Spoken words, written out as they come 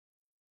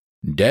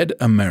Dead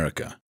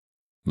America,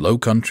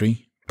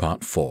 Lowcountry,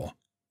 Part 4.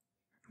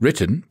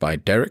 Written by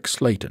Derek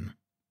Slaton.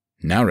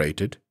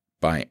 Narrated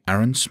by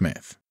Aaron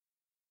Smith.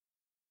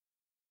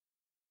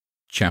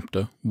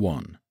 Chapter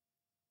 1.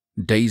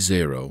 Day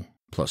 0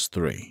 plus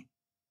 3.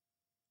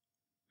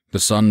 The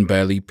sun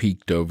barely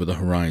peeked over the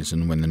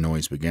horizon when the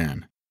noise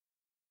began.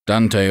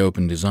 Dante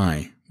opened his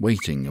eye,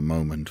 waiting a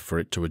moment for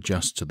it to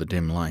adjust to the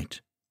dim light.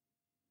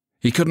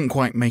 He couldn't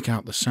quite make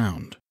out the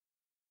sound.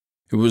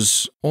 It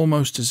was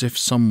almost as if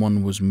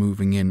someone was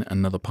moving in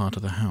another part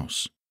of the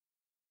house.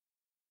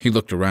 He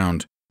looked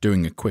around,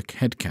 doing a quick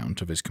head count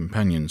of his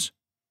companions.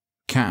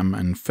 Cam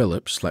and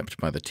Philip slept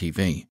by the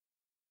TV.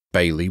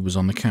 Bailey was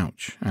on the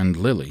couch, and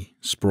Lily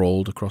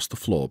sprawled across the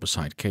floor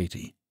beside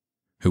Katie,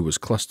 who was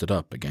clustered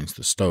up against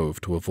the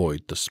stove to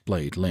avoid the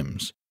splayed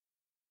limbs.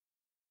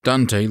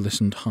 Dante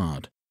listened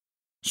hard,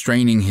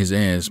 straining his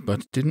ears,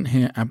 but didn't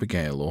hear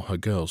Abigail or her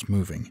girls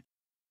moving.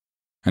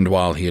 And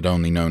while he had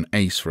only known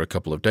Ace for a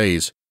couple of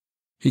days,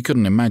 he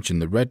couldn't imagine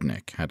the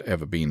redneck had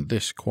ever been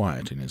this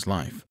quiet in his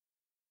life.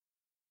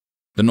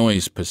 The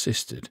noise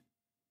persisted,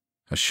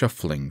 a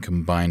shuffling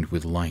combined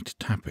with light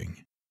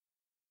tapping.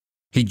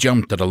 He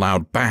jumped at a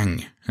loud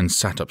bang and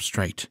sat up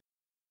straight.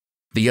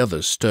 The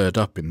others stirred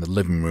up in the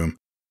living room,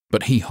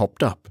 but he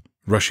hopped up,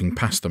 rushing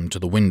past them to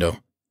the window.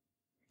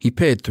 He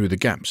peered through the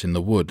gaps in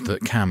the wood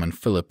that Cam and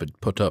Philip had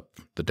put up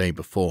the day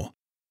before.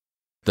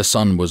 The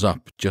sun was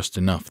up just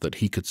enough that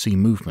he could see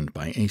movement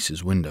by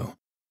Ace's window.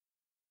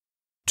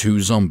 2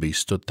 zombies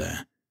stood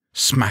there,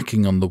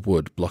 smacking on the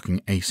wood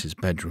blocking Ace's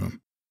bedroom.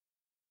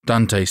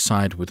 Dante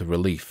sighed with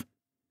relief.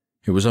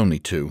 It was only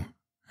 2,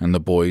 and the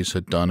boys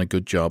had done a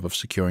good job of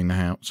securing the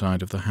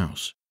outside of the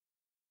house.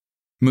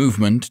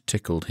 Movement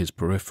tickled his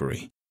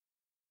periphery,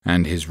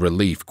 and his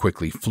relief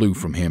quickly flew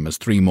from him as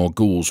 3 more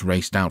ghouls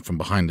raced out from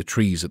behind the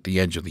trees at the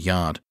edge of the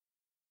yard.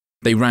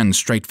 They ran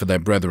straight for their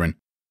brethren,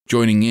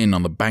 joining in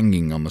on the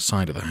banging on the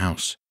side of the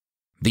house.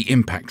 The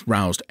impact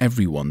roused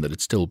everyone that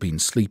had still been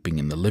sleeping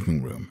in the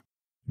living room.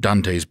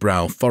 Dante's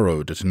brow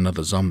furrowed at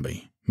another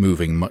zombie,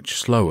 moving much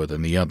slower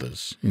than the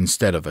others,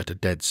 instead of at a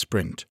dead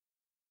sprint.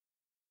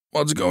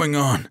 "What's going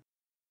on?"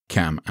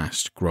 Cam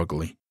asked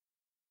groggily.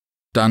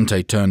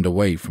 Dante turned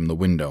away from the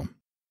window.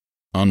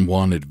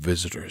 "Unwanted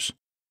visitors."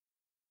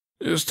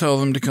 "Just tell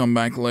them to come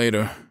back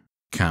later,"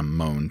 Cam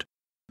moaned,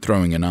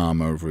 throwing an arm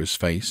over his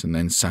face and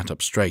then sat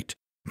up straight,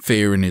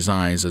 fear in his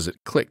eyes as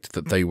it clicked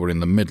that they were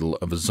in the middle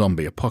of a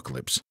zombie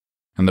apocalypse,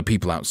 and the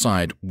people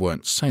outside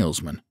weren't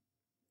salesmen.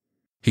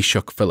 He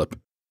shook Philip.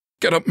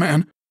 "Get up,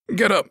 man!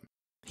 Get up!"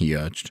 he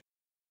urged.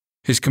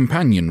 His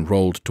companion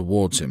rolled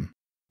towards him,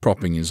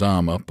 propping his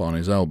arm up on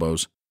his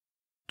elbows.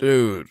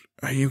 "Dude,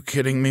 are you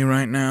kidding me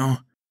right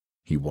now?"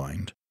 he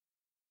whined.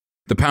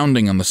 The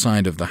pounding on the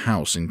side of the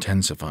house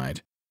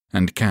intensified,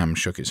 and Cam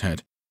shook his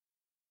head.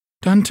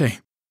 "Dante,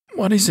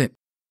 what is it?"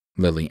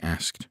 Lily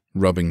asked,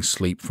 rubbing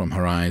sleep from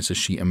her eyes as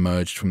she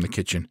emerged from the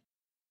kitchen.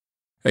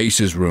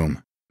 "Ace's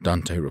room,"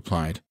 Dante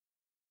replied.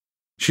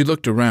 She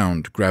looked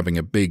around, grabbing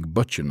a big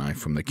butcher knife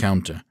from the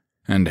counter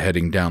and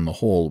heading down the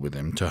hall with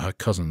him to her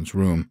cousin's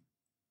room.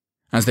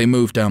 As they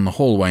moved down the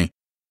hallway,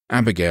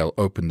 Abigail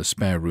opened the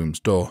spare room's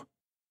door.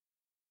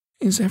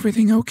 "Is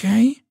everything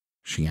okay?"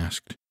 she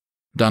asked.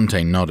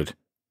 Dante nodded.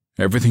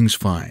 "Everything's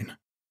fine,"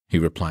 he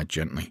replied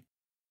gently.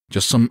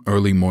 "Just some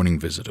early morning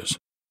visitors.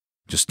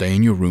 Just stay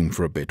in your room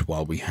for a bit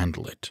while we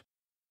handle it."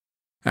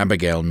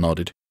 Abigail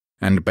nodded,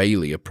 and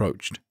Bailey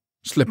approached,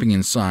 slipping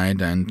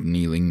inside and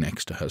kneeling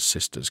next to her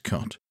sister's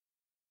cot.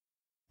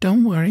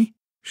 "Don't worry,"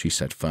 she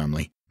said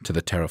firmly to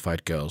the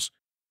terrified girls.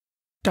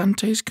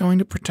 "Dante's going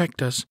to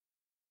protect us."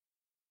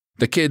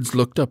 The kids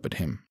looked up at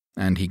him,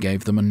 and he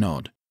gave them a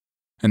nod,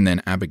 and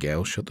then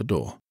Abigail shut the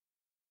door.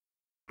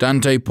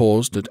 Dante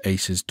paused at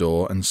Ace's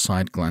door and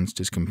side-glanced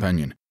his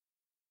companion.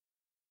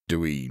 "Do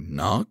we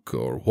knock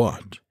or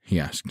what?" he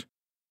asked.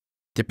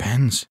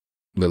 "Depends,"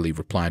 Lily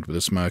replied with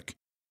a smirk.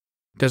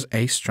 "Does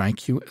Ace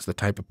strike you as the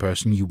type of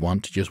person you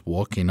want to just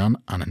walk in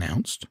on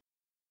unannounced?"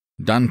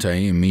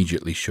 Dante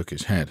immediately shook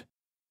his head.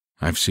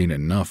 "I've seen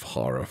enough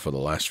horror for the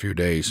last few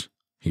days,"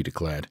 he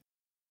declared.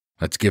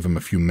 "Let's give him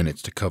a few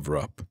minutes to cover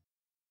up."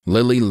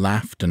 Lily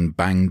laughed and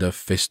banged her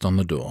fist on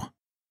the door.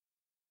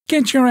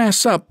 "Get your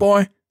ass up,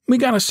 boy! We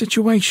got a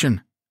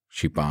situation!"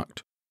 she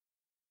barked.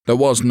 There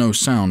was no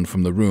sound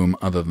from the room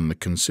other than the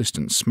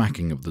consistent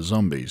smacking of the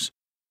zombies.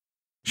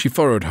 She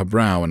furrowed her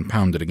brow and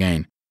pounded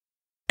again.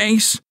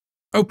 "Ace,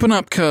 open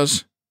up,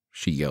 cuz!"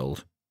 she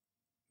yelled.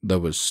 There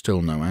was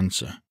still no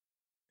answer,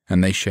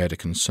 and they shared a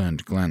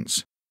concerned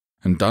glance,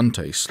 and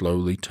Dante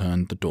slowly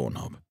turned the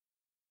doorknob.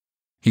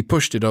 He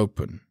pushed it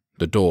open,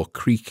 the door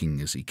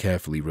creaking as he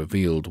carefully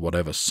revealed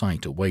whatever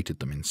sight awaited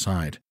them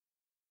inside.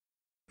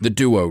 The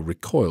duo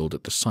recoiled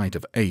at the sight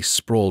of Ace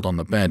sprawled on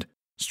the bed,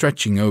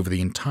 stretching over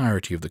the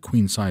entirety of the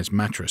queen-size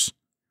mattress,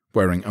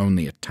 wearing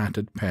only a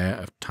tattered pair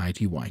of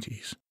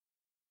tighty-whities.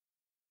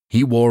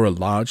 He wore a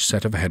large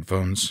set of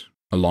headphones,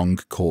 a long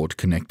cord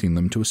connecting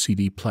them to a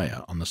CD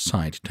player on the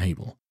side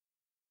table.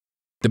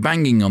 The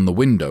banging on the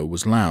window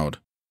was loud,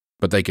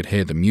 but they could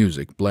hear the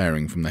music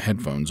blaring from the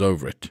headphones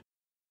over it,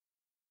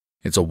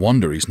 It's a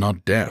wonder he's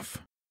not deaf,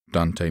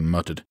 Dante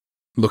muttered,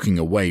 looking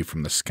away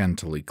from the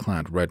scantily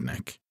clad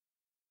redneck.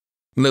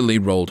 Lily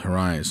rolled her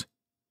eyes.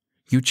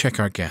 "You check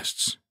our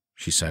guests,"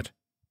 she said.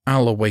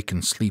 "I'll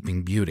awaken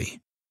Sleeping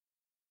Beauty."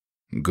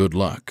 "Good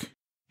luck,"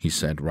 he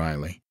said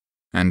wryly,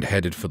 and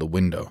headed for the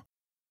window.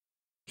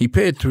 He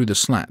peered through the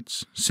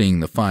slats, seeing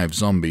the 5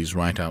 zombies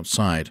right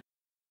outside.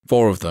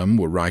 4 of them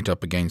were right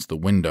up against the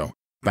window,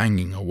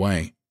 banging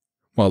away,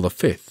 while the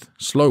 5th,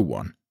 slow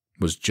one,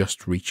 was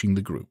just reaching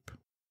the group.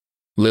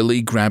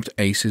 Lily grabbed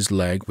Ace's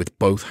leg with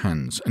both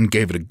hands and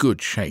gave it a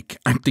good shake,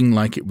 acting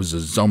like it was a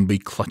zombie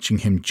clutching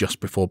him just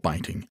before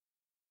biting.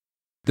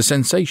 The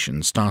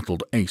sensation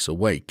startled Ace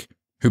awake,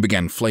 who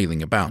began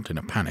flailing about in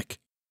a panic.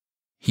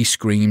 He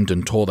screamed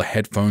and tore the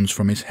headphones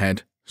from his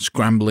head,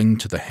 scrambling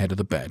to the head of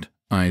the bed,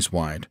 eyes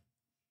wide.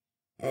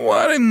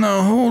 "What in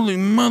the holy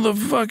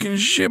motherfucking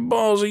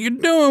shitballs are you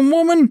doing,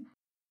 woman?"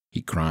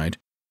 he cried,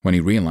 when he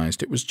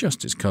realized it was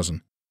just his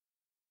cousin.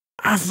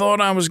 "I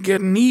thought I was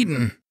getting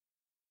eaten."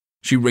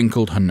 She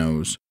wrinkled her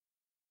nose.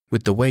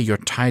 "With the way your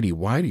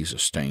tidy-whities are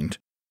stained,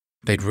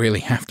 they'd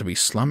really have to be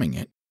slumming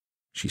it,"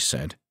 she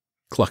said,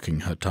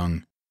 clucking her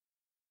tongue.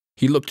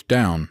 He looked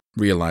down,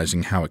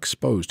 realizing how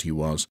exposed he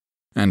was,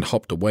 and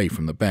hopped away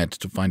from the bed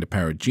to find a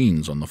pair of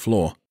jeans on the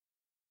floor.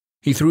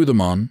 He threw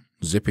them on,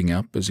 zipping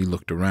up as he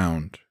looked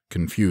around,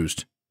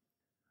 confused.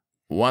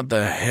 "What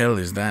the hell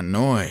is that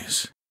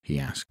noise?" he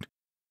asked.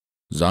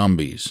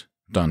 "Zombies,"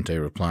 Dante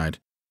replied.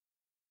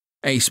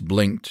 Ace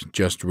blinked,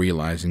 just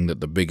realizing that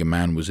the bigger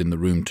man was in the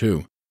room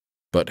too,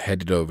 but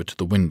headed over to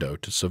the window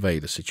to survey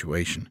the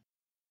situation.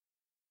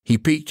 He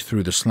peeked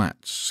through the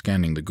slats,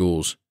 scanning the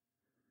ghouls.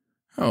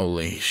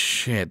 "Holy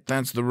shit,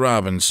 that's the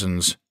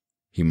Robinsons,"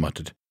 he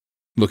muttered,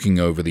 looking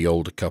over the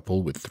older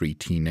couple with 3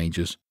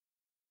 teenagers.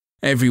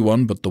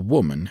 Everyone but the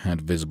woman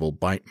had visible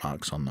bite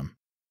marks on them.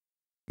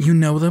 "You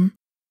know them?"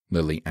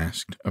 Lily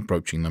asked,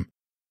 approaching them.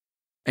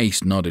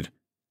 Ace nodded.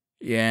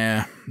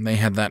 "Yeah, they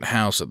had that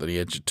house at the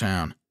edge of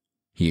town,"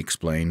 he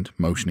explained,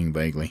 motioning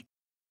vaguely.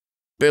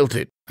 "Built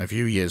it a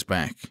few years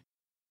back."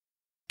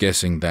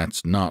 "Guessing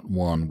that's not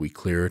one we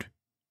cleared?"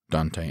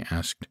 Dante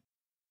asked.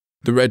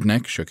 The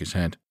redneck shook his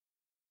head.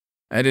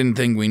 "I didn't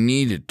think we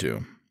needed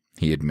to,"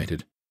 he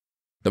admitted.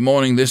 "The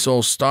morning this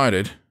all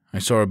started, I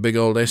saw a big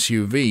old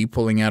SUV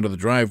pulling out of the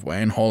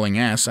driveway and hauling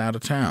ass out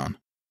of town."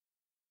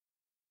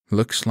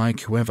 "Looks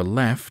like whoever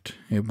left,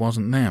 it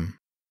wasn't them,"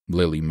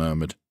 Lily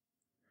murmured.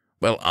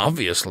 "Well,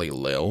 obviously,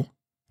 Lil,"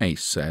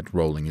 Ace said,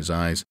 rolling his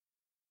eyes.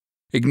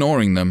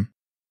 Ignoring them,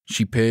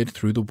 she peered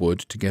through the wood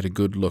to get a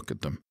good look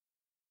at them.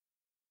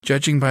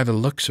 "Judging by the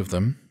looks of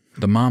them,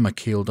 the mama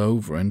keeled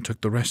over and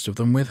took the rest of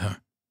them with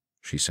her,"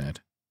 she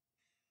said.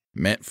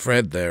 "Met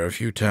Fred there a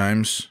few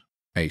times,"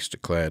 Ace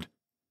declared.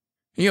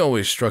 "He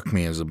always struck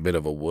me as a bit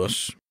of a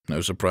wuss.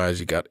 No surprise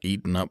he got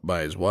eaten up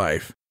by his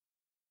wife."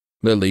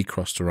 Lily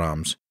crossed her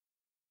arms.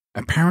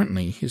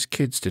 "Apparently his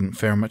kids didn't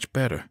fare much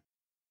better."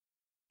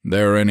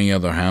 "There are any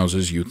other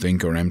houses you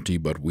think are empty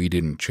but we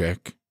didn't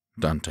check?"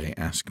 Dante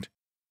asked.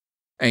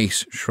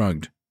 Ace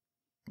shrugged.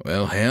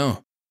 "Well,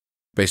 hell.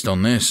 Based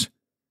on this,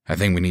 I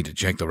think we need to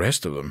check the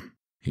rest of them,"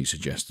 he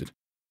suggested.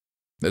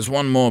 "There's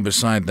 1 more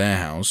beside their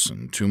house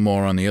and 2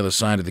 more on the other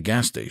side of the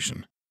gas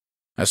station.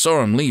 I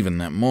saw 'em leaving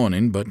that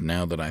morning, but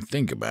now that I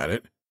think about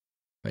it,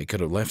 they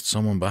could have left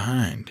someone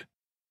behind."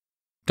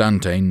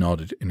 Dante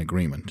nodded in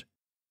agreement.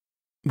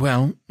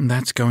 "Well,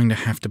 that's going to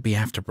have to be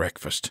after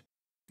breakfast,"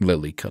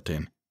 Lily cut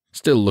in,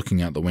 still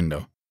looking out the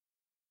window.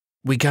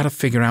 "We gotta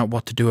figure out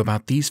what to do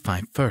about these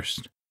 5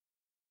 first."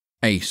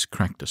 Ace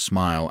cracked a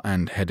smile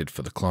and headed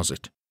for the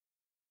closet.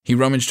 He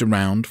rummaged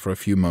around for a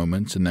few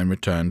moments and then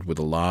returned with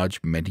a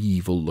large,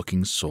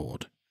 medieval-looking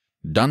sword.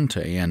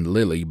 Dante and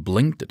Lily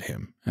blinked at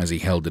him as he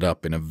held it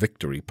up in a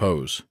victory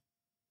pose.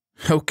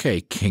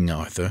 "Okay, King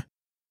Arthur,"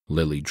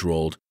 Lily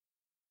drawled.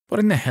 "What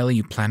in the hell are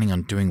you planning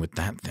on doing with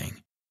that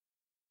thing?"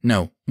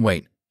 "No,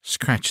 wait,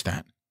 scratch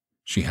that."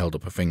 She held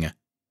up a finger.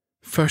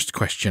 "First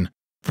question,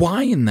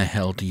 why in the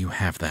hell do you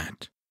have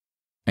that?"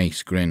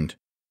 Ace grinned.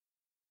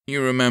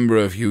 "You remember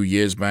a few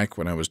years back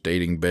when I was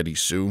dating Betty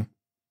Sue?"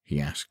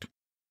 he asked.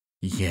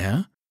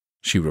 "Yeah?"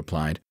 she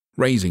replied,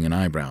 raising an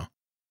eyebrow.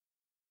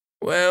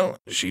 "Well,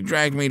 she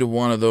dragged me to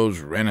one of those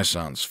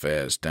Renaissance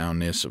fairs down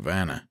near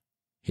Savannah,"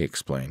 he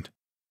explained.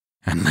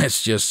 "And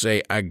let's just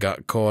say I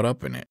got caught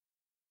up in it.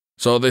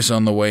 Saw this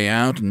on the way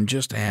out and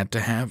just had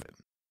to have it."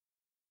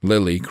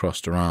 Lily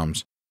crossed her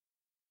arms.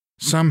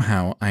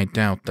 "Somehow I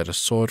doubt that a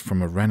sword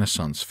from a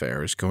Renaissance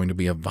fair is going to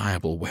be a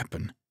viable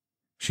weapon,"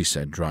 she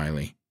said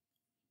dryly.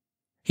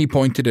 He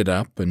pointed it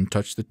up and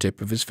touched the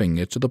tip of his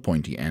finger to the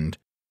pointy end,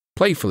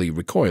 playfully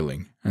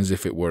recoiling as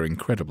if it were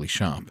incredibly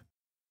sharp.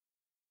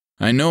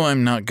 "I know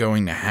I'm not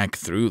going to hack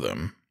through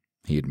them,"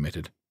 he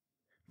admitted,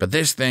 "but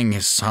this thing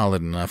is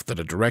solid enough that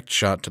a direct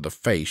shot to the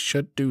face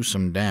should do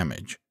some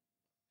damage."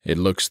 "It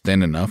looks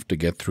thin enough to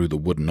get through the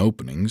wooden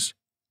openings,"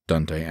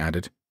 Dante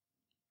added.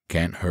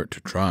 "Can't hurt to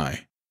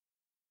try."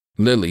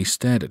 Lily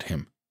stared at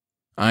him,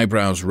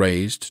 eyebrows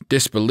raised,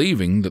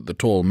 disbelieving that the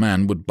tall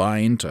man would buy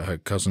into her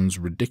cousin's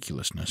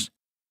ridiculousness.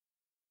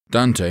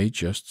 Dante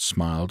just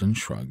smiled and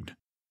shrugged.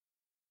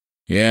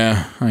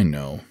 Yeah, I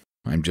know.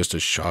 I'm just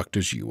as shocked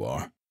as you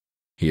are,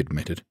 he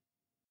admitted.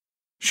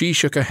 She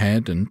shook her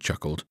head and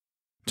chuckled,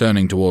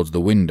 turning towards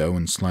the window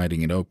and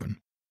sliding it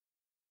open.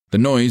 The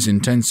noise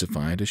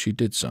intensified as she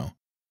did so,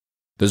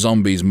 the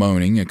zombies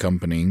moaning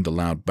accompanying the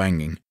loud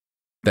banging.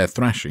 Their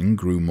thrashing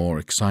grew more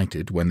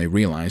excited when they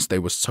realized they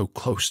were so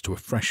close to a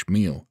fresh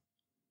meal.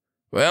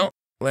 Well,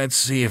 let's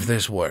see if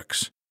this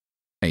works,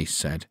 Ace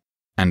said,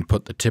 and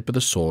put the tip of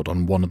the sword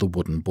on one of the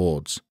wooden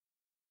boards.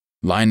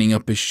 Lining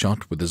up his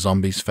shot with the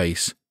zombie's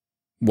face,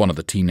 one of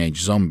the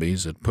teenage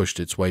zombies had pushed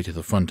its way to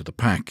the front of the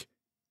pack,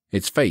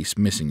 its face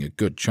missing a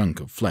good chunk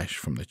of flesh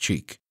from the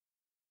cheek.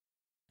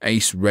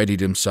 Ace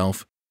readied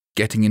himself,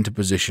 getting into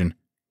position,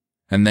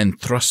 and then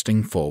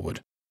thrusting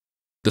forward.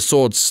 The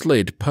sword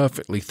slid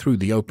perfectly through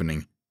the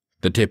opening,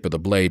 the tip of the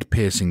blade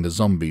piercing the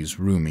zombie's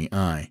rheumy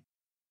eye.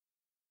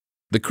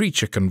 The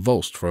creature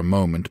convulsed for a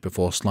moment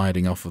before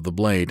sliding off of the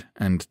blade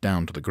and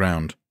down to the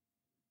ground,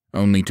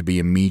 only to be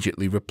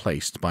immediately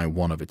replaced by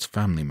one of its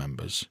family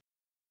members.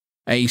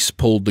 Ace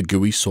pulled the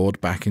gooey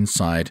sword back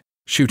inside,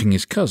 shooting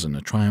his cousin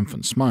a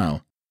triumphant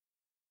smile.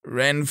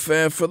 "Ren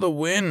fair for the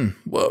win,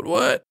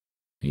 what?"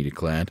 he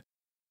declared.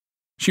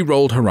 She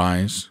rolled her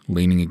eyes,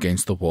 leaning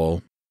against the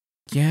wall.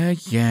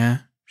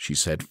 Yeah, she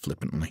said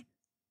flippantly.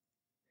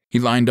 He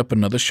lined up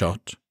another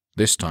shot,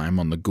 this time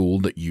on the ghoul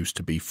that used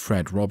to be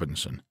Fred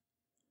Robinson.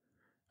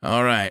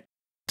 "All right,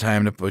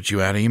 time to put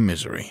you out of your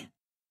misery,"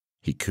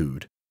 he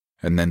cooed,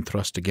 and then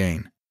thrust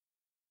again.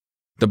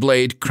 The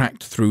blade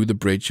cracked through the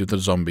bridge of the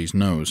zombie's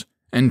nose,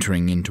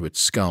 entering into its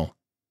skull.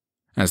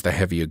 As the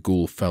heavier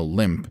ghoul fell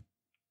limp,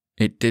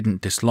 it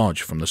didn't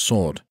dislodge from the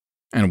sword,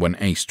 and when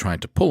Ace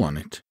tried to pull on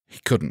it, he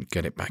couldn't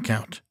get it back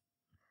out.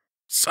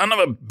 "Son of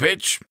a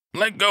bitch!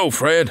 Let go,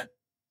 Fred!"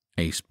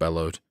 Ace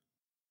bellowed.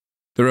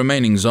 The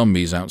remaining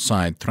zombies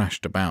outside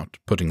thrashed about,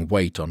 putting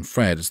weight on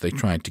Fred as they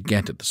tried to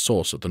get at the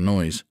source of the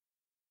noise.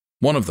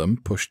 One of them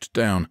pushed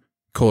down,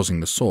 causing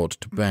the sword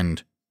to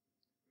bend.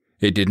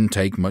 It didn't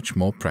take much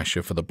more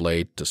pressure for the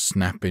blade to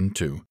snap in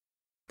two,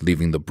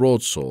 leaving the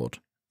broadsword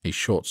a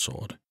short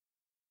sword.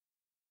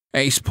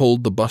 Ace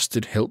pulled the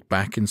busted hilt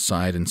back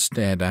inside and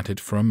stared at it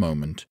for a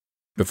moment,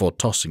 before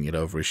tossing it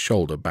over his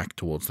shoulder back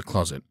towards the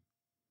closet.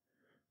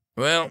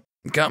 "Well,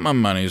 got my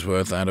money's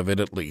worth out of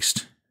it at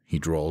least," he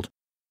drawled.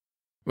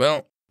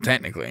 "Well,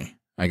 technically,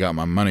 I got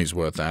my money's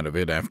worth out of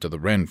it after the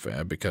Ren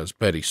Fair because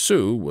Betty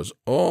Sue was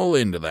all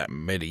into that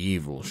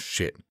medieval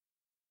shit.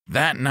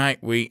 That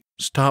night we—"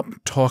 "Stop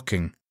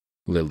talking,"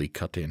 Lily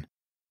cut in,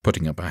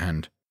 putting up a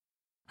hand.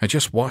 "I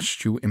just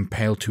watched you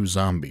impale 2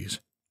 zombies.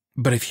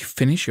 But if you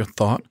finish your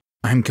thought,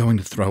 I'm going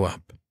to throw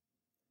up."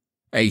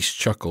 Ace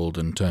chuckled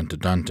and turned to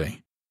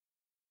Dante.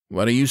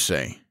 "What do you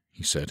say?"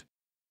 he said.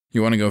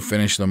 "You want to go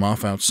finish them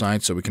off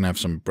outside so we can have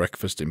some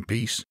breakfast in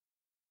peace?"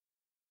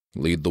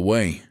 "Lead the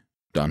way,"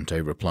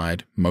 Dante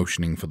replied,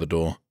 motioning for the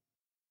door.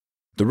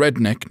 The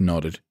redneck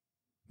nodded.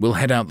 "We'll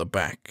head out the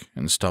back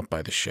and stop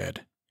by the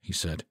shed," he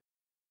said.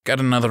 "Got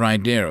another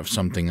idea of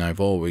something I've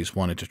always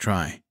wanted to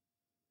try."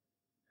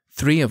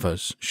 3 of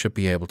us should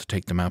be able to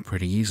take them out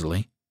pretty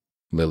easily,"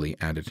 Lily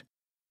added.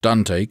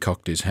 Dante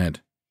cocked his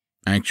head.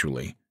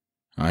 "Actually,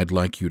 I'd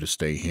like you to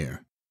stay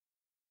here."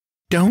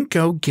 "Don't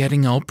go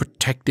getting all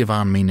protective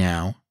on me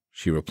now,"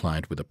 she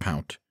replied with a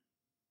pout.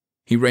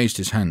 He raised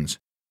his hands.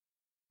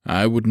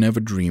 "I would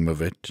never dream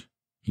of it,"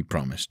 he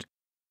promised.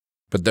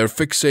 "But they're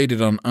fixated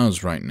on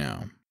us right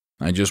now.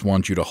 I just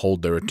want you to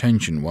hold their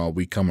attention while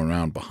we come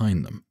around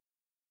behind them."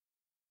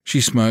 She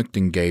smirked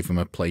and gave him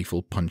a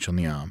playful punch on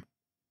the arm.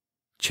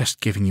 "Just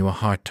giving you a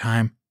hard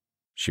time,"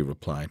 she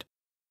replied.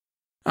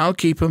 "I'll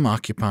keep him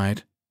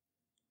occupied."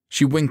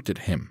 She winked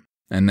at him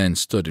and then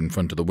stood in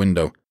front of the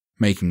window,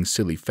 making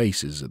silly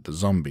faces at the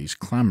zombies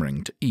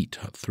clamoring to eat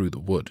her through the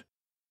wood.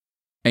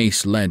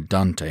 Ace led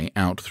Dante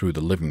out through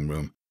the living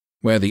room,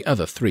 where the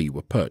other 3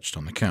 were perched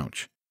on the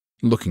couch,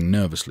 looking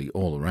nervously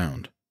all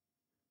around.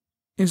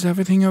 "Is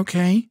everything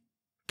okay?"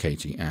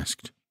 Katie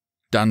asked.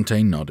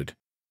 Dante nodded.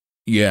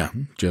 "Yeah,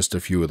 just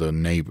a few of the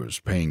neighbors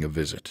paying a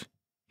visit,"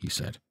 he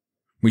said.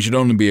 "We should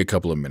only be a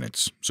couple of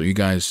minutes, so you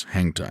guys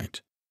hang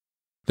tight."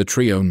 The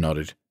trio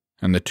nodded,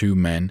 and the 2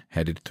 men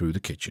headed through the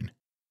kitchen.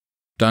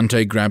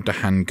 Dante grabbed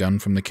a handgun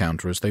from the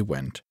counter as they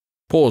went,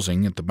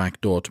 pausing at the back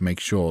door to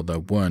make sure there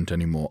weren't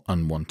any more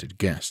unwanted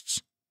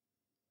guests.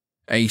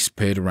 Ace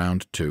peered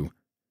around too,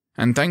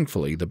 and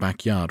thankfully the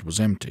backyard was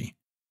empty.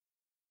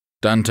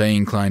 Dante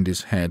inclined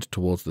his head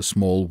towards the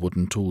small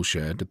wooden tool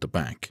shed at the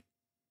back.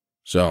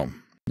 "So,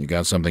 you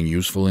got something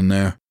useful in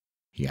there?"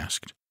 he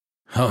asked.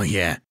 "Oh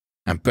yeah,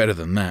 and better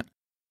than that.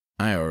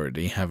 I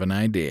already have an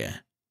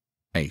idea,"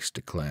 Ace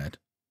declared.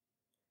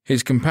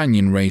 His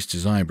companion raised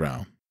his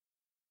eyebrow.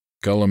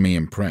 "Color me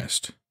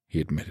impressed,"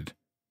 he admitted,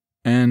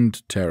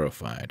 "and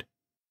terrified."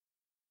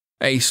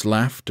 Ace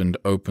laughed and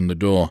opened the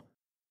door.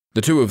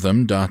 The 2 of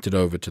them darted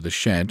over to the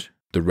shed,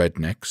 the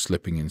redneck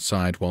slipping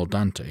inside while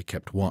Dante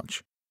kept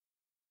watch.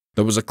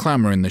 There was a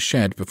clamor in the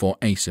shed before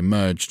Ace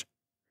emerged,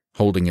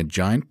 holding a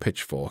giant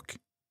pitchfork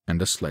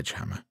and a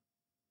sledgehammer.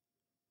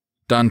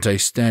 Dante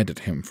stared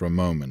at him for a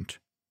moment.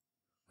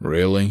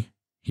 "Really?"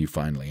 he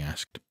finally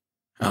asked.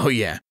 "Oh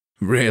yeah,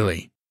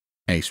 really,"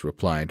 Ace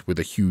replied with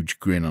a huge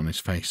grin on his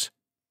face.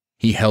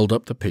 He held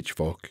up the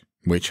pitchfork,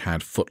 which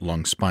had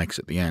foot-long spikes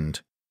at the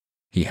end.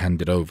 He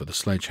handed over the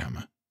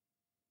sledgehammer.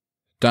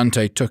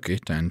 Dante took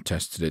it and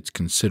tested its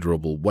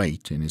considerable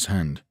weight in his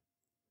hand.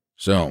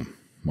 "So,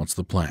 what's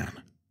the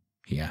plan?"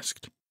 he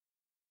asked.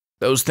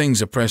 "Those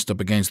things are pressed up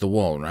against the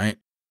wall, right?"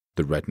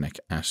 the redneck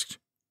asked.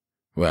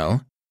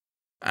 "Well,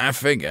 I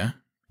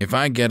figure if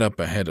I get up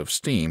ahead of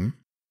steam,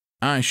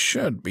 I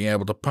should be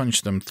able to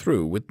punch them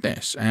through with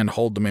this and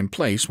hold them in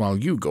place while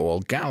you go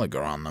all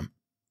Gallagher on them."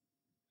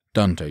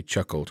 Dante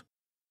chuckled.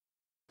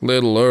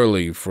 "Little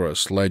early for a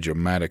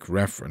sledge-o-matic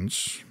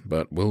reference,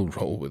 but we'll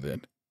roll with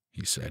it,"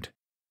 he said.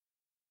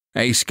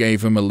 Ace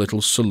gave him a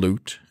little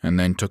salute and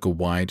then took a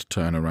wide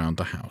turn around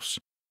the house,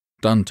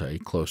 Dante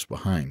close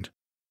behind.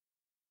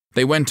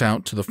 They went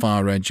out to the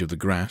far edge of the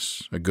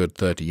grass, a good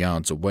 30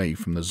 yards away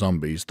from the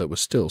zombies that were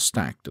still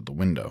stacked at the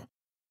window.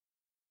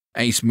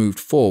 Ace moved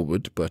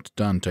forward, but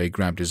Dante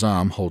grabbed his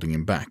arm, holding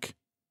him back.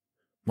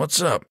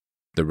 "What's up?"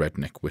 the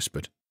redneck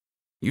whispered.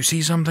 "You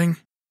see something?"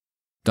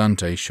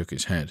 Dante shook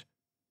his head.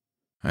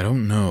 "I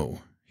don't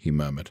know," he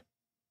murmured.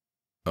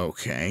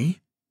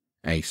 "Okay,"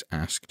 Ace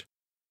asked.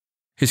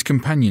 His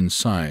companion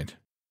sighed.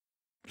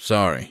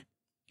 "Sorry,"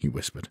 he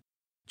whispered.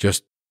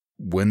 "Just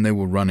when they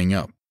were running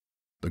up,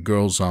 the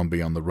girl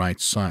zombie on the right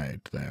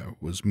side there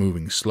was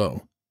moving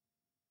slow."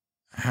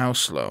 "How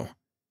slow?"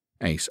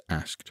 Ace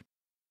asked.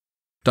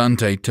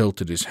 Dante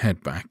tilted his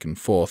head back and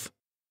forth.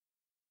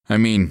 "I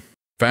mean,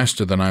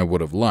 faster than I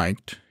would have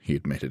liked," he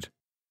admitted,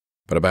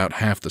 "but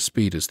about half the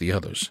speed as the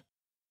others."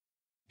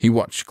 He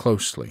watched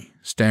closely,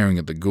 staring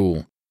at the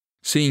ghoul,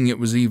 seeing it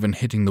was even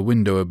hitting the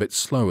window a bit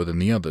slower than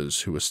the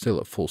others who were still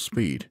at full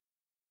speed.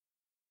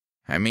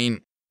 "I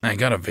mean, I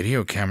got a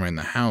video camera in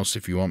the house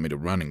if you want me to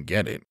run and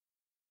get it,"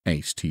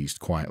 Ace teased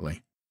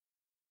quietly.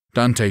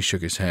 Dante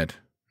shook his head.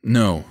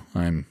 "No,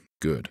 I'm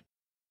good."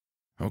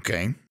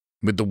 "Okay.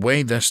 With the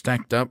way they're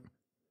stacked up,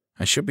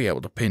 I should be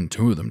able to pin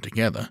two of them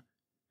together,"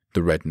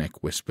 the redneck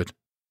whispered,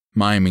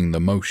 miming the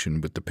motion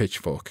with the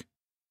pitchfork.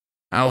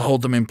 "I'll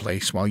hold them in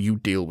place while you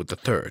deal with the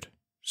third.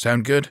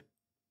 Sound good?"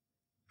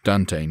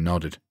 Dante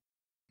nodded.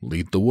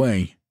 "Lead the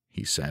way,"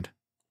 he said.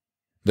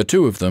 The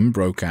two of them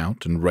broke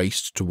out and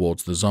raced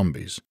towards the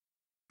zombies.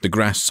 The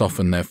grass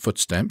softened their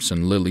footsteps,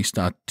 and Lily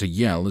started to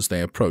yell as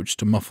they approached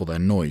to muffle their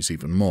noise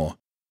even more.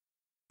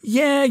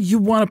 "Yeah, you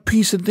want a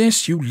piece of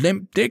this, you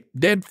limp-dick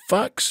dead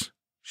fucks?"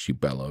 she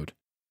bellowed.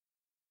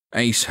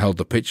 Ace held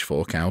the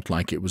pitchfork out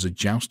like it was a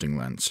jousting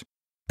lance,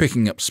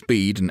 picking up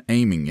speed and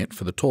aiming it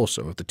for the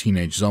torso of the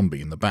teenage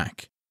zombie in the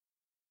back.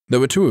 There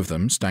were two of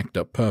them stacked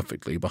up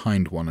perfectly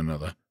behind one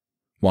another,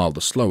 while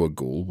the slower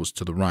ghoul was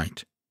to the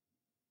right.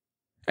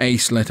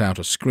 Ace let out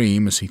a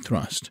scream as he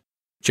thrust,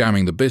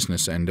 jamming the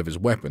business end of his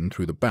weapon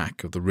through the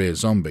back of the rear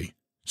zombie,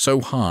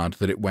 so hard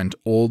that it went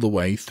all the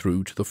way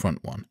through to the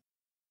front one.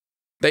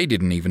 They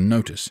didn't even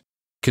notice,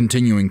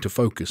 continuing to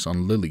focus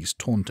on Lily's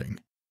taunting.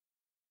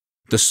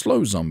 The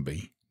slow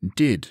zombie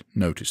did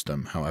notice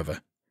them,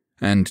 however,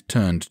 and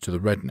turned to the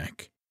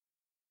redneck.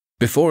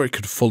 Before it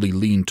could fully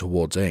lean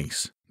towards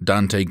Ace,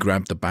 Dante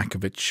grabbed the back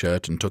of its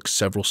shirt and took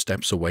several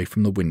steps away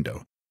from the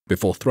window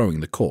before throwing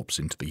the corpse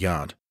into the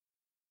yard.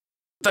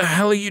 "What the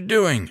hell are you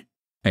doing?"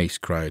 Ace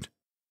cried.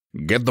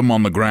 "Get them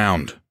on the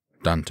ground,"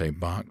 Dante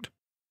barked.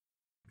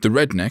 The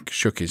redneck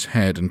shook his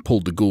head and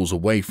pulled the ghouls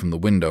away from the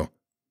window.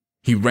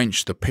 He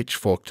wrenched the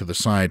pitchfork to the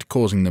side,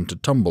 causing them to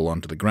tumble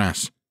onto the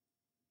grass.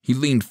 He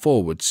leaned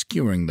forward,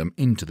 skewering them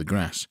into the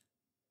grass.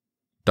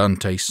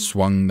 Dante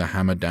swung the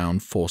hammer down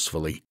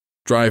forcefully,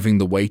 driving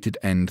the weighted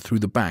end through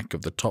the back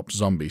of the top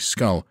zombie's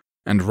skull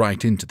and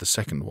right into the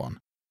second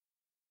one.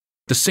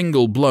 The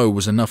single blow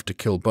was enough to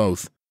kill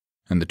both,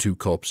 and the two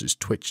corpses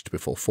twitched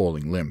before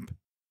falling limp.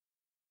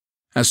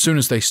 As soon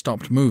as they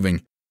stopped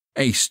moving,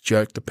 Ace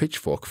jerked the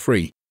pitchfork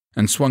free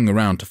and swung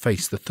around to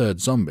face the third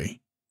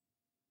zombie.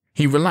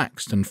 He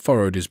relaxed and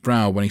furrowed his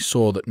brow when he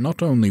saw that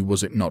not only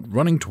was it not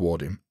running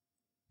toward him,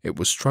 it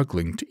was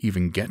struggling to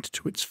even get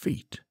to its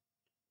feet.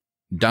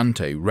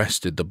 Dante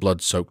rested the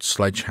blood-soaked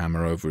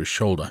sledgehammer over his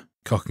shoulder,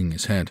 cocking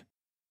his head.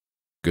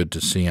 "Good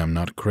to see I'm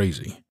not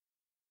crazy."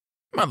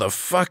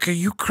 "Motherfucker,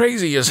 you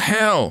crazy as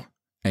hell,"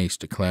 Ace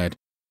declared.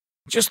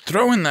 "Just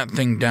throwing that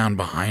thing down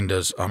behind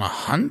us on a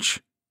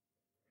hunch?"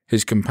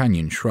 His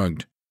companion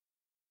shrugged.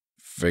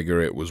 "Figure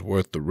it was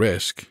worth the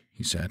risk,"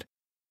 he said.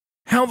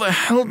 "How the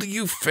hell do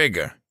you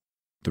figure?"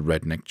 the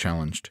redneck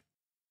challenged.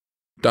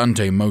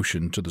 Dante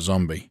motioned to the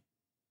zombie.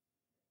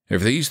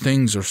 "If these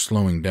things are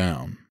slowing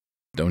down,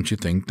 don't you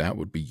think that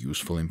would be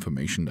useful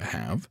information to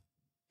have?"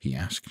 he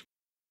asked.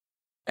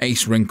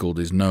 Ace wrinkled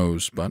his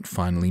nose, but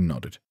finally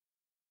nodded.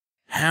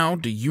 "How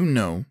do you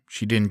know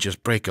she didn't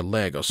just break a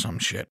leg or some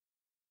shit?"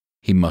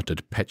 he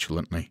muttered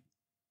petulantly.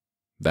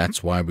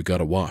 "That's why we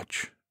gotta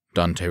watch,"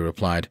 Dante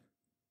replied,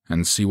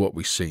 "and see what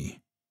we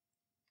see."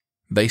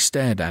 They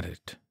stared at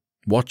it,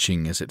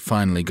 watching as it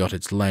finally got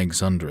its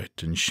legs under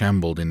it and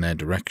shambled in their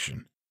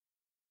direction.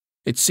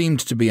 It seemed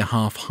to be a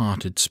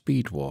half-hearted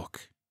speed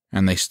walk,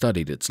 and they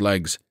studied its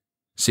legs,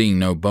 seeing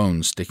no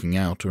bones sticking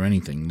out or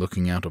anything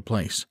looking out of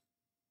place.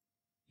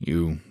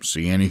 "You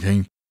see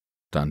anything?"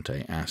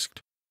 Dante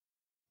asked.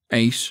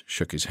 Ace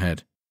shook his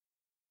head.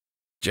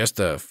 "Just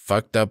a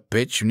fucked-up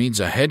bitch who needs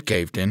her head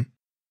caved in."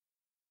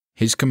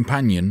 His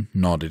companion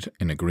nodded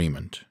in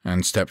agreement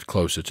and stepped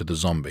closer to the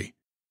zombie.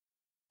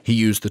 He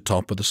used the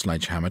top of the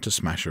sledgehammer to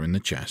smash her in the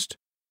chest,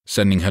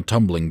 sending her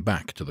tumbling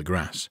back to the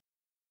grass.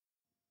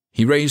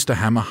 He raised the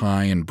hammer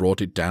high and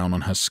brought it down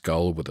on her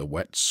skull with a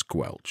wet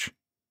squelch.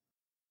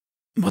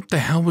 "What the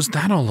hell was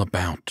that all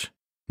about?"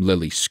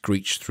 Lily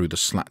screeched through the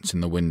slats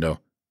in the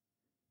window.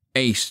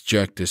 Ace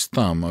jerked his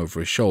thumb over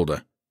his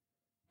shoulder.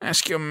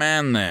 "Ask your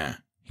man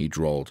there," he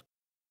drawled.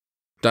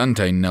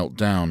 Dante knelt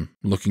down,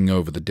 looking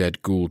over the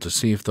dead ghoul to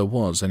see if there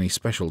was any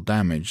special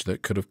damage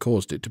that could have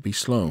caused it to be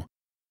slow.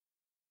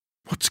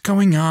 "What's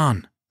going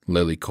on?"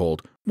 Lily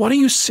called. "What do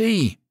you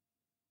see?"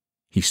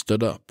 He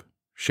stood up,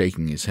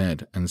 shaking his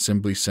head, and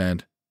simply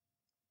said,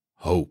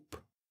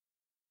 "Hope."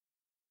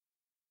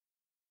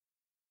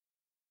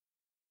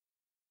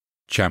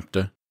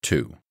 Chapter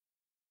 2.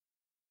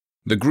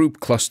 The group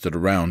clustered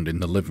around in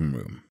the living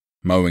room,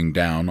 mowing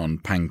down on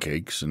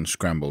pancakes and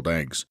scrambled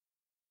eggs.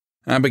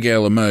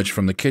 Abigail emerged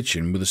from the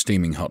kitchen with a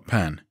steaming hot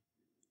pan.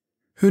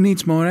 "Who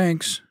needs more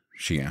eggs?"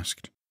 she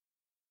asked.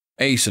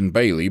 Ace and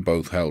Bailey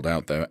both held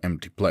out their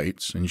empty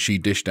plates, and she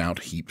dished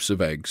out heaps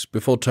of eggs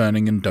before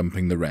turning and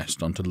dumping the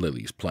rest onto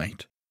Lily's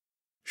plate.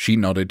 She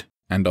nodded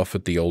and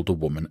offered the older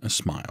woman a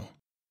smile.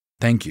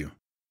 "Thank you."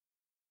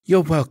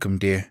 "You're welcome,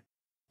 dear,"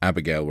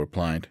 Abigail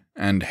replied,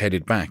 and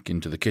headed back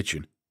into the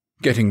kitchen,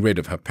 getting rid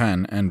of her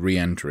pan and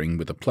re-entering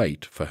with a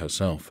plate for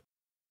herself.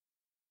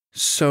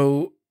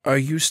 "So, are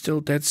you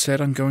still dead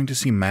set on going to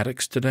see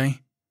Maddox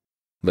today?"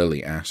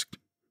 Lily asked,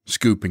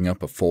 scooping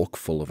up a fork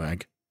full of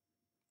egg.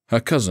 Her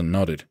cousin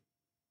nodded.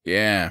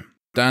 "Yeah,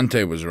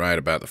 Dante was right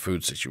about the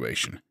food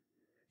situation,"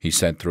 he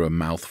said through a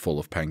mouthful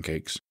of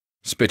pancakes,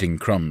 spitting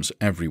crumbs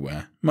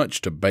everywhere,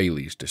 much to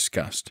Bailey's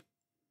disgust.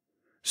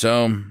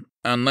 "So,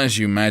 unless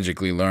you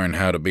magically learned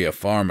how to be a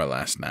farmer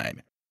last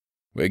night,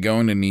 we're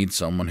going to need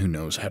someone who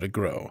knows how to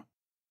grow."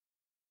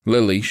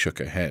 Lily shook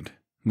her head,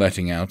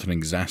 letting out an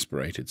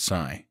exasperated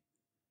sigh.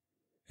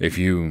 "If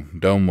you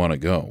don't want to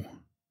go,"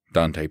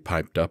 Dante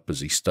piped up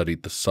as he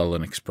studied the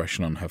sullen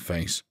expression on her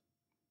face,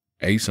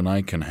 "Ace and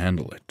I can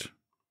handle it."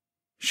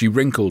 She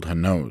wrinkled her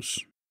nose.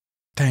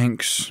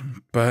 "Thanks,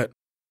 but—"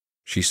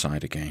 she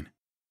sighed again.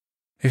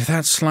 "If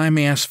that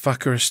slimy-ass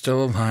fucker is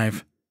still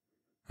alive,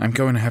 I'm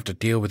going to have to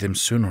deal with him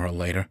sooner or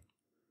later.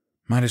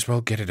 Might as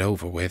well get it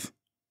over with."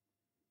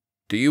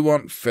 "Do you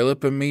want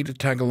Philip and me to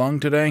tag along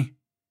today?"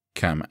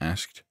 Cam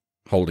asked,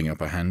 holding up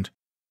a hand.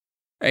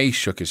 Ace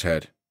shook his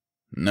head.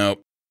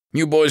 "Nope.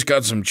 You boys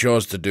got some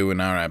chores to do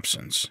in our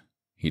absence,"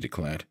 he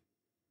declared.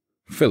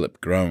 Philip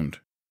groaned.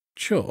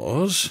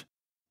 "Chores?"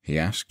 he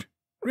asked.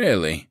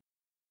 "Really?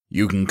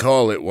 You can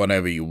call it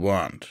whatever you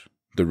want,"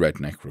 the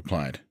redneck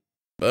replied.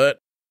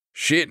 "But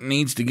shit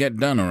needs to get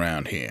done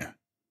around here."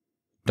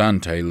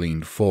 Dante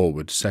leaned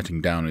forward,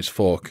 setting down his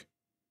fork.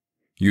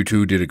 "You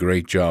two did a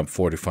great job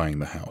fortifying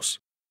the house,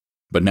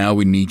 but now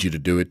we need you to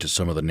do it to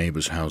some of the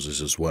neighbors'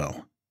 houses as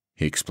well,"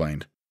 he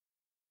explained.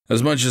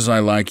 "As much as I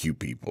like you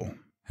people,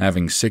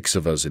 having 6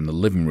 of us in the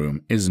living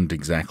room isn't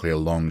exactly a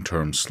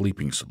long-term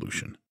sleeping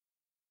solution."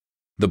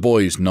 The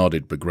boys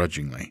nodded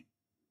begrudgingly.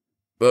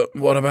 "But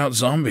what about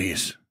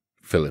zombies?"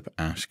 Philip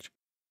asked.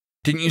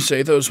 "Didn't you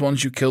say those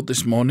ones you killed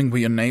this morning were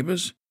your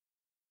neighbors?"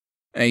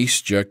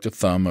 Ace jerked a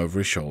thumb over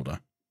his shoulder.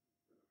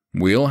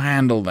 "We'll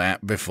handle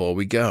that before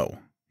we go,"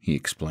 he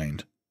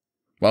explained.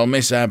 "While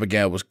Miss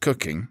Abigail was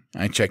cooking,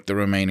 I checked the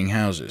remaining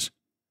houses.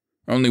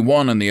 Only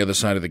one on the other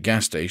side of the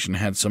gas station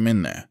had some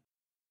in there.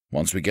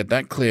 Once we get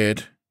that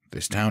cleared,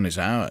 this town is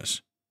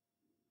ours."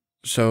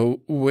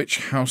 "So, which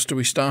house do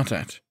we start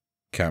at?"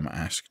 Cam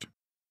asked.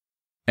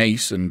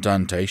 Ace and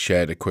Dante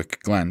shared a quick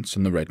glance,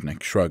 and the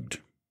redneck shrugged.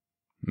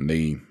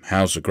 "The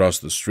house across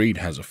the street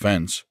has a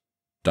fence,"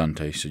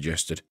 Dante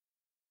suggested.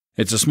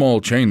 "It's a small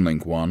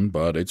chain-link one,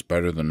 but it's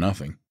better than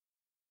nothing.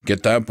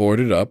 Get that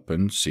boarded up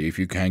and see if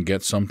you can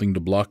get something to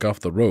block off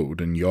the road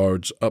and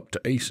yards up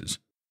to Ace's.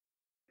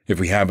 If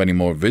we have any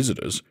more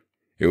visitors,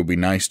 it would be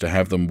nice to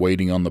have them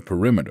waiting on the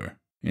perimeter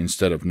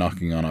instead of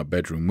knocking on our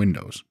bedroom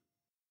windows."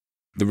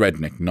 The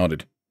redneck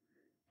nodded.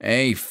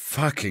 "Hey,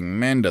 fucking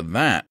man to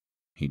that,"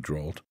 he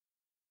drawled.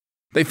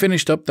 They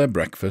finished up their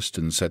breakfast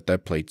and set their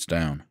plates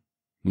down.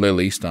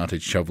 Lily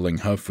started shoveling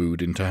her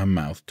food into her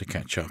mouth to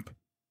catch up.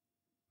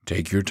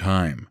 "Take your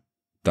time,"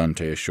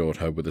 Dante assured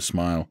her with a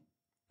smile,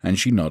 and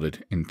she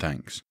nodded in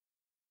thanks.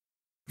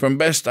 "From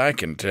best I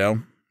can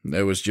tell,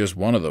 there was just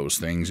one of those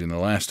things in the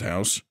last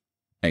house,"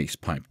 Ace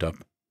piped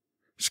up.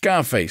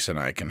 "Scarface and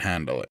I can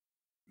handle it.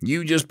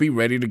 You just be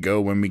ready to go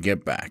when we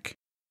get back.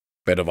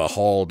 Bit of a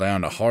haul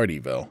down to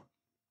Hardyville."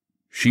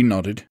 She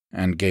nodded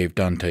and gave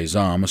Dante's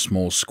arm a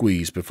small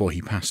squeeze before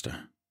he passed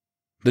her.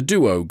 The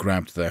duo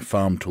grabbed their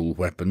farm tool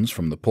weapons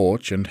from the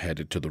porch and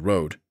headed to the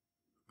road,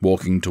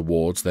 walking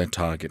towards their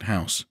target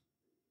house.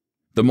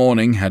 The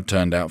morning had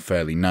turned out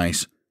fairly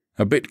nice,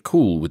 a bit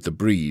cool with the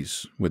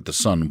breeze, with the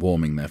sun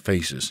warming their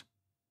faces.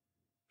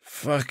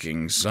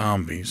 "Fucking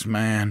zombies,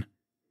 man,"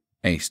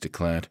 Ace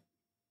declared.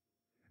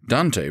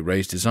 Dante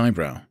raised his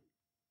eyebrow.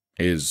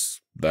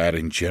 "Is that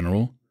in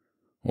general?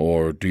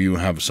 Or do you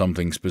have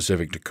something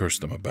specific to curse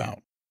them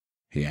about?"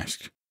 he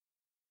asked.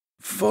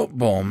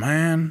 "Football,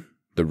 man,"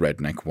 the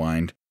redneck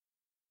whined.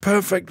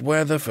 "Perfect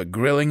weather for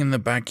grilling in the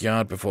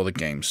backyard before the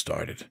game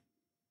started.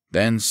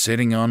 Then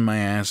sitting on my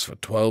ass for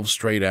 12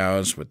 straight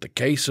hours with the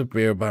case of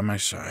beer by my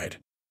side,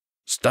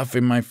 stuff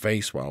in my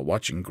face while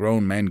watching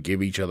grown men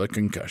give each other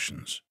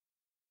concussions.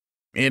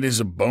 It is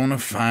a bona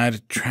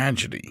fide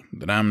tragedy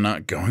that I'm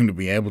not going to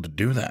be able to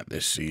do that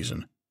this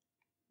season."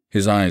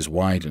 His eyes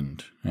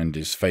widened, and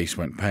his face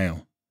went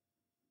pale.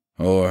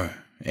 "Or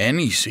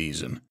any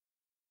season."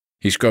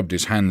 He scrubbed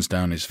his hands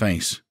down his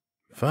face.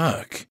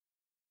 "Fuck.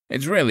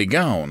 It's really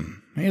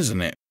gone,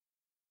 isn't it?"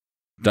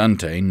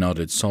 Dante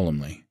nodded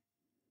solemnly.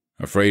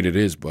 "Afraid it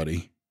is,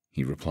 buddy,"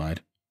 he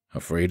replied.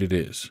 "Afraid it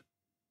is."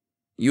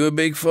 "You a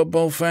big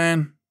football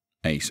fan?"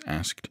 Ace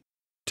asked,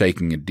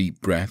 taking a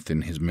deep breath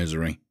in his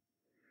misery.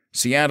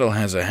 "Seattle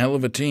has a hell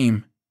of a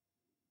team."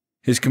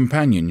 His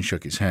companion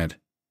shook his head.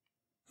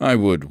 "I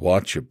would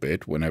watch a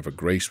bit whenever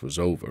Grace was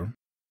over,"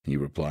 he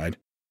replied.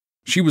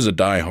 "She was a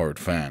die-hard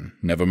fan,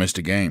 never missed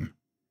a game.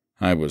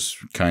 I was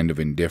kind of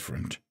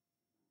indifferent."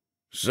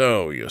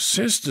 "So your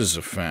sister's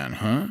a fan,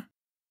 huh?"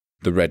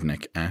 the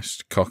redneck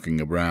asked, cocking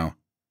a brow.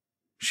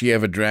 "She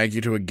ever drag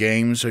you to a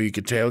game so you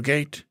could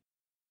tailgate?"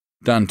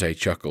 Dante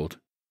chuckled.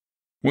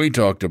 "We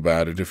talked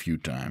about it a few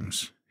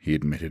times," he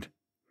admitted.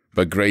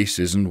 "But Grace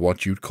isn't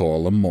what you'd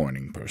call a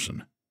morning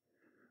person."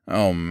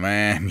 "Oh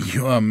man,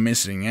 you are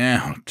missing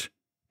out,"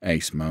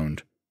 Ace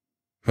moaned.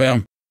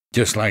 "Well,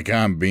 just like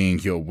I'm being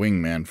your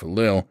wingman for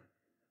Lil,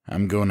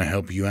 I'm going to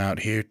help you out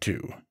here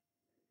too."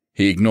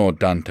 He ignored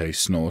Dante's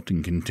snort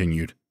and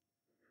continued.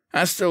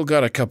 "I still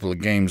got a couple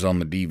of games on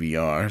the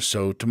DVR,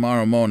 so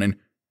tomorrow morning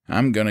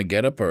I'm going to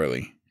get up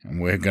early, and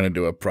we're going to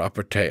do a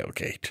proper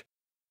tailgate.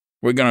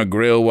 We're going to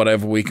grill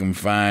whatever we can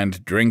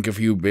find, drink a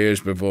few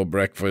beers before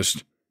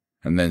breakfast,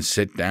 and then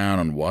sit down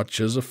and watch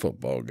us a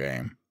football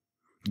game.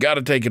 Got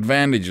to take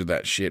advantage of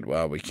that shit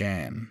while we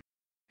can."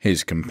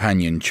 His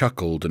companion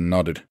chuckled and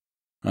nodded.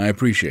 "I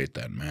appreciate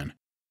that, man,"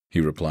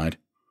 he replied.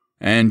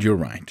 "And you're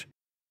right.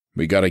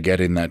 We gotta get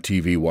in that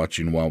TV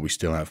watching while we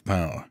still have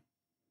power."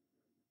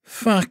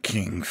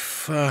 "Fucking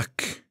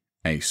fuck,"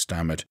 Ace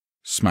stammered,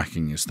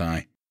 smacking his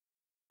thigh.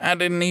 "I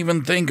didn't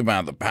even think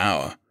about the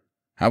power.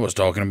 I was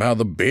talking about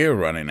the beer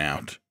running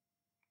out."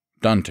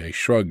 Dante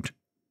shrugged.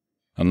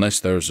 "Unless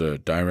there's a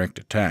direct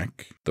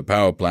attack, the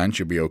power plant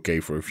should be okay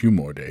for a few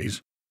more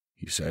days,"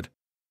 he said.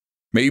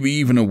 "Maybe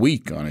even a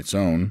week on its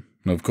own.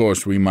 Of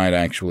course, we might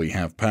actually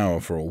have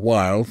power for a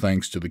while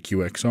thanks to the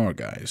QXR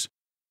guys.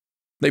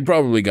 They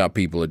probably got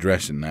people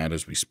addressing that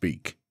as we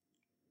speak."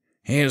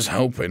 "Here's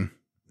hoping,"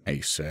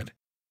 Ace said.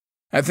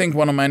 "I think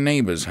one of my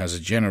neighbors has a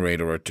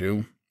generator or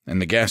two,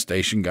 and the gas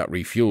station got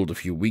refueled a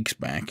few weeks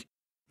back.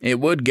 It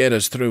would get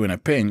us through in a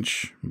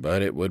pinch,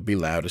 but it would be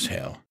loud as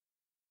hell."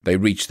 They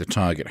reached the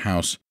target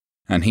house,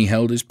 and he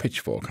held his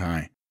pitchfork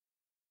high.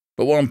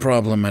 "But one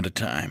problem at a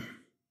time."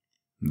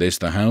 "This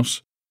the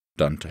house?"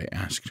 Dante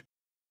asked.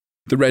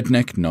 The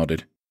redneck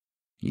nodded.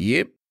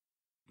 "Yep."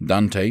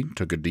 Dante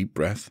took a deep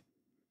breath.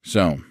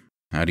 "So,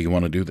 how do you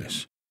want to do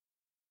this?"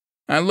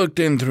 "I looked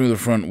in through the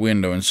front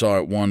window and saw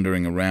it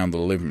wandering around the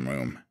living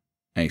room,"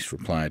 Ace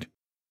replied.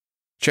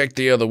 "Checked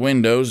the other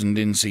windows and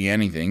didn't see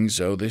anything,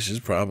 so this is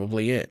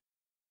probably it."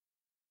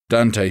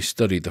 Dante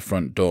studied the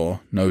front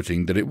door,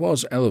 noting that it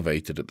was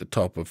elevated at the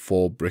top of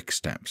 4 brick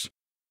steps.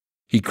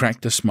 He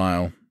cracked a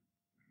smile.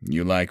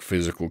 "You like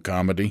physical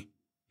comedy?"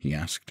 he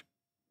asked.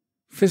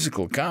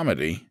 "Physical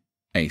comedy?"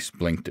 Ace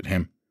blinked at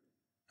him.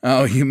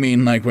 "Oh, you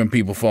mean like when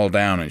people fall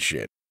down and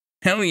shit?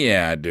 Hell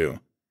yeah, I do."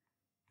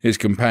 His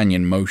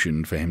companion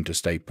motioned for him to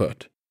stay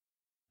put.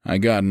 "I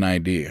got an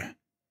idea,"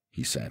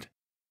 he said.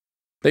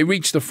 They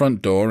reached the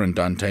front door and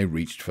Dante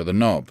reached for the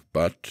knob,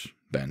 but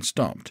then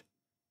stopped.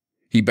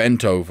 He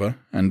bent over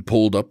and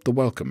pulled up the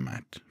welcome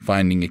mat,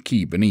 finding a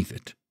key beneath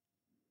it.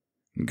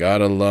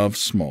 "Gotta love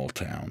small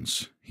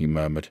towns," he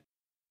murmured,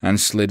 and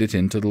slid it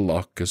into the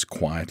lock as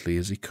quietly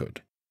as he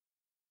could.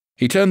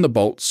 He turned the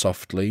bolt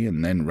softly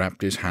and then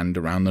wrapped his hand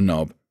around the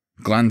knob,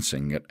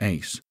 glancing at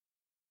Ace.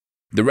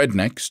 The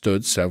redneck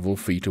stood several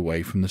feet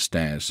away from the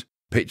stairs,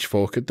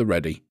 pitchfork at the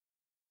ready.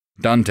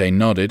 Dante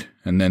nodded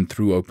and then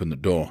threw open the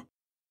door.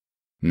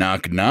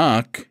 "Knock,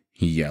 knock,"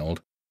 he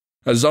yelled.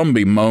 A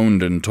zombie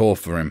moaned and tore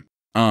for him,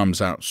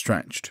 arms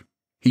outstretched.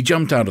 He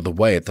jumped out of the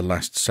way at the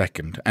last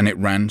second, and it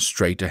ran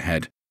straight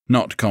ahead,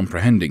 not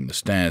comprehending the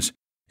stairs,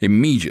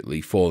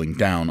 immediately falling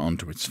down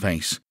onto its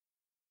face.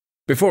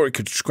 Before it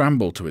could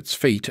scramble to its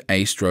feet,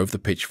 Ace drove the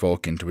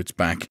pitchfork into its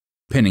back,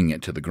 pinning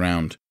it to the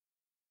ground.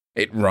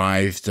 It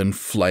writhed and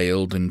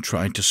flailed and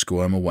tried to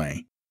squirm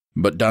away,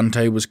 but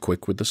Dante was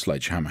quick with the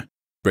sledgehammer,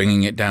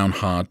 bringing it down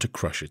hard to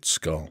crush its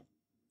skull.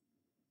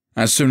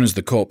 As soon as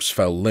the corpse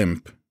fell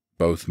limp,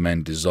 both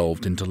men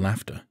dissolved into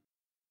laughter.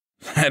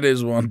 That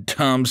is one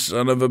dumb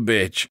son of a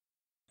bitch,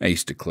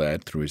 Ace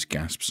declared through his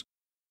gasps.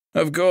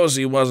 Of course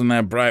he wasn't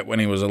that bright when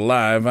he was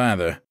alive,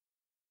 either.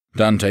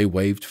 Dante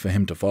waved for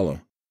him to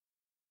follow.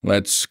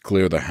 Let's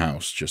clear the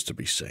house just to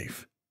be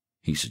safe,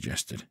 he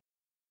suggested.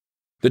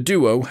 The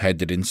duo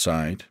headed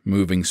inside,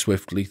 moving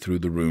swiftly through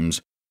the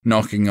rooms,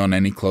 knocking on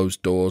any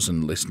closed doors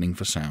and listening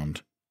for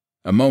sound.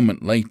 A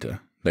moment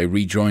later, they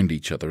rejoined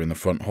each other in the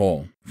front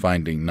hall,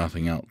 finding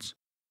nothing else.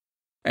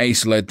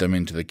 Ace led them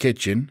into the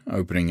kitchen,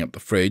 opening up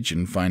the fridge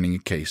and finding a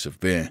case of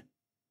beer.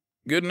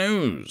 Good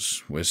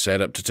news. We're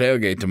set up to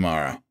tailgate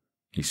tomorrow,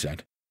 he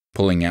said,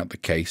 pulling out the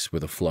case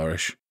with a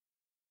flourish.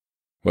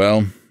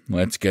 Well,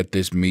 let's get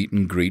this meet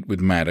and greet with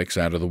Maddox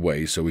out of the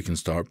way so we can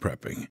start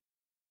prepping,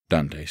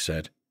 Dante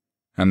said,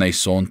 and they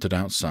sauntered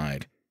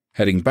outside,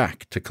 heading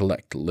back to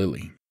collect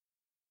Lily.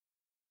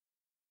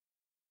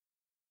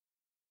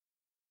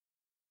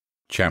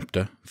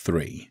 Chapter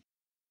 3.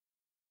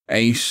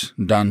 Ace,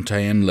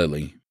 Dante, and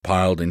Lily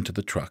piled into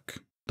the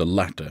truck, the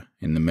latter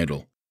in the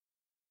middle.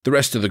 The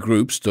rest of the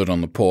group stood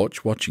on the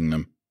porch watching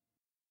them.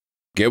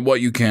 Get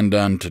what you can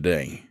done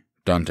today,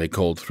 Dante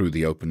called through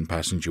the open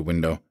passenger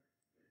window.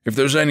 If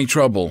there's any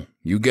trouble,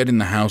 you get in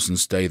the house and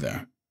stay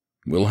there.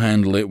 We'll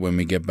handle it when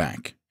we get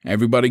back.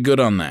 Everybody good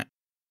on that?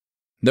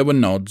 There were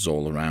nods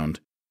all around,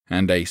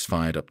 and Ace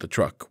fired up the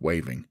truck,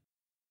 waving.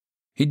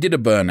 He did a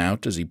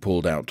burnout as he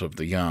pulled out of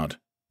the yard,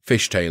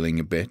 fishtailing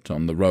a bit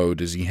on the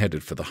road as he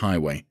headed for the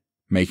highway,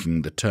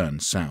 making the turn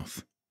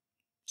south.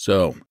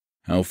 So,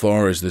 how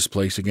far is this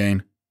place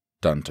again?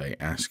 Dante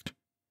asked.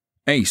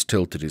 Ace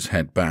tilted his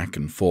head back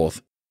and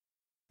forth.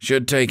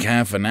 Should take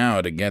half an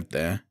hour to get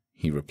there,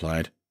 he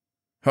replied.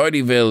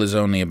 Hardyville is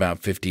only about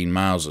 15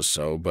 miles or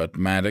so, but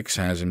Maddox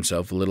has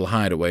himself a little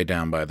hideaway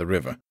down by the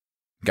river.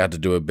 Got to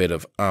do a bit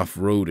of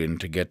off-roading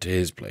to get to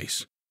his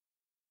place.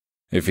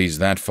 If he's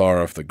that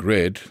far off the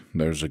grid,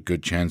 there's a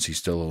good chance he's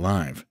still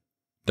alive,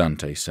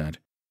 Dante said.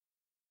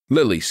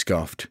 Lily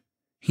scoffed.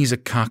 He's a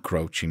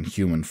cockroach in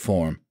human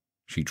form,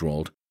 she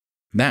drawled.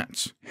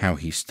 That's how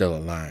he's still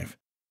alive.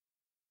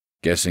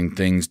 Guessing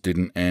things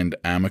didn't end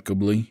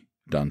amicably?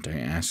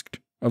 Dante asked,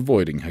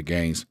 avoiding her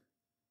gaze.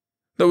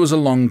 There was a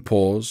long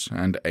pause,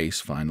 and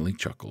Ace finally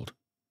chuckled.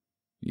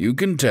 You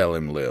can tell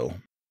him, Lil,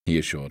 he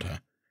assured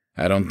her.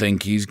 I don't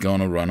think he's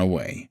gonna run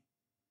away.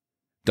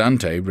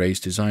 Dante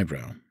raised his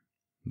eyebrow.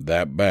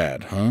 That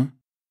bad, huh?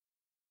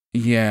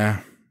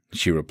 Yeah,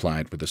 she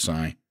replied with a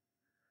sigh.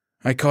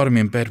 I caught him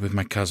in bed with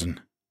my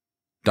cousin.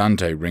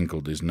 Dante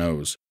wrinkled his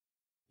nose.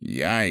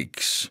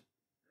 Yikes.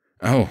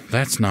 Oh,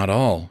 that's not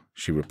all,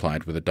 she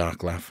replied with a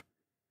dark laugh.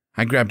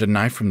 I grabbed a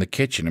knife from the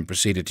kitchen and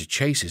proceeded to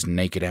chase his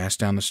naked ass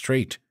down the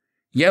street,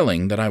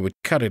 yelling that I would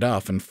cut it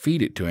off and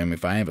feed it to him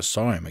if I ever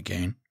saw him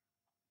again.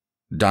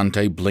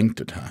 Dante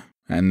blinked at her,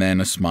 and then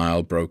a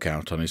smile broke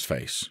out on his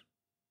face.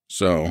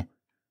 So,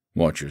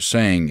 what you're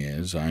saying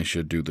is I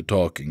should do the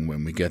talking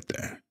when we get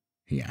there,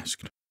 he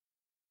asked.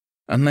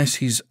 Unless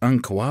he's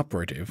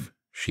uncooperative,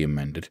 she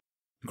amended,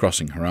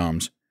 crossing her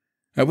arms,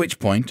 at which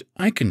point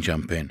I can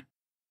jump in.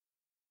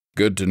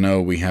 Good to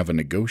know we have a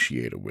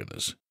negotiator with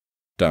us,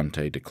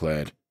 Dante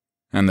declared,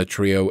 and the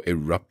trio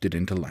erupted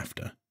into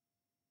laughter.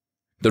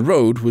 The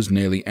road was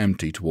nearly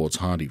empty towards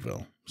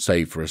Hardyville,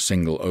 save for a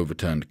single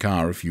overturned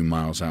car a few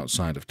miles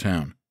outside of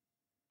town.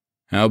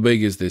 How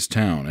big is this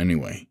town,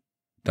 anyway?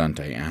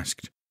 Dante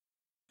asked.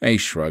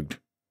 Ace shrugged.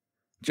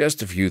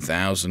 Just a few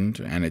thousand,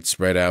 and it's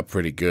spread out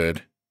pretty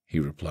good, he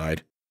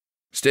replied.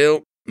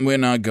 Still, we're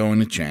not going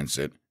to chance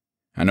it.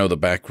 I know the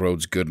back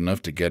road's good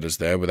enough to get us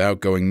there without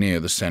going near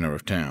the center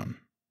of town.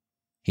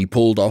 He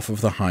pulled off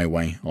of the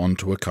highway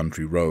onto a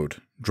country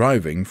road,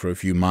 driving for a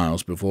few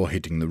miles before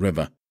hitting the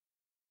river.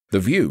 The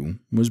view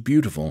was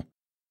beautiful,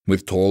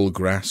 with tall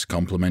grass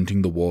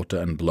complementing the water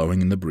and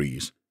blowing in the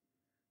breeze.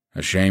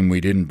 A shame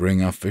we didn't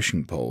bring our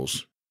fishing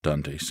poles,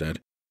 Dante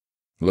said.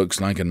 Looks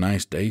like a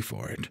nice day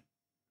for it.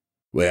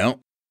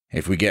 Well,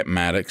 if we get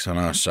Maddox on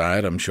our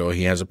side, I'm sure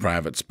he has a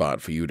private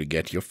spot for you to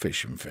get your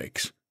fishing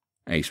fix,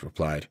 Ace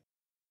replied.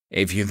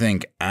 If you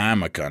think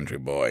I'm a country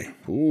boy,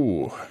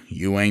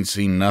 you ain't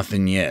seen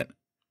nothing yet.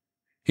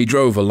 He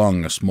drove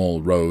along a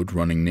small road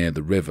running near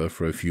the river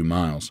for a few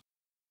miles.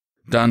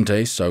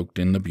 Dante soaked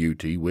in the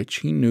beauty which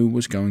he knew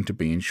was going to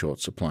be in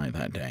short supply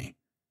that day,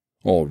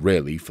 or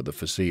really for the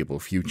foreseeable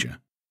future.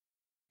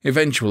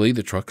 Eventually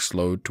the truck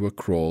slowed to a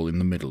crawl in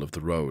the middle of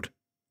the road.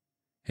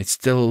 It's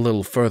still a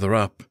little further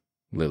up,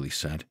 Lily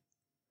said.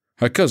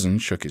 Her cousin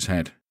shook his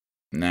head.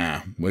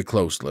 Nah, we're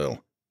close,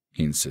 Lil,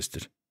 he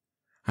insisted.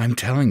 I'm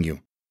telling you,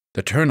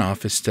 the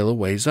turnoff is still a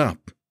ways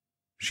up,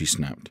 she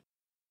snapped.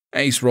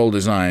 Ace rolled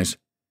his eyes.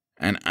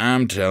 And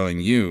I'm telling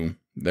you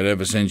that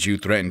ever since you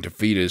threatened to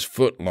feed his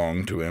foot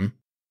long to him,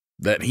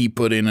 that he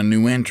put in a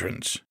new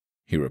entrance,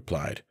 he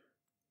replied.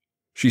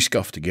 She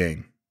scoffed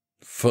again.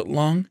 Foot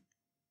long?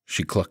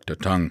 She clucked her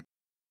tongue.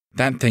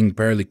 That thing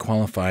barely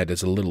qualified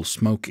as a little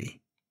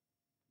smoky.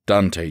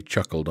 Dante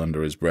chuckled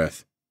under his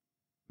breath.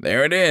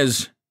 There it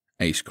is,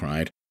 Ace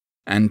cried,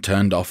 and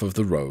turned off of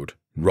the road,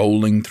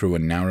 rolling through a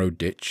narrow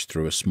ditch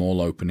through a small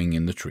opening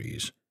in the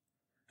trees.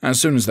 As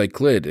soon as they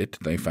cleared it,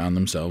 they found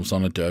themselves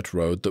on a dirt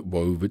road that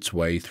wove its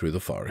way through the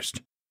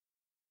forest.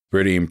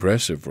 "Pretty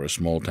impressive for a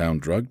small-town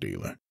drug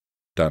dealer,"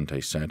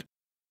 Dante said.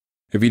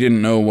 "If you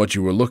didn't know what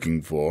you were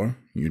looking for,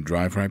 you'd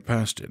drive right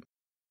past it."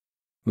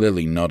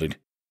 Lily nodded.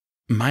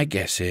 "My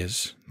guess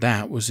is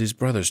that was his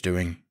brother's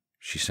doing,"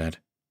 she said.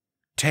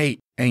 "Tate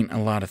ain't a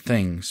lot of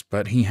things,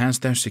 but he has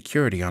their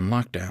security on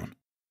lockdown."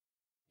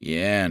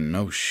 "Yeah,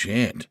 no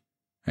shit,"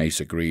 Ace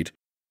agreed,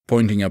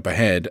 pointing up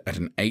ahead at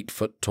an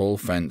 8-foot-tall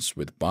fence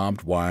with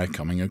barbed wire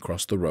coming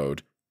across the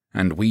road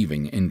and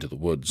weaving into the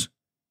woods.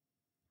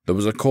 There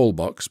was a call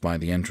box by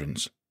the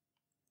entrance.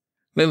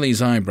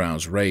 Lily's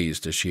eyebrows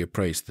raised as she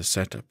appraised the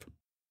setup.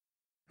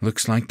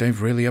 "Looks like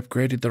they've really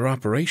upgraded their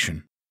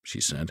operation,"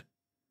 she said.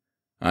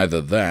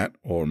 "Either that,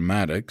 or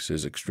Maddox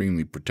is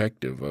extremely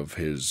protective of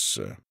his,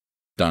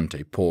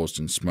 Dante paused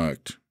and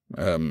smirked.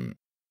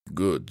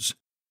 Goods."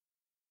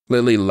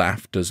 Lily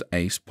laughed as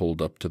Ace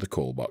pulled up to the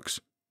call box.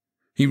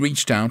 He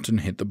reached out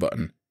and hit the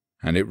button,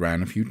 and it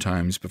rang a few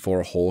times before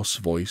a hoarse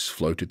voice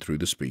floated through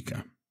the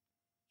speaker.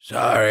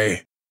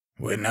 "Sorry,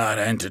 we're not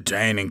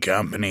entertaining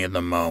company at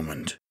the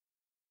moment,"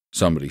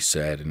 somebody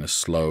said in a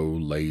slow,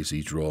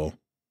 lazy drawl.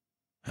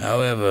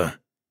 "However,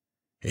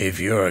 if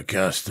you're a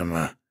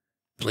customer,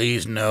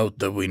 please note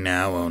that we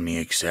now only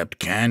accept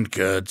canned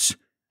goods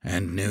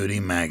and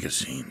nudie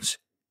magazines.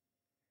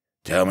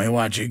 Tell me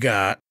what you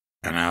got,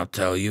 and I'll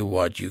tell you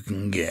what you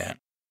can get."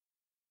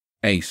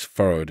 Ace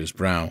furrowed his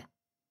brow.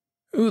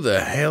 "Who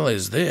the hell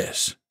is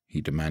this?"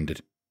 he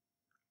demanded.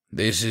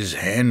 "This is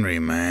Henry,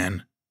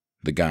 man,"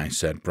 the guy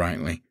said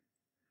brightly.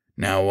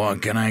 "Now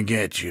what can I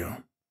get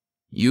you?"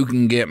 "You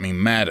can get me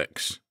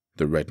Maddox,"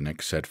 the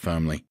redneck said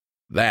firmly.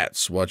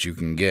 "That's what you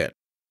can get."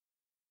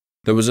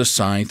 There was a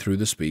sigh through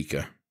the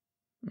speaker.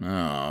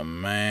 "Oh,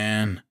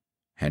 man,"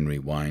 Henry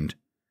whined.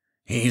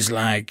 "He's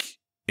like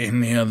in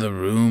the other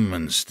room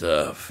and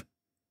stuff."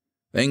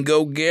 "Then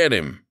go get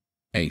him,"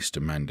 Ace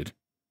demanded.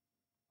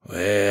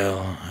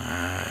 "Well,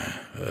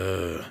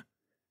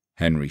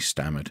 Henry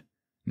stammered.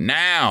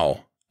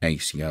 "Now!"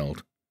 Ace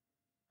yelled.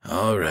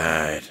 All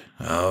right,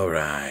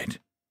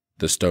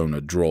 the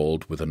stoner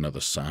drawled with another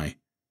sigh.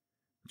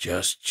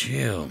 "Just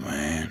chill,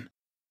 man.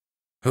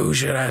 Who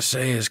should I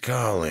say is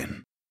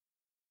calling?"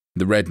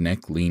 The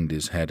redneck leaned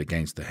his head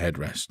against the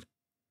headrest.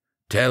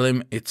 "Tell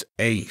him it's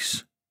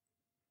Ace."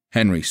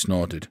 Henry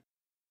snorted.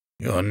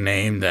 "You're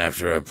named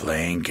after a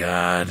playing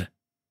card?"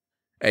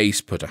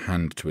 Ace put a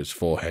hand to his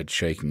forehead,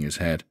 shaking his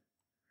head.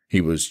 He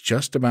was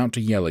just about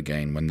to yell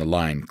again when the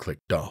line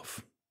clicked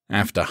off.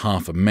 After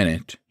half a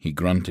minute, he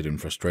grunted in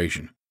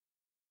frustration.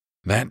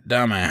 "That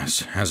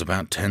dumbass has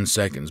about 10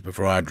 seconds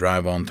before I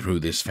drive on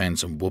through this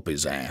fence and whoop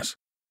his ass,"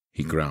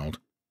 he growled.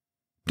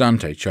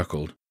 Dante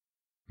chuckled.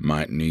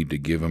 "Might need to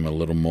give him a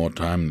little more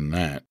time than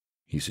that,"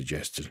 he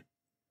suggested.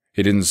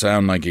 "It didn't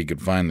sound like he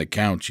could find the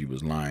couch he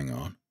was lying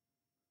on."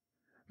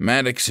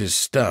 "Maddox's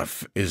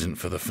stuff isn't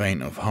for the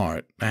faint of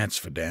heart, that's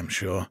for damn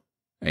sure,"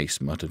 Ace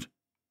muttered.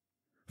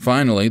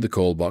 Finally, the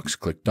call box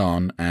clicked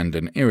on, and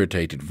an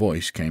irritated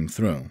voice came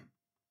through.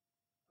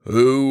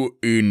 "Who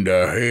in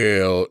the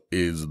hell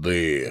is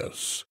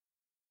this?"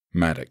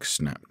 Maddox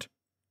snapped.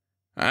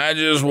 "I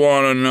just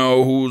want to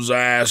know whose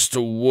ass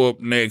to whoop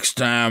next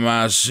time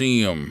I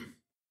see him."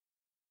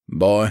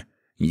 "Boy,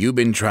 you've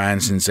been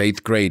trying since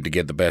 8th grade to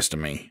get the best of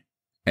me,"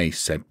 Ace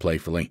said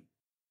playfully.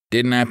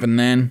 "Didn't happen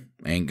then,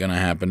 ain't gonna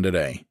happen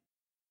today."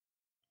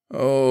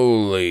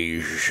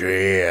 "Holy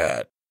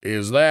shit,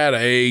 is that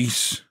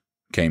Ace?"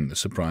 came the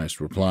surprised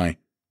reply.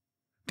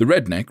 The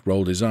redneck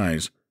rolled his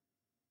eyes.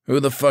 "Who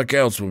the fuck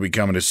else would be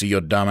coming to see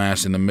your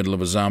dumbass in the middle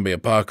of a zombie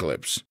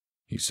apocalypse?"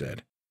 he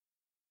said.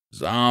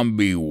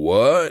 "Zombie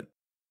what?"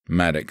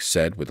 Maddox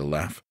said with a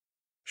laugh.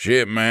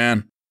 "Shit,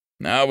 man,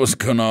 I was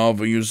gonna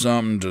offer you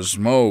something to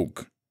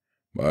smoke,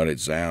 but it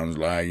sounds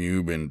like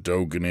you've been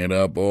toking it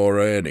up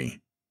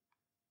already."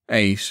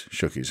 Ace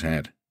shook his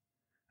head.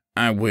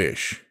 "I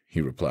wish,"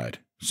 he replied.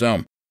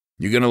 "So,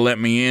 you gonna let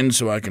me in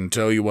so I can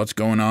tell you what's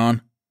going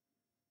on?"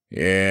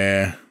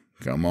 "Yeah,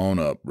 come on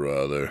up,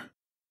 brother,"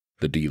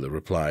 the dealer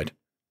replied,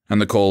 and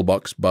the call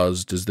box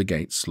buzzed as the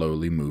gate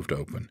slowly moved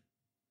open.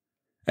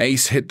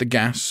 Ace hit the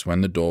gas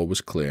when the door was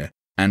clear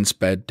and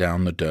sped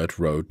down the dirt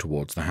road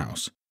towards the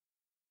house.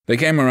 They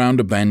came around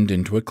a bend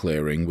into a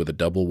clearing with a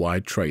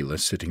double-wide trailer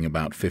sitting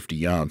about 50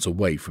 yards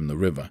away from the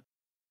river.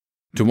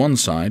 To one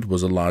side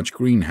was a large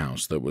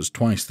greenhouse that was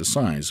twice the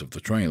size of the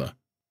trailer.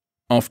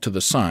 Off to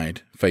the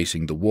side,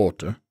 facing the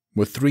water,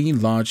 were 3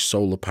 large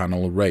solar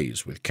panel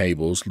arrays with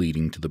cables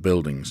leading to the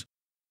buildings.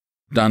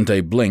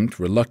 Dante blinked,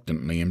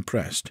 reluctantly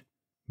impressed.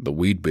 "The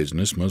weed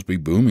business must be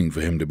booming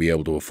for him to be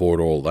able to afford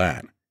all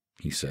that,"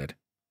 he said.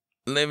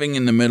 "Living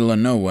in the middle of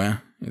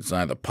nowhere, it's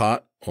either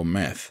pot or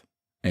meth,"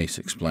 Ace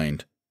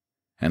explained.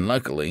 "And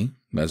luckily,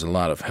 there's a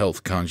lot of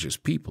health-conscious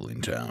people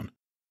in town."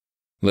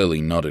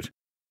 Lily nodded.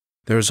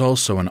 "There is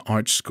also an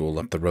art school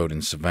up the road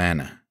in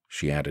Savannah,"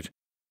 she added,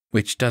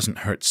 "which doesn't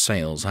hurt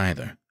sales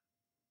either."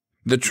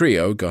 The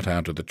trio got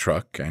out of the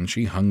truck, and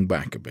she hung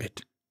back a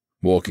bit,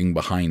 walking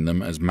behind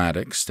them as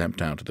Maddox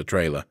stepped out of the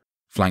trailer,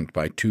 flanked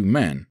by 2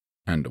 men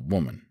and a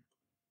woman.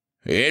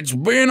 "It's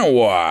been a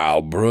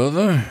while,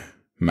 brother,"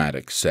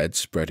 Maddox said,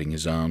 spreading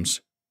his arms.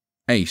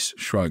 Ace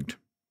shrugged.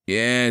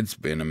 "Yeah, it's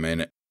been a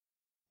minute.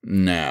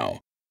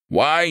 Now,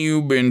 why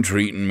you been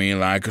treating me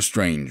like a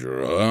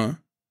stranger, huh?"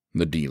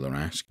 the dealer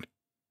asked.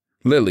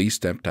 Lily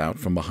stepped out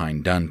from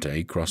behind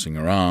Dante, crossing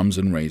her arms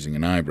and raising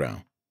an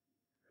eyebrow.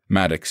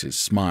 Maddox's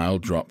smile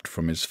dropped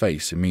from his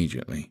face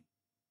immediately.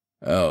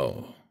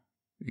 "Oh,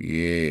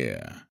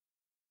 yeah."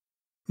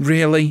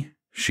 "Really?"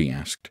 she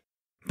asked.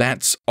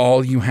 "That's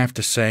all you have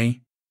to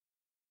say?"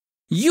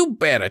 "You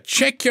better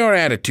check your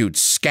attitude,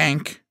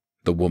 skank!"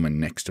 The woman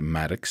next to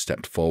Maddox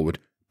stepped forward,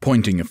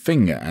 pointing a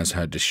finger as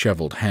her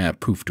disheveled hair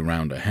poofed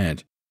around her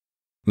head.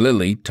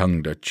 Lily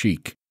tongued her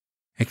cheek.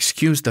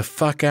 "Excuse the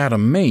fuck out of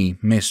me,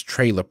 Miss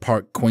Trailer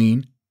Park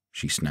Queen,"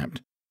 she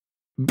snapped.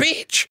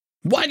 "Bitch!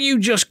 What you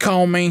just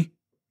call me?"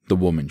 the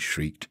woman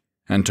shrieked,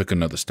 and took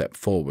another step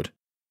forward.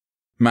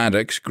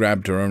 Maddox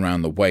grabbed her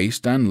around the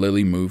waist, and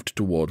Lily moved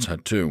towards her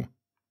too,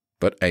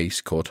 but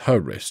Ace caught her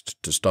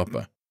wrist to stop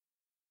her.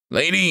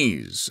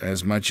 "Ladies,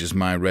 as much as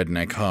my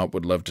redneck heart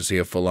would love to see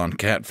a full-on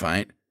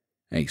catfight,"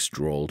 Ace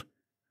drawled,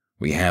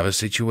 "we have a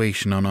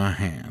situation on our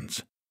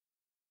hands."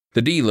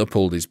 The dealer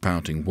pulled his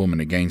pouting woman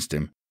against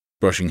him,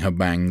 brushing her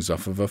bangs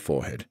off of her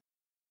forehead.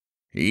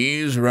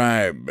 "He's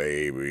right,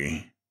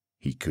 baby,"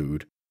 he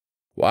cooed.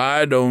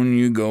 "Why don't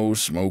you go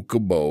smoke a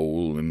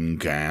bowl and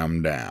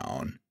calm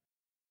down?"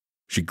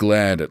 She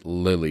glared at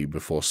Lily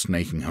before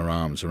snaking her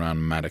arms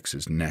around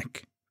Maddox's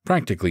neck,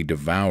 practically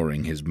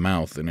devouring his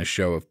mouth in a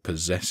show of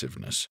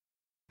possessiveness,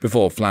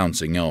 before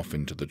flouncing off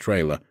into the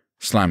trailer,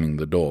 slamming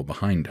the door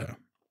behind her.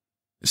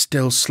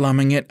 "Still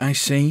slumming it, I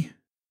see,"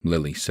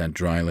 Lily said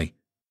dryly.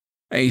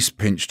 Ace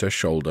pinched her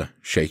shoulder,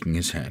 shaking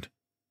his head.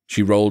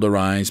 She rolled her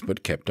eyes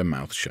but kept her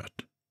mouth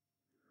shut.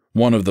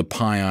 One of the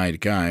pie-eyed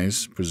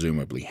guys,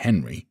 presumably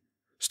Henry,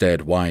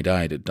 stared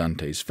wide-eyed at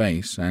Dante's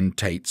face, and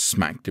Tate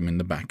smacked him in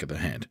the back of the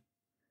head.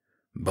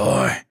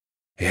 "Boy,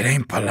 it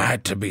ain't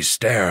polite to be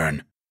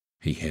staring,"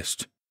 he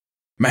hissed.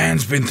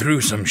 "Man's been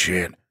through some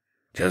shit.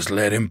 Just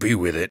let him be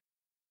with it."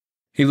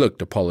 He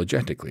looked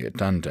apologetically at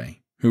Dante,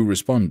 who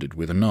responded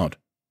with a nod.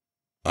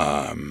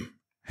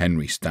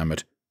 Henry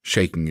stammered,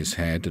 shaking his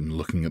head and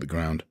looking at the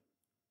ground.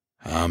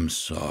 "I'm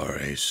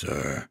sorry,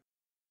 sir."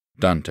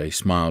 Dante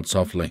smiled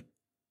softly.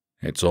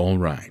 "It's all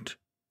right."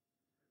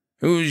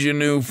 "Who's your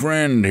new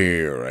friend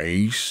here,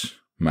 Ace?"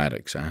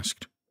 Maddox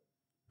asked.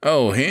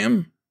 "Oh,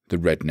 him?" The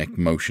redneck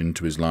motioned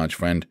to his large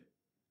friend.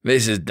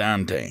 "This is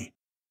Dante.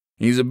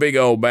 He's a big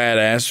old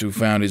badass who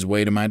found his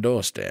way to my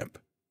doorstep."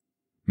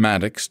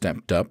 Maddox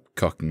stepped up,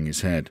 cocking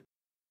his head.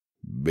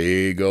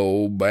 "Big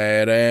old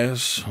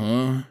badass,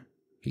 huh?"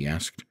 he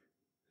asked.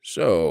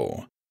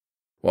 "So,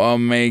 what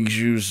makes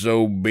you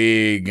so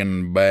big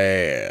and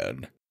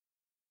bad?"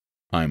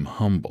 "I'm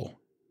humble,"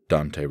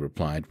 Dante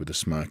replied with a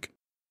smirk.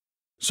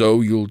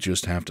 "So you'll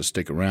just have to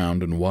stick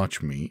around and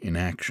watch me in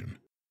action."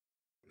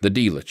 The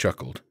dealer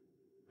chuckled.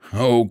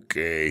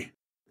 "Okay,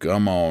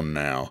 come on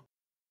now.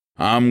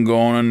 I'm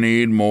gonna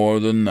need more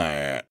than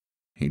that,"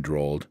 he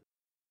drawled.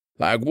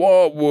 "Like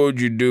what would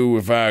you do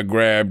if I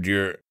grabbed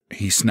your—"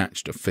 He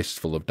snatched a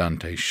fistful of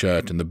Dante's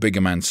shirt, and the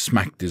bigger man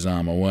smacked his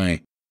arm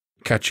away,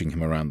 catching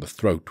him around the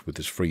throat with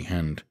his free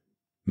hand.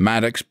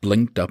 Maddox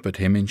blinked up at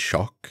him in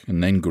shock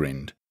and then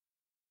grinned.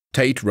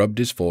 Tate rubbed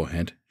his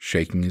forehead,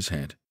 shaking his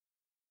head.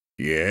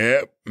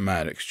 "Yep,"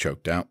 Maddox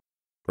choked out.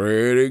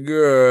 "Pretty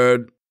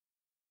good."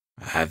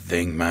 "I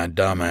think my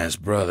dumbass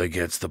brother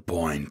gets the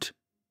point,"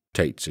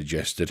 Tate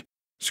suggested,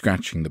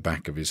 scratching the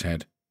back of his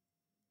head.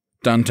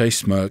 Dante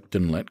smirked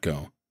and let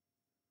go.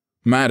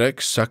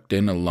 Maddox sucked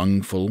in a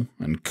lungful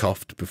and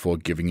coughed before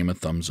giving him a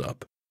thumbs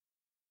up.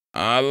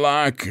 "I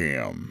like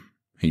him,"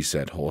 he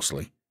said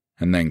hoarsely,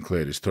 and then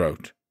cleared his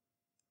throat.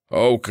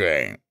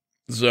 "Okay,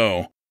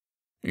 so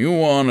you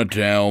want to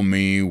tell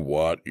me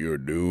what you're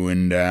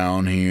doing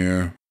down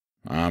here?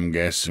 I'm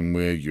guessing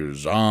with your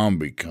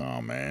zombie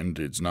comment,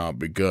 it's not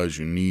because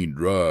you need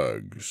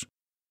drugs."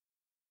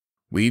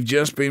 "We've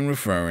just been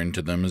referring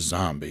to them as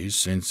zombies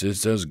since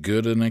it's as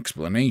good an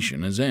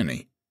explanation as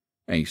any,"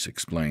 Ace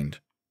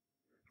explained.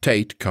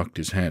 Tate cocked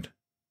his head.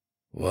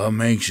 "What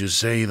makes you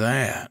say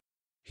that?"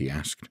 he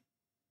asked.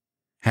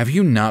 "Have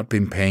you not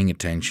been paying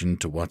attention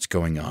to what's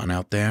going on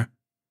out there?"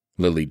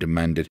 Lily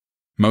demanded,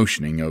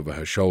 motioning over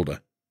her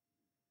shoulder.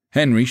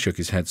 Henry shook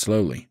his head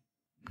slowly.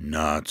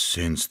 "Not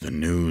since the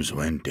news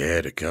went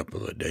dead a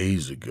couple of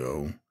days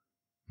ago.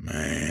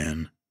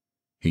 Man,"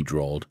 he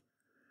drawled,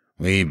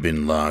 "we've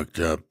been locked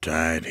up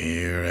tight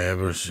here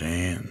ever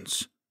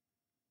since."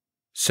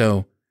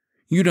 "So,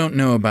 you don't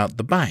know about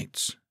the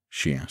bites?"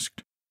 she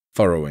asked,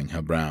 furrowing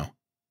her brow.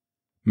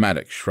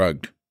 Maddox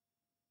shrugged.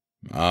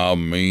 "I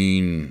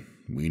mean,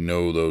 we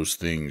know those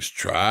things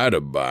try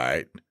to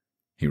bite,"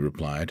 he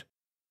replied.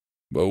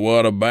 "But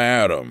what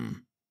about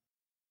 'em?"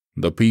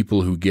 "The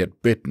people who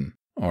get bitten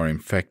are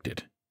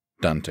infected,"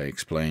 Dante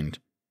explained.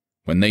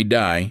 "When they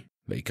die,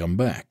 they come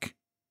back."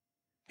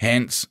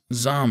 "Hence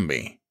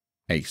zombie,"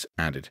 Ace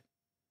added.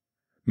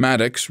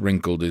 Maddox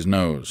wrinkled his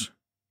nose.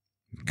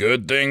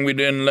 Good thing we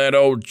didn't let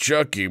old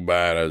Chucky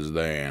bite us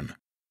then,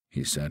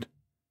 he said.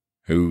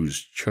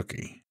 Who's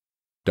Chucky?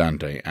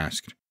 Dante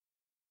asked.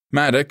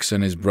 Maddox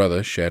and his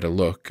brother shared a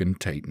look, and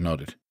Tate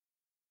nodded.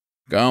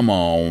 Come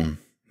on,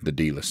 the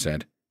dealer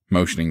said,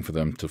 motioning for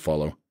them to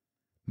follow.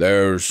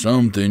 There's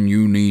something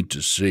you need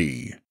to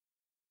see.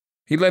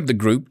 He led the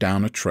group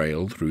down a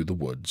trail through the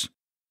woods.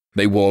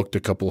 They walked a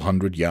couple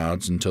 100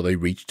 yards until they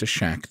reached a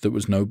shack that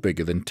was no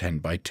bigger than 10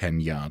 by 10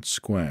 yards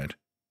squared.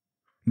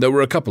 There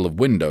were a couple of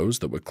windows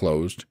that were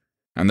closed,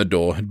 and the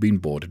door had been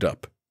boarded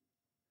up.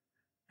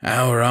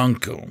 Our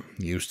uncle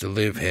used to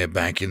live here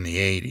back in the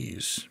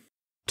 80s,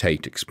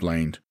 Tate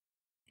explained.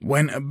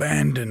 Went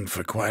abandoned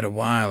for quite a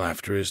while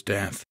after his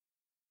death.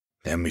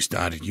 Then we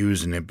started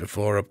using it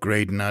before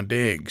upgrading our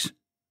digs.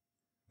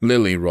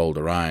 Lily rolled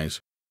her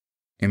eyes.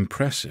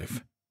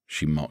 Impressive,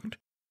 she mocked.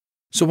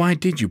 So why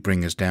did you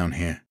bring us down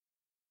here?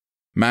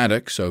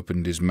 Maddox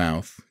opened his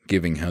mouth,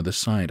 giving her the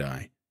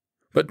side-eye,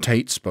 but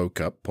Tate spoke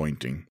up,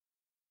 pointing.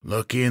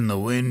 Look in the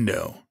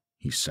window,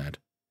 he said.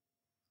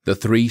 The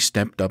three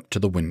stepped up to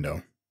the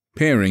window,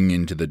 peering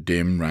into the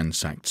dim,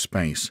 ransacked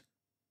space.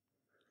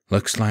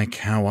 Looks like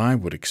how I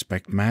would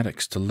expect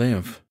Maddox to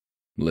live,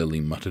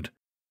 Lily muttered.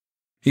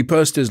 He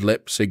pursed his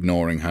lips,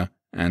 ignoring her,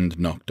 and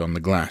knocked on the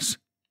glass.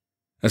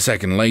 A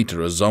second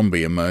later, a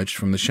zombie emerged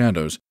from the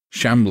shadows,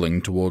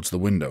 shambling towards the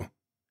window.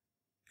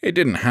 It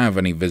didn't have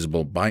any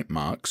visible bite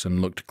marks and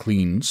looked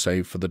clean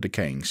save for the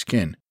decaying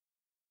skin.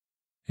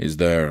 Is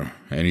there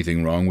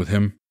anything wrong with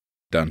him?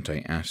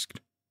 Dante asked.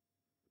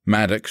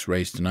 Maddox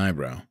raised an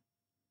eyebrow.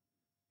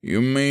 You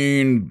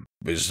mean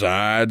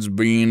besides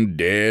being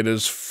dead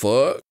as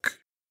fuck?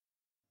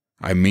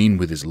 I mean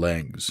with his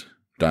legs,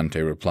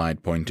 Dante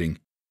replied, pointing.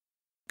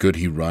 Could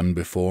he run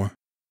before?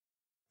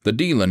 The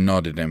dealer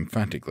nodded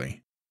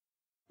emphatically.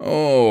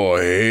 Oh,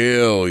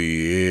 hell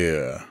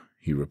yeah,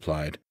 he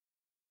replied.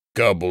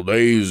 Couple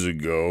days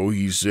ago,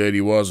 he said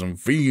he wasn't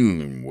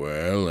feeling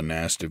well and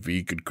asked if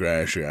he could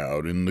crash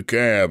out in the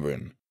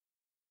cabin.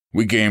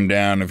 We came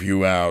down a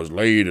few hours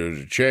later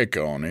to check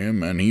on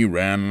him, and he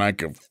ran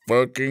like a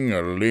fucking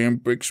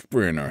Olympic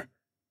sprinter,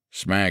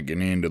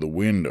 smacking into the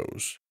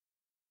windows.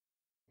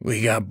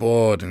 We got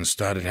bored and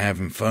started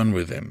having fun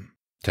with him,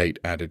 Tate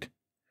added,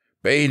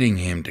 baiting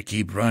him to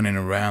keep running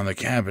around the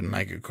cabin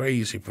like a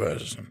crazy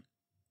person.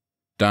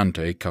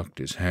 Dante cocked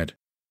his head.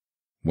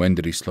 When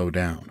did he slow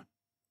down?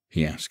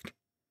 He asked.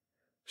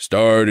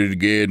 Started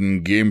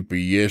getting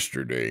gimpy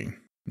yesterday,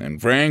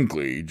 and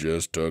frankly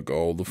just took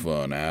all the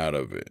fun out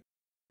of it,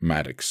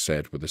 Maddox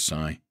said with a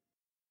sigh.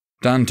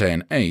 Dante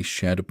and Ace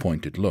shared a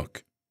pointed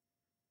look.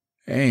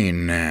 Hey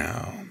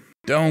now,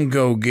 don't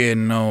go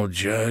getting all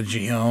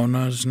judgy on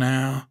us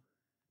now,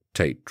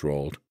 Tate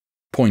drawled,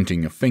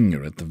 pointing a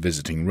finger at the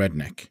visiting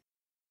redneck.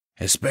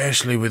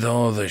 Especially with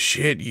all the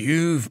shit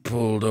you've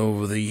pulled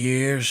over the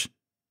years.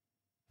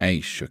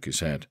 Ace shook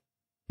his head.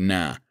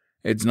 Nah,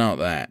 it's not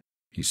that,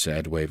 he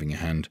said, waving a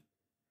hand.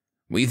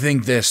 We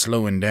think they're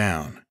slowing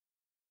down.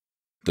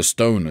 The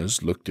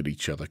stoners looked at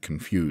each other,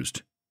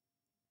 confused.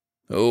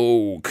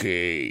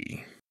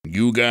 Okay,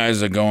 you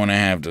guys are going to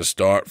have to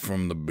start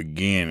from the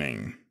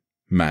beginning,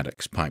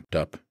 Maddox piped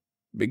up,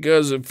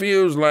 because it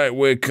feels like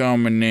we're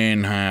coming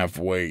in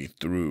halfway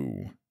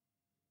through.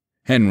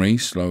 Henry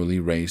slowly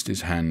raised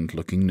his hand,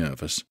 looking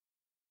nervous.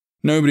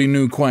 Nobody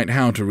knew quite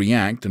how to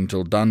react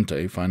until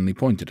Dante finally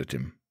pointed at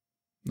him.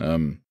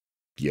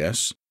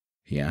 Yes?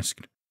 He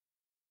asked.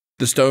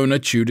 The stoner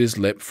chewed his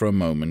lip for a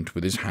moment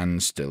with his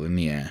hands still in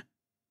the air.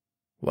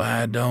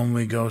 Why don't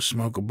we go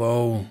smoke a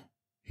bowl?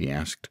 He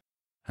asked,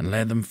 and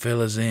let them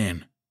fill us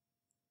in.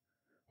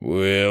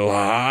 Well,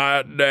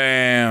 hot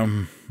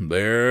damn,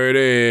 there it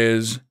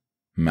is,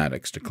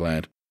 Maddox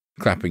declared,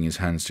 clapping his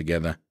hands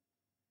together.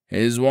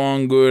 Is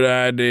one good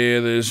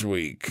idea this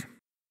week.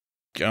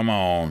 Come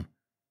on,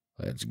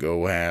 let's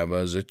go have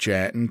us a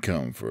chat in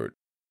comfort.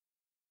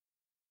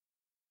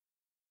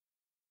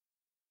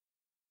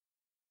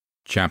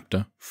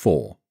 Chapter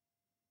 4.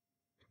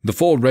 The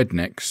four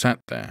rednecks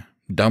sat there,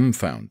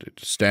 dumbfounded,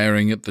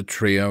 staring at the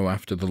trio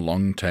after the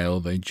long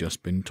tale they'd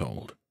just been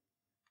told.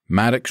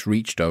 Maddox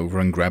reached over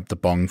and grabbed the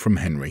bong from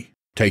Henry,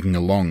 taking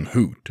a long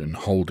hoot and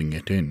holding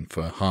it in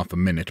for half a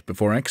minute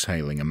before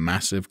exhaling a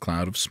massive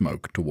cloud of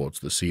smoke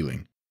towards the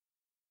ceiling.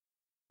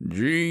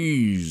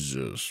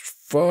 Jesus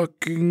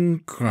fucking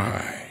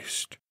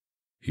Christ,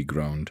 he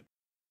groaned.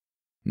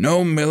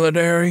 No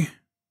military?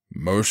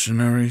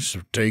 Mercenaries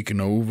have taken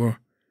over,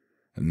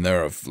 and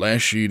there are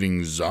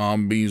flesh-eating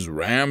zombies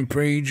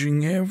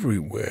rampaging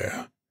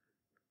everywhere.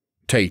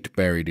 Tate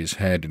buried his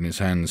head in his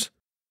hands.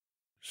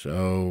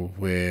 So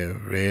we're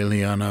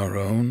really on our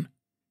own?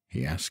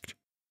 He asked.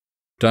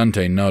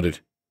 Dante nodded.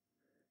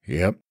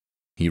 Yep,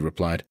 he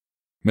replied.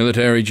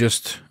 Military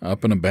just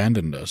up and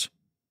abandoned us.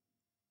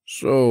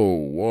 So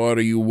what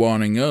are you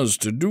wanting us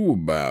to do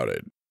about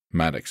it?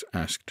 Maddox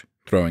asked,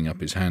 throwing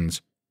up his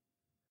hands.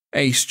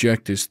 Ace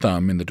jerked his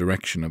thumb in the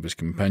direction of his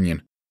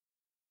companion.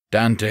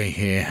 Dante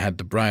here had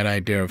the bright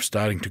idea of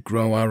starting to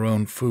grow our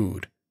own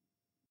food.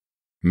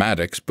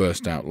 Maddox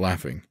burst out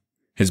laughing.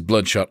 His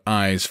bloodshot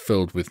eyes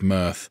filled with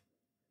mirth.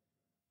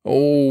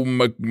 Old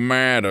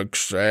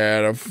McMaddox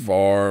at a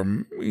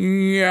farm,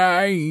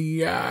 yow,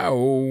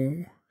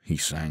 he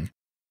sang,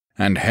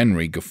 and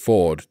Henry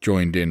guffawed,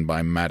 joined in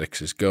by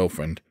Maddox's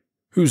girlfriend,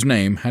 whose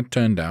name had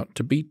turned out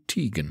to be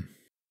Tegan.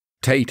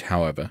 Tate,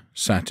 however,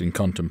 sat in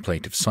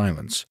contemplative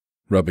silence,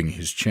 rubbing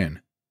his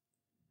chin.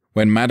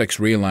 When Maddox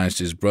realized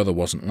his brother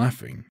wasn't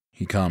laughing,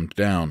 he calmed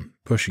down,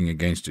 pushing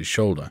against his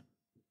shoulder.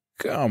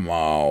 Come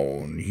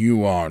on,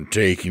 you aren't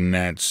taking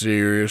that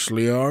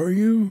seriously, are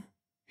you?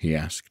 He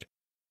asked.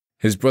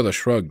 His brother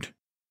shrugged.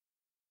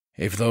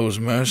 If those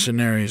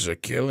mercenaries are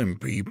killing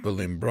people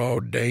in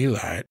broad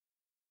daylight,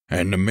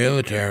 and the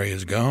military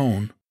is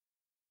gone...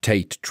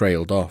 Tate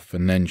trailed off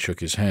and then shook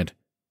his head.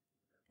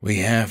 We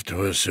have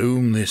to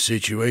assume this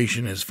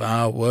situation is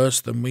far worse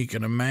than we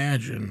can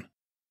imagine.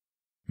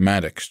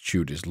 Maddox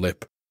chewed his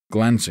lip,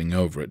 glancing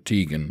over at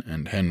Tegan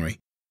and Henry,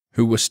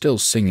 who were still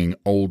singing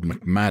Old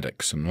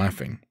McMaddox and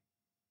laughing.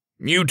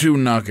 You two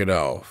knock it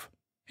off,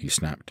 he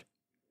snapped.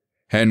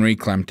 Henry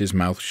clamped his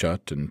mouth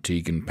shut and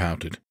Tegan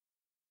pouted.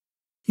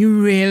 You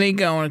really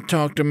going to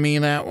talk to me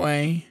that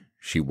way?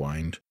 She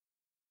whined.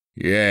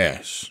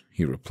 Yes,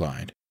 he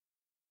replied.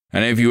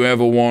 And if you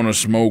ever want to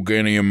smoke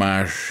any of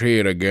my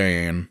shit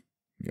again,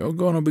 you're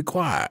going to be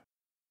quiet.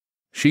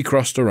 She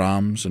crossed her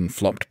arms and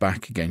flopped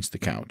back against the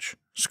couch,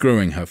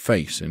 screwing her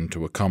face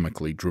into a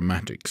comically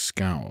dramatic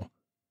scowl.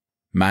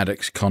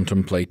 Maddox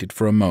contemplated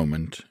for a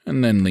moment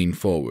and then leaned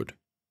forward.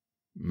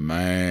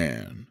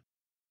 Man,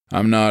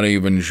 I'm not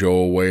even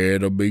sure where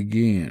to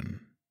begin,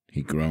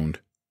 he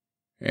groaned.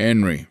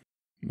 Henry,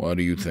 what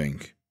do you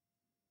think?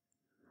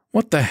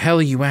 What the hell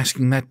are you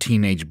asking that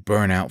teenage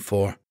burnout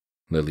for?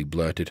 Lily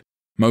blurted,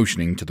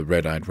 motioning to the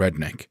red-eyed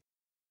redneck.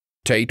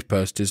 Tate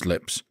pursed his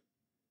lips.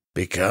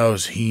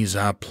 Because he's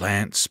our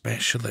plant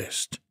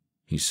specialist,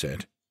 he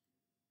said.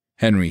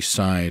 Henry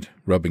sighed,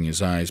 rubbing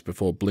his eyes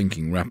before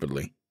blinking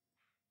rapidly.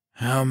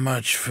 How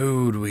much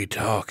food we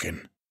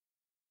talking?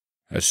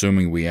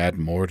 Assuming we add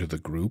more to the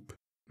group,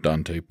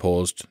 Dante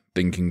paused,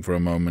 thinking for a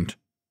moment.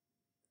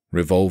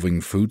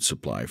 Revolving food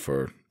supply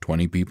for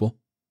 20 people?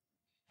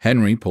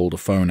 Henry pulled a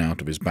phone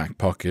out of his back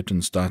pocket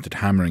and started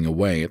hammering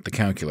away at the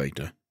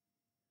calculator.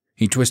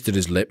 He twisted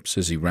his lips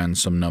as he ran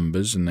some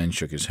numbers and then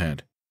shook his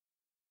head.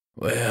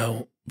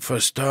 Well, for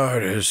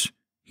starters,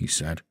 he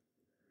said,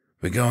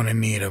 we're going to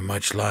need a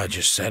much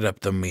larger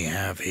setup than we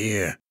have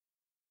here.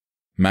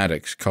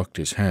 Maddox cocked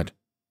his head.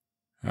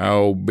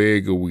 How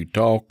big are we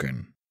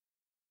talking?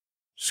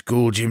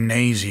 School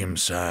gymnasium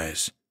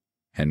size,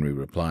 Henry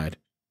replied.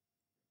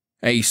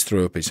 Ace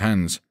threw up his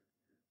hands.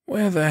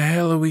 Where the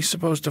hell are we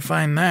supposed to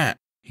find that?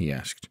 He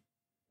asked.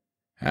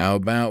 How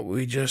about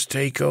we just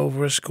take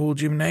over a school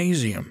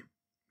gymnasium?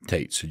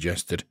 Tate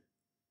suggested.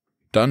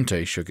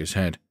 Dante shook his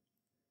head.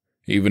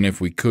 Even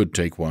if we could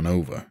take one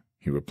over,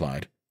 he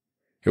replied,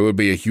 it would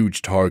be a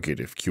huge target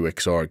if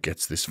QXR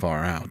gets this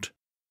far out.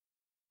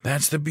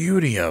 That's the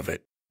beauty of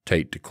it,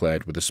 Tate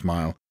declared with a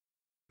smile.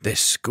 This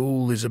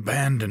school is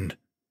abandoned.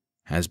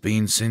 Has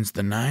been since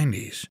the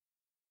 90s.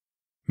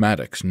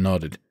 Maddox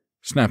nodded,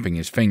 snapping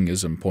his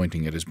fingers and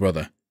pointing at his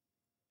brother.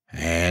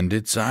 And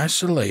it's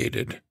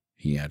isolated,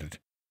 he added.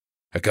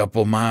 A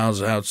couple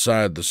miles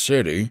outside the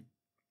city.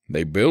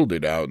 They built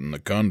it out in the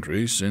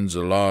country since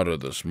a lot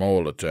of the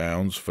smaller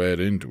towns fed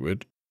into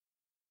it.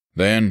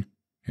 Then,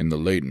 in the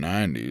late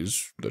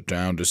 90s, the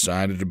town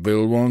decided to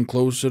build one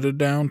closer to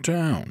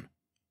downtown.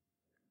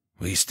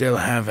 We still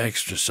have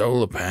extra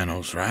solar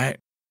panels, right?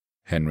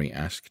 Henry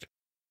asked.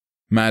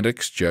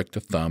 Maddox jerked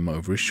a thumb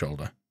over his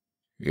shoulder.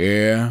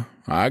 Yeah,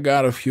 I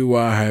got a few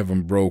I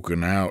haven't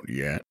broken out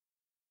yet,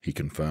 he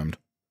confirmed.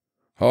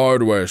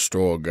 Hardware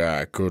store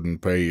guy couldn't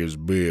pay his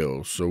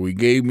bill, so he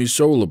gave me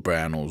solar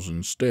panels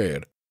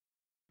instead.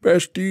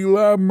 Best deal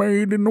I've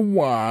made in a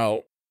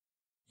while.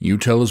 You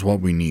tell us what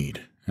we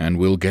need, and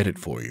we'll get it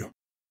for you,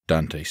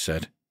 Dante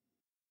said.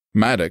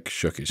 Maddox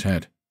shook his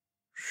head.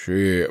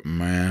 Shit,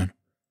 man.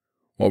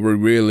 What we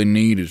really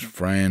need is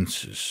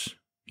Francis,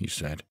 he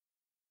said.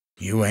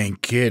 You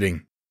ain't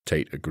kidding,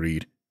 Tate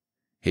agreed.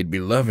 He'd be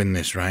loving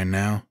this right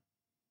now.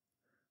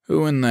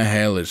 Who in the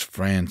hell is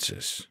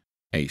Francis?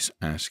 Ace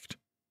asked.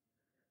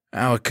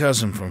 Our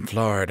cousin from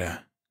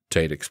Florida,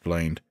 Tate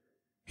explained.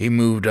 He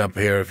moved up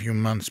here a few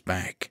months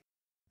back.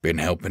 Been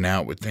helping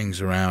out with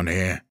things around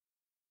here.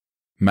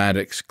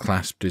 Maddox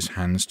clasped his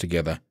hands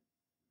together.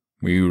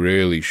 We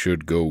really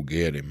should go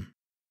get him,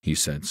 he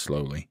said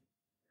slowly.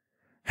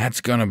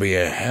 That's gonna be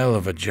a hell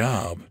of a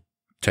job,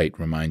 Tate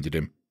reminded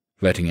him,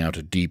 letting out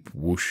a deep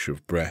whoosh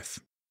of breath.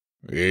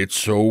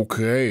 It's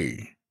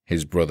okay,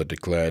 his brother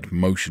declared,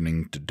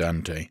 motioning to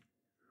Dante.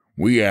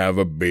 We have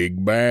a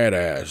big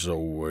badass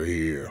over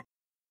here.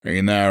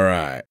 Ain't that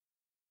right?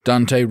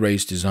 Dante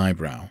raised his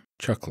eyebrow,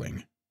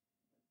 chuckling.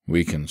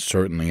 We can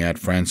certainly add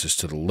Francis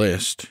to the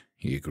list,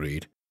 he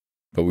agreed,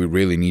 but we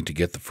really need to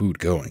get the food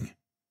going.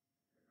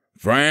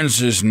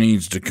 Francis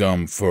needs to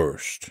come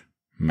first,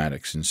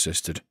 Maddox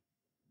insisted,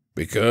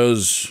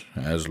 because,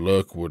 as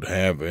luck would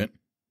have it,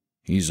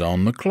 he's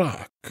on the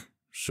clock,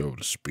 so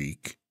to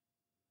speak.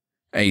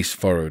 Ace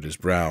furrowed his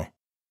brow.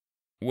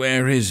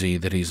 Where is he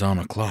that he's on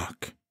a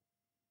clock?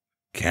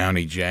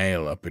 County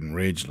jail up in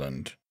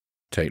Ridgeland,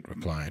 Tate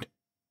replied.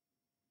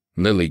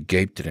 Lily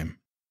gaped at him.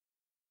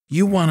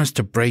 You want us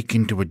to break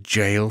into a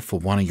jail for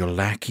one of your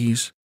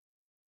lackeys?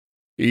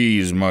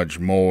 He's much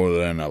more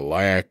than a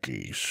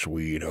lackey,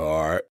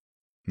 sweetheart,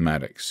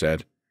 Maddox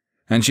said,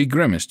 and she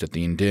grimaced at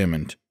the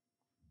endearment.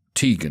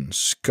 Tegan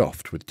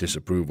scoffed with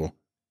disapproval,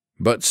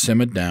 but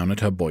simmered down at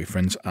her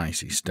boyfriend's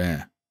icy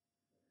stare.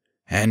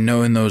 And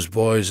knowing those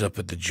boys up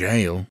at the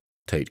jail,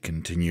 Tate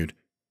continued,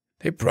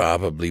 they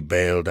probably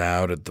bailed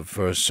out at the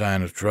first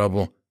sign of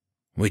trouble,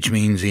 which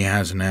means he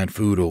hasn't had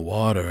food or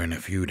water in a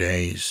few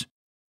days.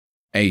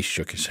 Ace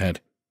shook his head.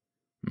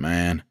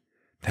 Man,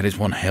 that is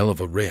one hell of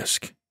a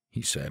risk,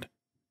 he said.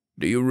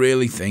 Do you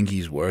really think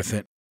he's worth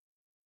it?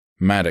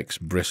 Maddox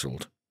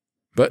bristled,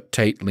 but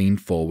Tate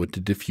leaned forward to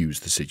diffuse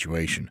the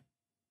situation.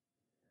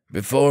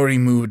 Before he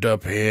moved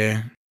up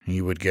here, he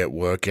would get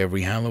work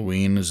every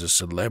Halloween as a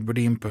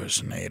celebrity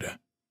impersonator,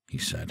 he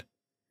said.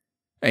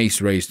 Ace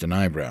raised an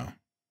eyebrow.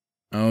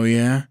 Oh,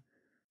 yeah?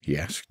 He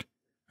asked.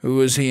 Who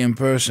was he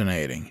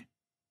impersonating?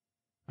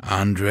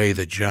 Andre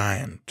the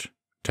Giant,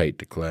 Tate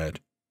declared.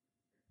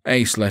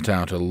 Ace let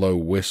out a low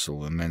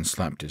whistle and then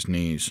slapped his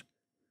knees.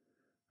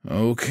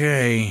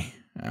 Okay,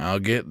 I'll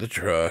get the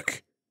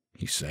truck,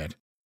 he said.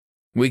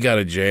 We got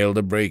a jail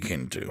to break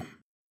into.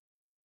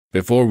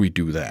 Before we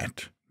do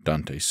that,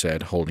 Dante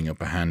said, holding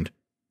up a hand,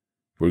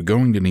 we're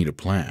going to need a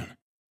plan.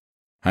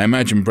 I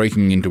imagine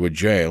breaking into a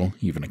jail,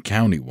 even a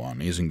county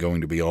one, isn't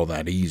going to be all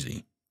that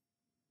easy.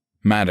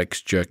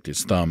 Maddox jerked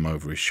his thumb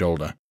over his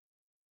shoulder.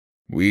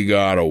 We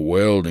got a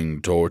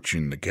welding torch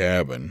in the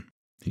cabin,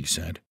 he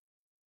said.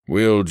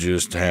 We'll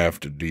just have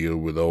to deal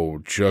with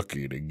old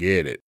Chucky to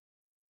get it.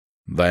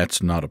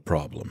 That's not a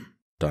problem,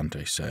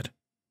 Dante said.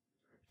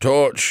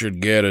 Torch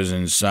should get us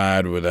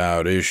inside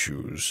without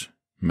issues,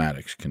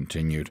 Maddox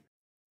continued.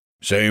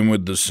 Same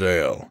with the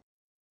cell.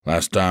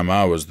 Last time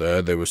I was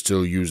there, they were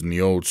still using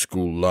the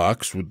old-school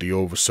locks with the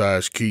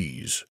oversized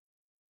keys.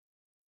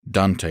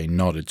 Dante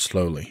nodded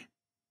slowly.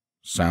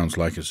 Sounds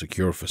like a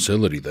secure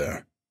facility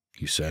there,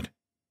 he said.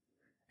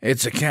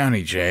 It's a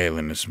county jail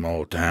in a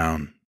small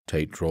town,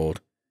 Tate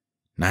drawled.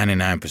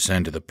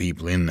 99% of the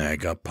people in there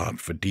got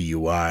popped for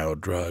DUI or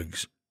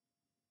drugs.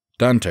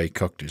 Dante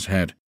cocked his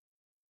head.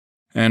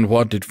 And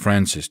what did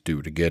Francis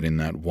do to get in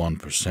that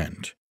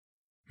 1%?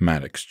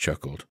 Maddox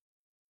chuckled.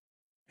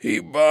 He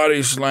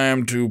body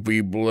slammed 2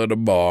 people at a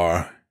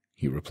bar,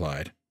 he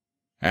replied,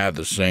 at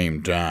the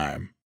same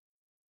time.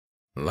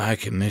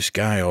 Liking this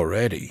guy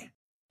already,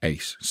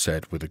 Ace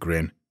said with a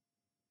grin.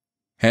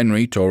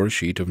 Henry tore a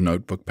sheet of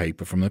notebook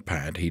paper from the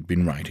pad he'd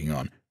been writing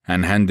on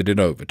and handed it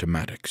over to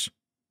Maddox.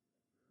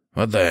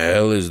 What the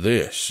hell is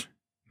this?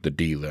 The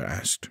dealer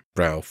asked,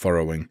 brow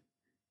furrowing.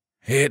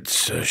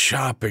 It's a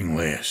shopping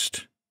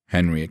list,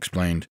 Henry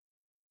explained.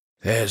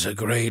 There's a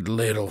great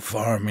little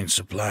farming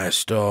supply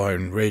store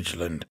in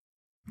Ridgeland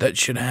that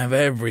should have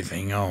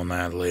everything on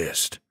that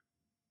list.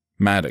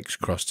 Maddox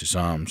crossed his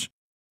arms.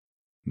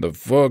 The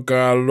fuck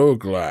I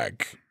look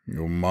like?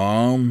 Your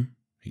mom?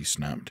 He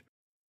snapped.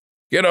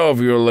 Get off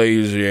your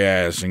lazy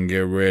ass and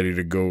get ready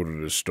to go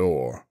to the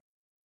store.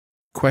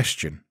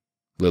 Question,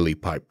 Lily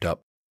piped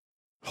up,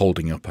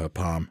 holding up her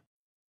palm.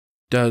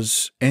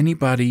 Does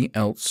anybody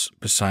else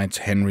besides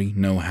Henry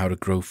know how to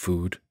grow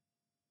food?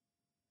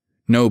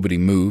 Nobody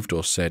moved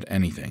or said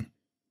anything.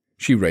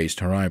 She raised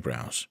her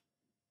eyebrows.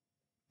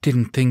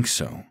 Didn't think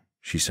so,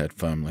 she said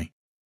firmly.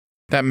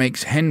 That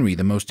makes Henry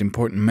the most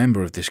important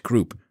member of this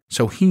group,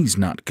 so he's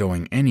not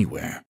going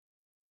anywhere.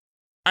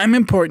 I'm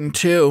important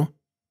too,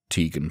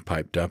 Tegan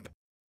piped up,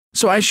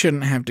 so I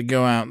shouldn't have to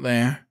go out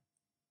there.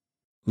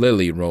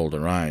 Lily rolled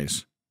her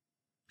eyes.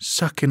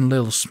 Sucking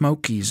little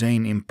smokies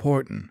ain't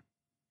important,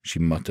 she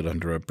muttered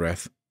under her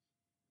breath.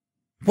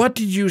 What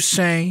did you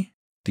say?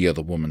 The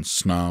other woman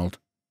snarled.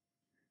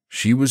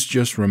 She was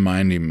just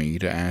reminding me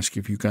to ask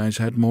if you guys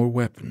had more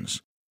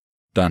weapons,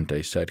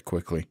 Dante said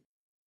quickly.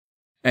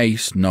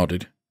 Ace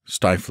nodded,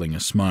 stifling a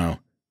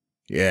smile.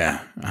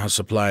 Yeah, our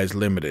supply is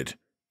limited,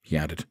 he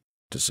added,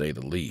 to say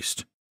the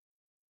least.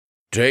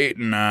 Tate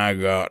and I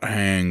got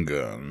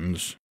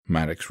handguns,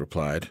 Maddox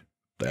replied.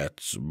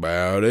 That's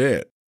about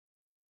it.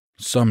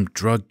 Some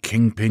drug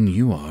kingpin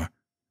you are,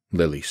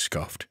 Lily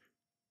scoffed.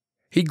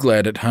 He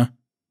glared at her.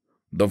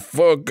 The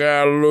fuck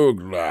I look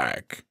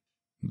like?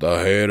 The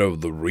head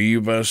of the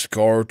Rivas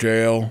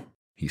cartel?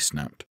 He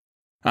snapped.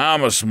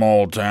 I'm a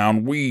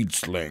small-town weed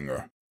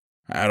slinger.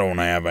 I don't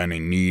have any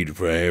need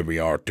for heavy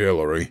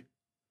artillery.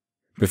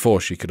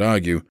 Before she could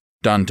argue,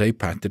 Dante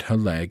patted her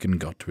leg and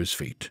got to his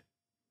feet.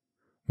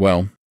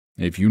 Well,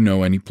 if you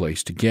know any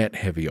place to get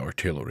heavy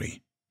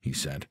artillery, he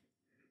said,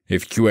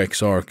 if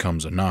QXR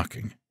comes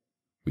a-knocking,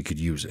 we could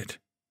use it.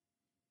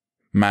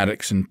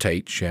 Maddox and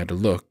Tate shared a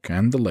look,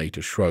 and the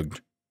later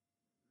shrugged.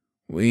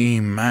 We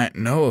might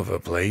know of a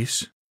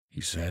place,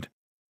 he said.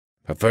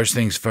 But first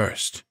things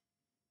first,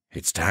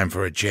 it's time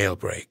for a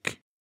jailbreak.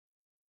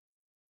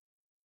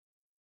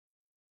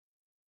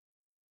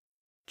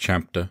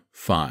 Chapter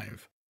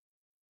 5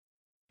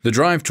 The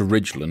drive to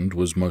Ridgeland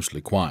was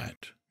mostly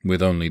quiet,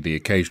 with only the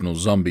occasional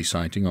zombie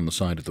sighting on the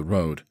side of the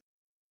road.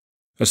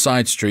 A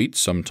side street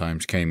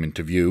sometimes came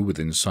into view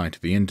within sight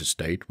of the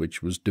interstate,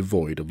 which was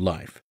devoid of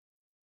life.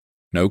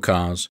 No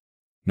cars,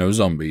 no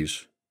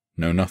zombies,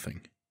 no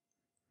nothing.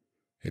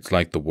 It's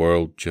like the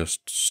world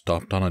just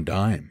stopped on a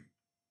dime,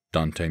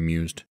 Dante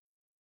mused.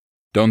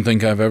 Don't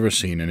think I've ever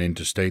seen an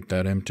interstate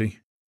that empty.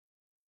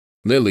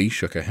 Lily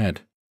shook her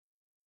head.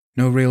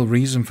 No real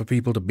reason for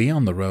people to be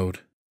on the road,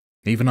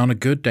 even on a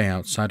good day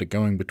outside of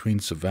going between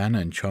Savannah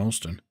and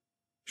Charleston,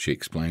 she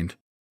explained.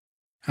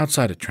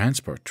 Outside of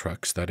transport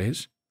trucks, that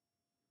is.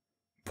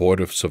 Port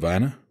of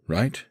Savannah,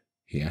 right?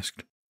 He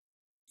asked.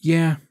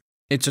 Yeah,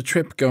 it's a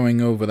trip going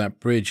over that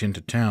bridge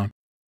into town,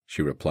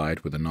 she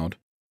replied with a nod.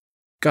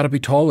 Gotta be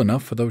tall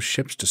enough for those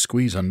ships to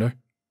squeeze under.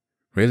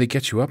 Really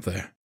gets you up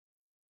there.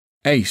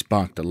 Ace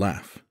barked a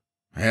laugh.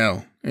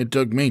 Hell, it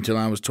took me till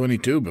I was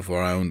 22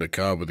 before I owned a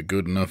car with a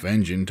good enough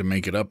engine to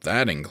make it up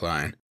that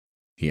incline,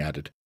 he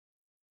added.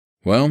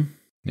 Well,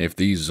 if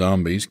these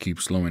zombies keep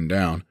slowing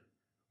down,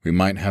 we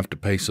might have to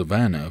pay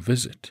Savannah a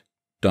visit,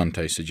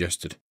 Dante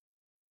suggested.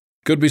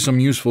 Could be some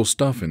useful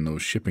stuff in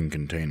those shipping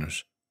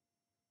containers.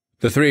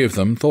 The three of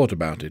them thought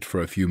about it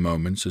for a few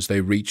moments as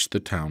they reached the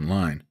town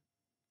line.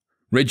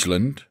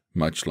 Ridgeland,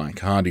 much like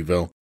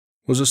Hardyville,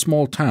 was a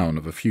small town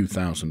of a few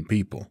thousand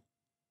people.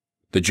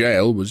 The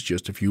jail was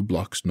just a few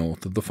blocks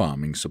north of the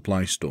farming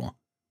supply store,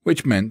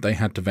 which meant they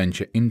had to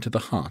venture into the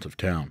heart of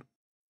town.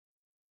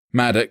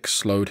 Maddox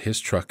slowed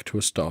his truck to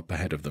a stop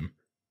ahead of them,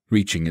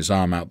 reaching his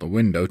arm out the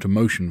window to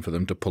motion for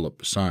them to pull up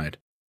beside.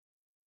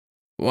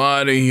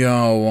 What do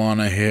y'all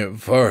want to hit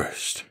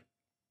first?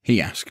 He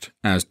asked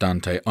as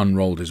Dante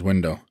unrolled his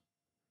window.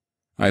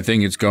 I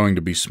think it's going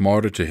to be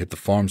smarter to hit the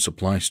farm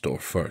supply store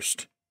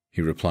first,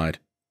 he replied.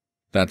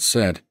 That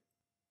said,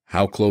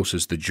 how close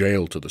is the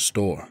jail to the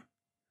store?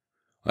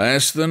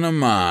 Less than a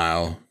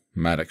mile,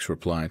 Maddox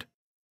replied.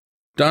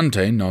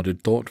 Dante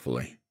nodded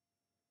thoughtfully.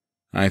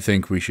 I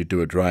think we should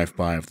do a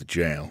drive-by of the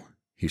jail,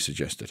 he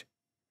suggested,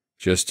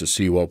 just to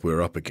see what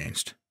we're up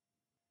against.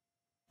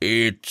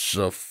 It's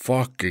a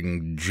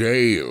fucking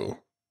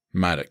jail,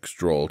 Maddox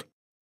drawled.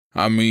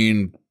 I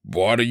mean,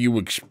 what are you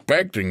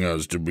expecting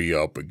us to be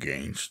up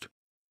against?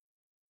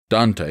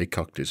 Dante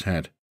cocked his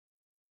head.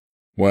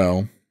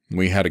 Well,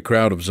 we had a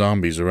crowd of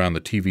zombies around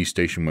the TV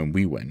station when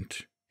we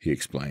went, he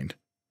explained.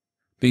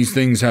 These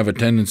things have a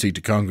tendency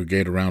to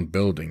congregate around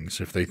buildings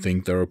if they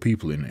think there are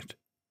people in it.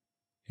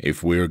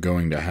 If we're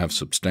going to have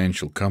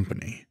substantial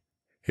company,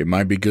 it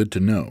might be good to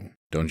know,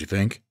 don't you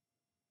think?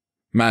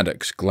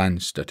 Maddox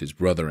glanced at his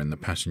brother in the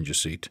passenger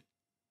seat.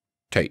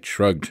 Tate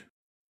shrugged.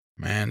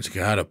 Man's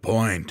got a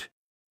point,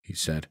 he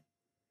said.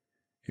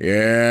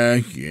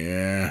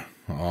 Yeah,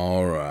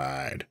 all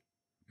right,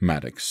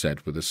 Maddox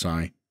said with a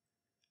sigh.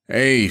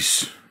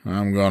 Ace,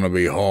 I'm gonna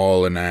be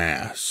hauling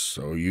ass,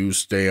 so you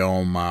stay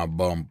on my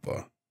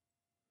bumper.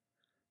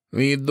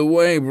 Lead the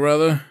way,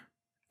 brother,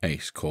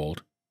 Ace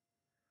called.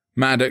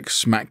 Maddox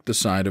smacked the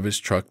side of his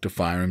truck to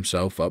fire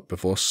himself up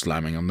before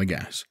slamming on the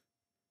gas.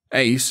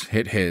 Ace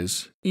hit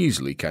his,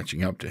 easily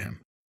catching up to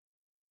him.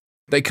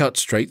 They cut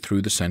straight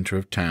through the center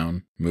of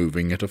town,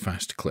 moving at a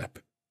fast clip.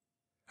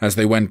 As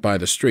they went by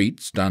the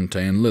streets,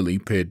 Dante and Lily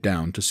peered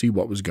down to see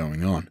what was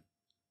going on.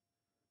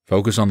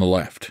 Focus on the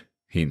left,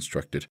 he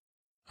instructed.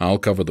 I'll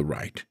cover the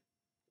right.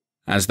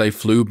 As they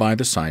flew by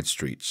the side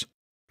streets,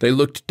 they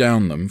looked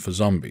down them for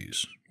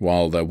zombies.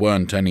 While there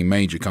weren't any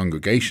major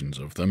congregations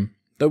of them,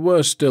 there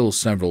were still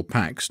several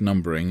packs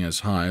numbering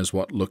as high as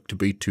what looked to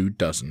be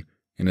 24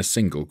 in a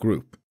single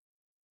group.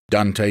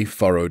 Dante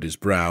furrowed his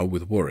brow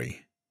with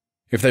worry.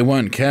 If they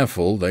weren't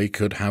careful, they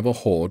could have a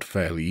horde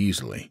fairly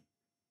easily.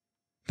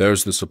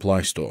 There's the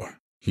supply store,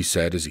 he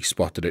said as he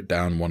spotted it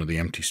down one of the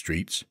empty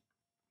streets.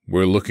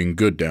 We're looking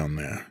good down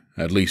there,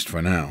 at least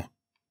for now.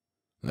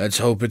 Let's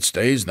hope it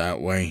stays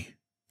that way,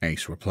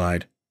 Ace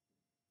replied.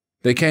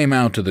 They came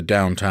out of the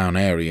downtown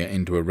area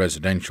into a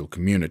residential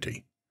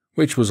community,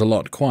 which was a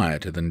lot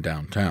quieter than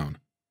downtown.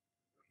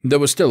 There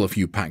were still a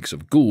few packs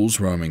of ghouls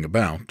roaming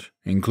about,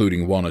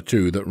 including one or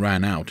two that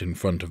ran out in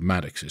front of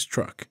Maddox's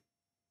truck.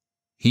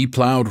 He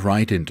plowed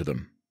right into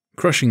them,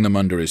 crushing them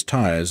under his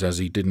tires as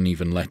he didn't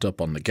even let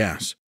up on the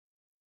gas.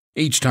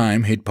 Each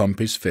time he'd pump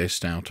his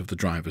fist out of the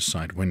driver's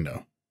side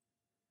window.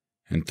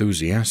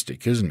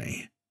 Enthusiastic, isn't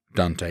he?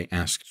 Dante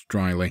asked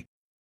dryly.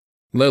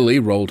 Lily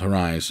rolled her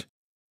eyes.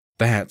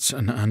 That's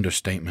an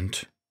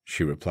understatement,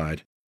 she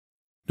replied.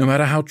 No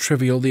matter how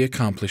trivial the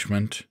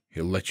accomplishment,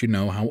 he'll let you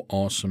know how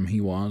awesome he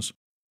was.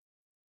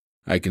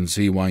 I can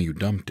see why you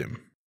dumped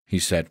him, he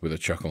said with a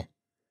chuckle.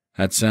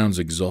 That sounds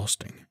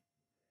exhausting.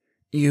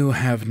 You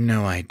have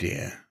no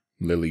idea,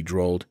 Lily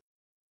drawled.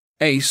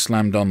 Ace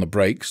slammed on the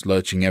brakes,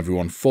 lurching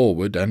everyone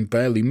forward and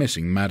barely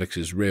missing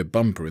Maddox's rear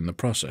bumper in the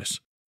process.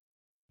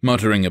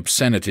 Muttering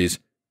obscenities,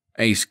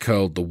 Ace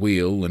curled the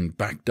wheel and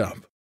backed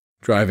up,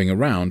 driving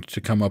around to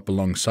come up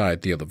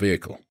alongside the other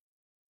vehicle.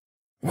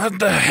 What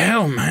the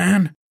hell,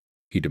 man?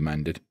 He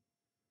demanded.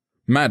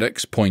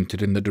 Maddox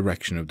pointed in the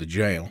direction of the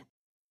jail.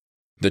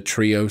 The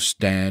trio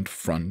stared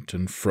front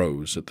and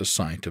froze at the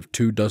sight of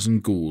 24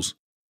 ghouls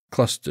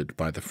clustered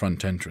by the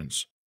front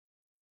entrance.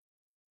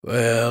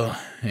 "Well,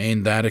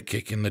 ain't that a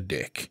kick in the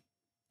dick?"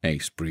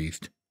 Ace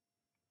breathed.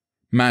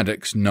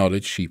 Maddox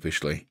nodded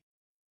sheepishly.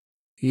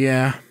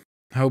 "Yeah,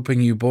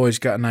 hoping you boys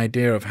got an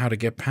idea of how to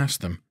get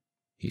past them,"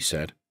 he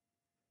said,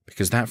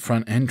 "because that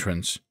front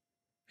entrance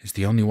is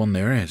the only one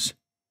there is."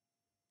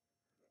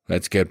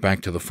 "Let's get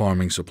back to the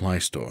farming supply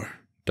store,"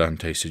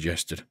 Dante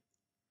suggested.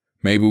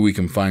 "Maybe we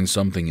can find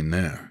something in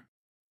there."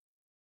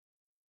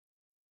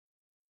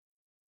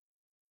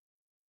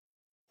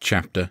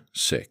 Chapter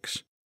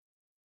 6.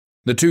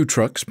 The 2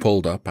 trucks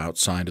pulled up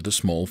outside of the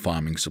small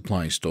farming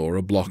supply store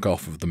a block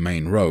off of the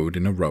main road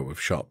in a row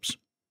of shops.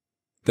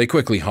 They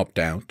quickly hopped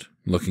out,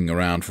 looking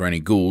around for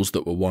any ghouls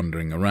that were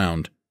wandering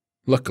around,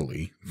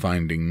 luckily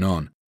finding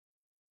none.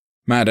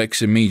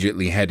 Maddox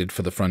immediately headed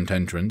for the front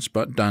entrance,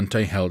 but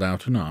Dante held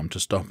out an arm to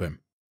stop him.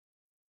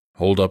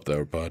 "Hold up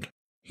there, bud,"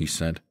 he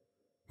said.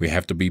 "We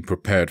have to be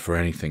prepared for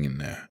anything in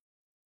there."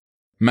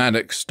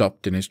 Maddox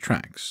stopped in his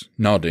tracks,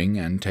 nodding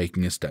and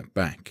taking a step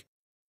back.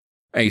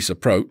 Ace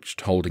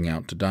approached, holding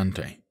out to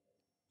Dante.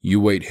 "You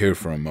wait here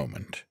for a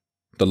moment,"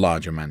 the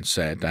larger man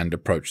said, and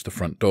approached the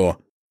front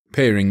door,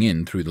 peering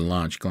in through the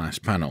large glass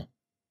panel.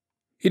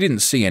 He didn't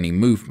see any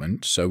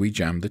movement, so he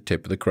jammed the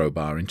tip of the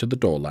crowbar into the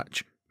door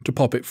latch to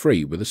pop it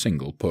free with a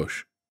single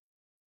push.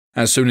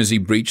 As soon as he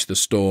breached the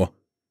store,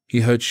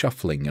 he heard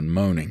shuffling and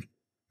moaning,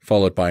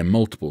 followed by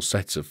multiple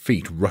sets of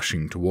feet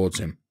rushing towards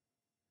him.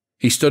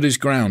 He stood his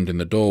ground in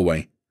the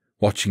doorway,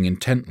 watching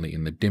intently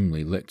in the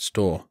dimly lit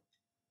store.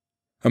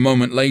 A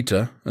moment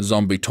later, a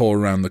zombie tore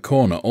around the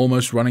corner,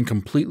 almost running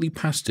completely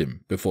past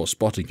him before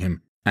spotting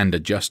him and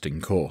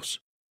adjusting course.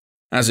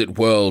 As it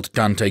whirled,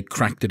 Dante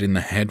cracked it in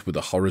the head with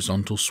a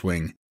horizontal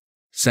swing,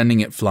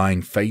 sending it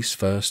flying face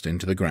first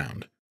into the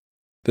ground.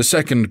 The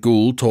second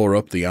ghoul tore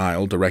up the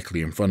aisle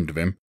directly in front of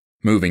him,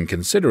 moving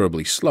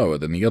considerably slower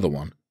than the other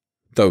one,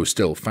 though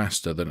still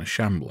faster than a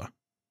shambler.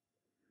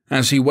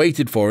 As he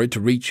waited for it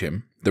to reach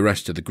him, the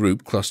rest of the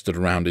group clustered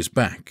around his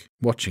back,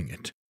 watching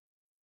it.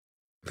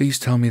 "Please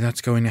tell me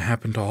that's going to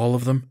happen to all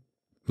of them,"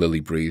 Lily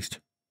breathed.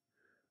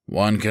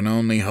 "One can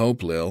only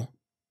hope, Lil,"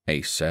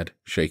 Ace said,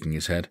 shaking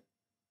his head.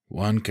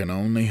 "One can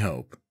only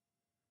hope."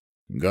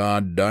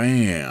 "God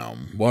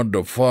damn, what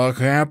the fuck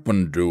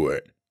happened to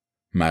it?"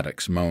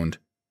 Maddox moaned,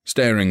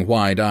 staring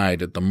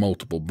wide-eyed at the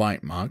multiple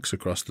bite marks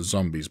across the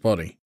zombie's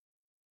body.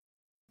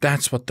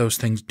 "That's what those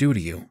things do to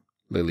you,"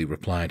 Lily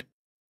replied.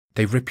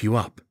 "They rip you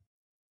up."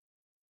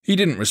 He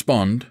didn't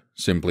respond,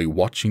 simply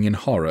watching in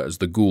horror as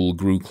the ghoul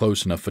grew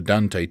close enough for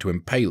Dante to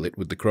impale it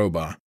with the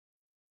crowbar.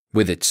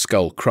 With its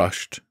skull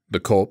crushed, the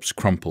corpse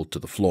crumpled to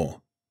the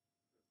floor.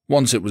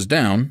 Once it was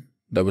down,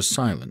 there was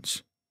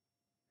silence.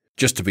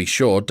 Just to be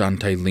sure,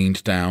 Dante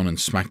leaned down and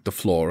smacked the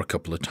floor a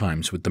couple of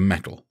times with the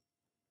metal.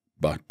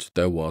 But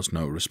there was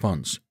no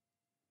response.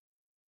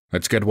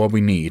 "Let's get what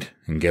we need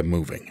and get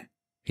moving,"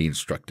 he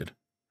instructed,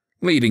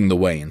 leading the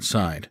way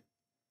inside.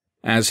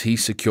 As he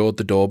secured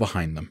the door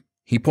behind them,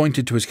 he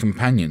pointed to his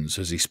companions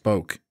as he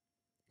spoke.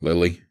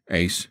 "Lily,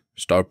 Ace,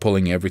 start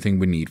pulling everything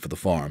we need for the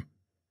farm.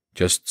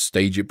 Just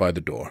stage it by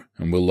the door,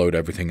 and we'll load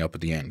everything up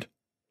at the end.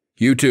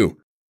 You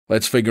two,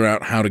 let's figure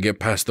out how to get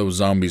past those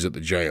zombies at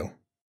the jail."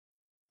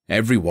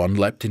 Everyone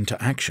leapt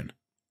into action.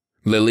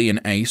 Lily and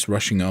Ace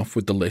rushing off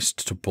with the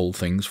list to pull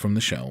things from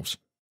the shelves.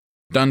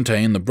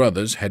 Dante and the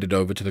brothers headed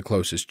over to the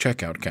closest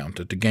checkout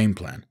counter to game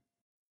plan.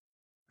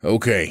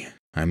 "Okay,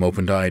 I'm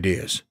open to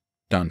ideas,"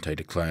 Dante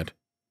declared.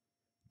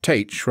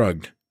 Tate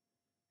shrugged.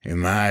 "In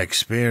my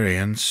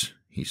experience,"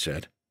 he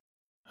said,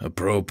 "a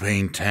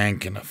propane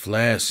tank and a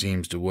flare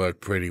seems to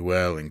work pretty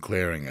well in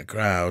clearing a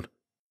crowd."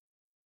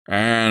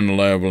 "And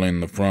leveling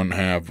the front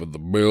half of the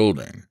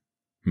building,"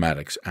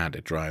 Maddox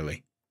added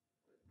dryly.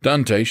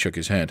 Dante shook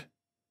his head.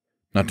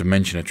 "Not to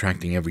mention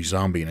attracting every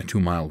zombie in a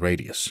 2-mile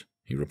radius,"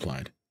 he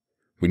replied.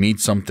 "We need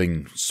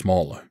something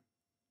smaller."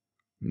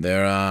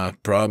 "There are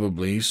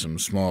probably some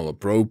smaller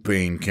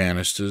propane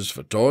canisters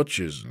for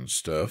torches and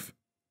stuff,"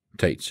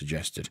 Tate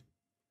suggested.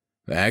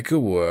 "That could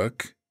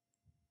work."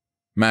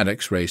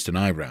 Maddox raised an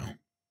eyebrow.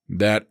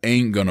 "That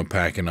ain't gonna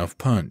pack enough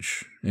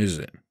punch, is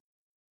it?"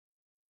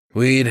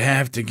 "We'd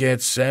have to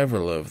get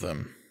several of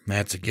them,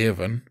 that's a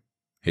given,"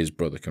 his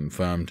brother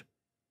confirmed.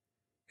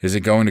 "Is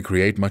it going to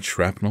create much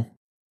shrapnel?"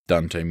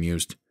 Dante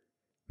mused.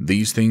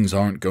 "These things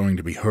aren't going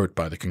to be hurt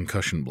by the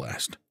concussion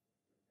blast."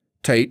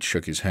 Tate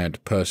shook his head,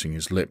 pursing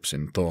his lips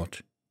in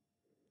thought.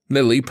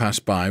 Lily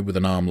passed by with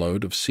an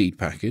armload of seed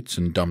packets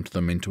and dumped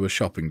them into a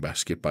shopping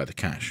basket by the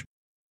cash.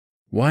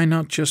 "Why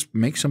not just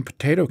make some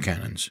potato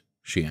cannons?"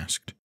 she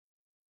asked.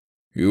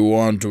 "You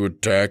want to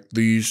attack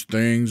these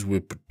things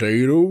with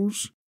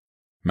potatoes?"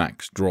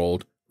 Max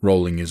drawled,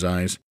 rolling his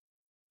eyes.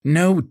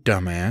 "No,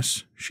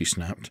 dumbass," she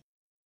snapped.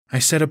 "I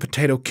said a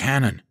potato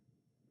cannon.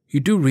 You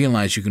do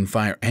realize you can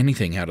fire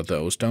anything out of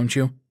those, don't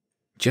you?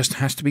 Just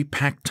has to be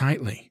packed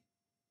tightly."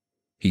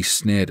 He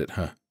sneered at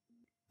her.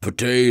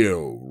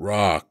 "Potato,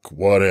 rock,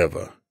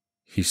 whatever,"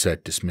 he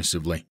said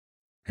dismissively.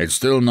 "It's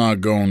still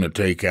not going to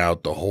take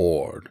out the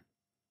horde."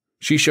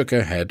 She shook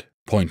her head,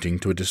 pointing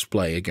to a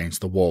display against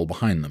the wall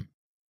behind them.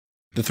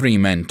 The three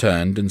men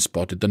turned and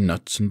spotted the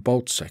nuts and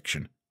bolts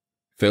section,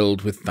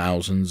 filled with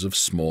thousands of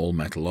small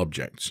metal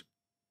objects.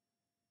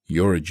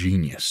 "You're a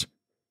genius,"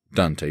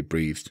 Dante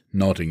breathed,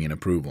 nodding in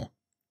approval.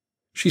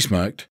 She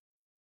smirked.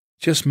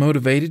 "Just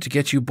motivated to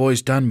get you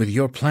boys done with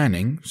your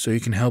planning so you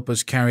can help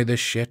us carry this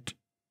shit,"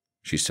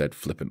 she said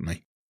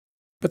flippantly.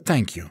 "But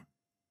thank you."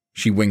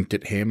 She winked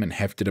at him and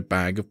hefted a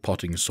bag of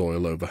potting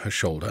soil over her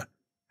shoulder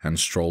and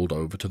strolled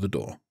over to the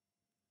door.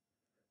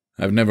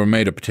 "I've never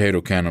made a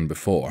potato cannon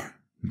before,"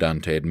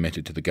 Dante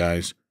admitted to the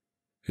guys.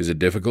 "Is it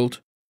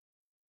difficult?"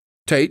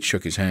 Tate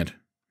shook his head.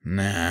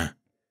 "Nah,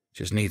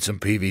 just need some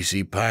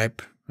PVC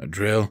pipe, a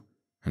drill,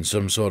 and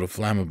some sort of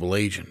flammable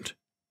agent,"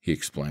 he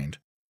explained.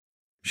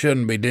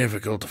 "Shouldn't be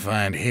difficult to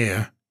find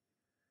here.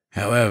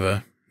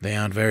 However, they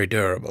aren't very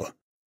durable.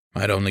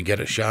 Might only get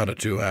a shot or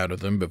two out of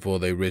them before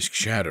they risk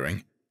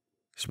shattering,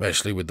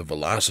 especially with the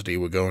velocity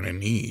we're going to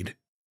need.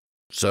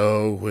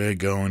 So we're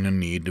going to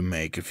need to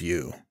make a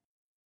few."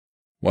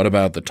 "What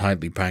about the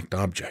tightly packed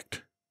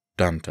object?"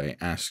 Dante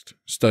asked,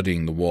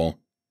 studying the wall.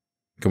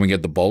 "Can we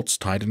get the bolts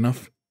tight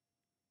enough?"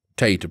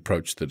 Tate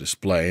approached the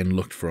display and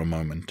looked for a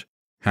moment,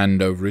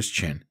 hand over his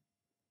chin.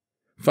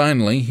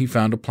 Finally, he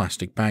found a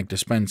plastic bag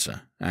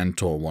dispenser and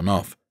tore one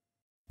off,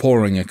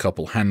 pouring a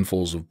couple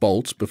handfuls of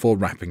bolts before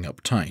wrapping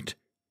up tight.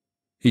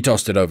 He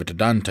tossed it over to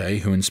Dante,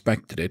 who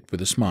inspected it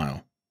with a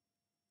smile.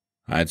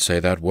 "I'd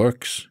say that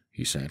works,"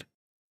 he said.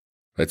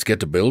 "Let's get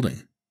to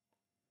building."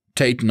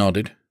 Tate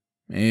nodded.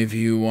 "If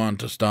you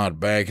want to start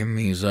backing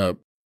these up,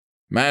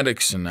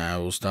 Maddox and I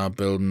will start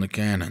building the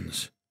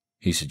cannons,"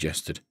 he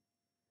suggested.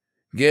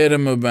 "Get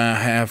 'em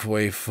about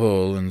halfway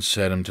full and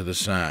set 'em to the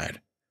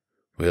side.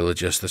 We'll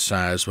adjust the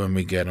size when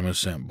we get 'em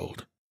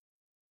assembled."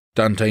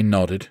 Dante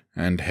nodded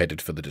and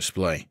headed for the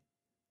display.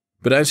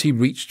 But as he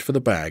reached for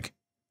the bag,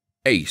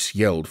 Ace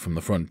yelled from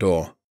the front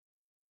door.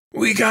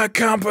 "We got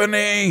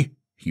company!"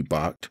 he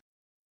barked.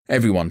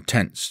 Everyone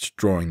tensed,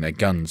 drawing their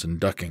guns and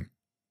ducking.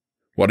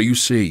 "What do you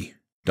see?"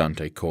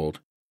 Dante called.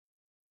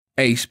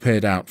 Ace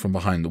peered out from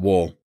behind the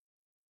wall.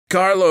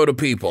 "Carload of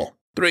people.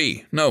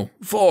 3, no,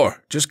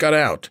 4, just got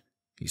out,"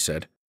 he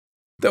said.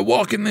 "They're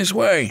walking this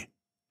way."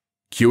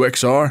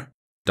 "QXR?"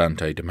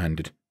 Dante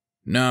demanded.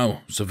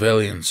 "No,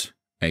 civilians,"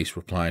 Ace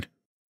replied.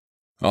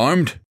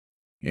 "Armed?"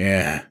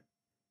 "Yeah."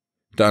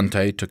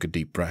 Dante took a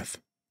deep breath.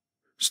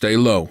 "Stay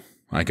low,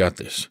 I got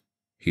this,"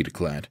 he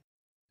declared,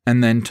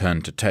 and then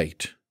turned to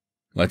Tate.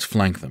 "Let's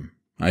flank them.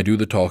 I do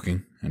the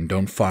talking, and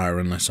don't fire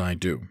unless I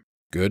do.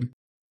 Good?"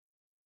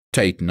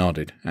 Tate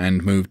nodded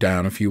and moved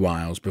down a few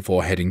aisles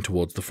before heading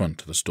towards the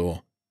front of the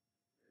store.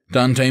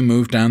 Dante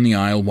moved down the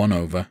aisle one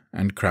over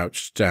and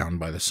crouched down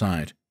by the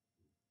side.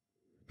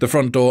 The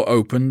front door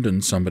opened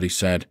and somebody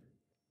said,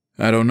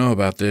 "I don't know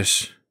about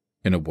this,"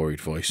 in a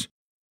worried voice.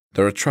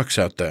 "There are trucks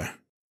out there."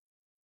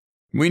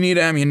 "We need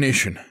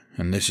ammunition,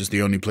 and this is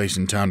the only place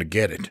in town to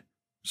get it,"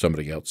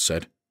 somebody else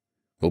said.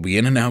 "We'll be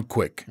in and out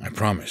quick, I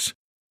promise.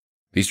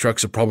 These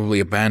trucks are probably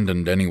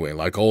abandoned anyway,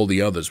 like all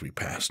the others we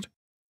passed."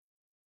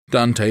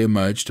 Dante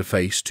emerged to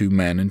face 2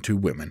 men and 2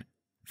 women,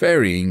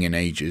 varying in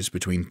ages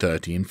between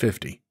 30 and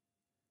 50.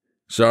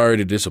 "Sorry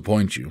to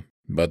disappoint you,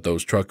 but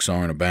those trucks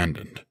aren't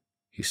abandoned,"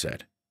 he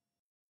said.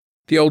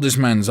 The oldest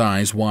man's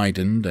eyes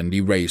widened and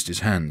he raised his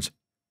hands.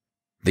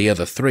 The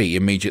other 3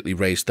 immediately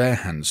raised their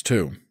hands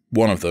too,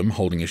 one of them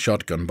holding a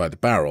shotgun by the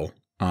barrel,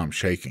 arm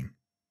shaking.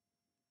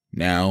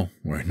 "Now,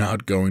 we're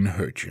not going to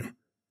hurt you,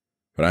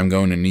 but I'm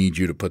going to need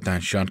you to put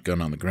that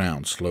shotgun on the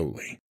ground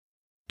slowly,"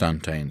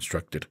 Dante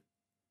instructed.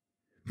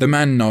 The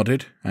man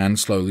nodded and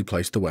slowly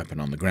placed the weapon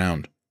on the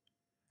ground.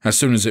 As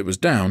soon as it was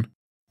down,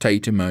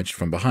 Tate emerged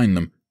from behind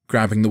them,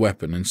 grabbing the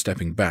weapon and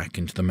stepping back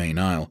into the main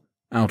aisle,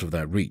 out of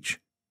their reach.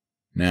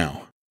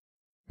 "Now,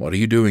 what are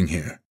you doing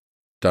here?"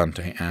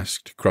 Dante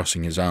asked,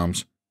 crossing his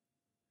arms.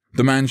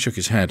 The man shook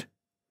his head.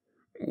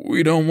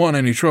 "We don't want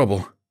any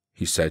trouble,"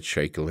 he said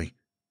shakily.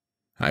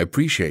 "I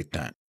appreciate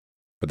that,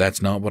 but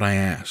that's not what I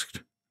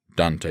asked,"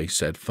 Dante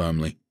said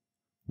firmly.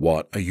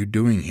 "What are you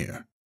doing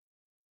here?"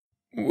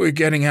 "We're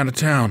getting out of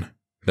town,"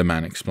 the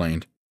man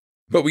explained.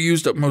 "But we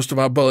used up most of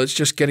our bullets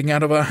just getting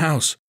out of our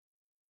house.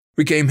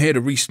 We came here to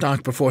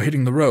restock before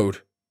hitting the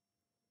road."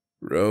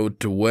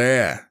 "Road to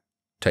where?"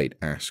 Tate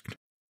asked.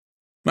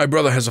 "My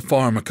brother has a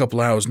farm a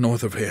couple hours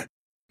north of here,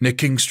 near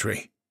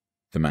Kingstree,"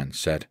 the man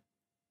said,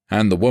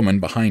 and the woman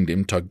behind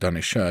him tugged on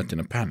his shirt in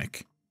a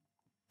panic.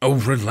 "Oh,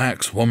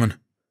 relax, woman.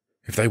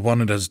 If they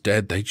wanted us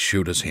dead, they'd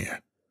shoot us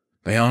here.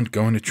 They aren't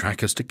going to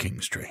track us to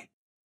Kingstree."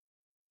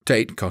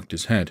 Tate cocked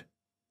his head.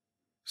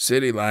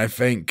 "City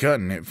life ain't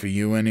cutting it for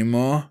you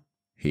anymore?"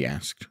 he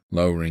asked,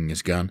 lowering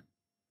his gun.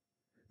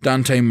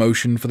 Dante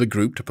motioned for the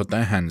group to put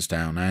their hands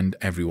down, and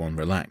everyone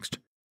relaxed.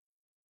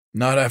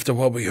 "Not after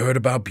what we heard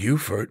about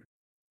Beaufort,"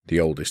 the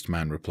oldest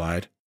man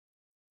replied.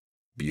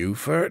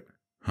 "Beaufort?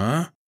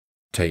 Huh?"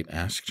 Tate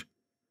asked.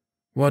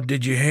 "What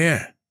did you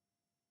hear?"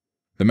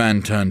 The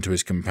man turned to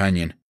his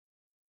companion.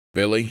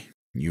 "Billy,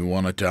 you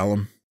want to tell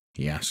him?"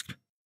 he asked.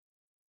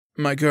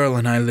 "My girl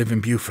and I live in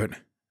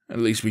Beaufort. At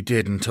least we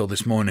did until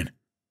this morning,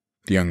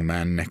 the young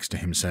man next to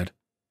him said.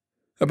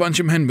 A bunch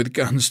of men with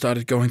guns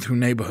started going through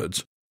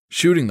neighborhoods,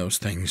 shooting those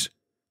things,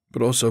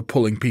 but also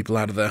pulling people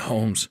out of their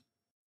homes.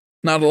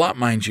 Not a lot,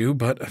 mind you,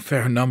 but a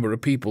fair number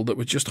of people that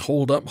were just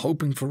holed up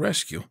hoping for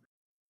rescue.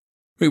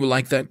 We were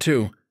like that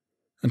too,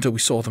 until we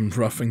saw them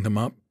roughing them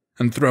up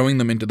and throwing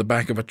them into the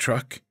back of a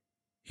truck.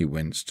 He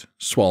winced,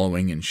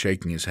 swallowing and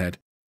shaking his head.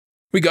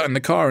 We got in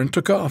the car and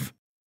took off.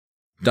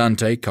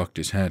 Dante cocked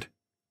his head.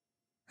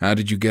 How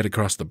did you get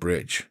across the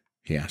bridge?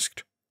 He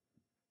asked.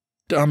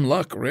 Dumb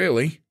luck,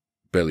 really,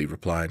 Billy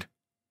replied.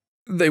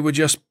 They were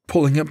just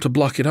pulling up to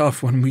block it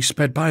off when we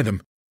sped by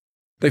them.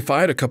 They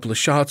fired a couple of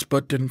shots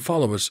but didn't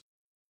follow us.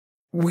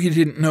 We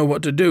didn't know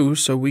what to do,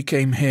 so we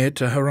came here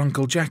to her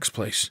Uncle Jack's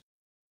place.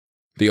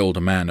 The older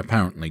man,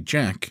 apparently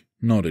Jack,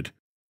 nodded.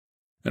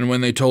 And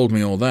when they told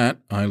me all that,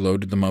 I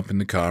loaded them up in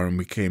the car and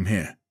we came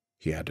here,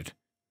 he added.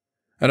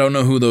 I don't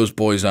know who those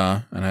boys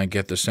are, and I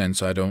get the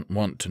sense I don't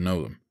want to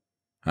know them.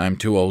 I'm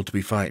too old to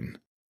be fighting.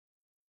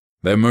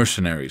 They're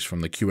mercenaries from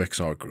the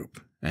QXR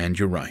group, and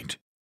you're right.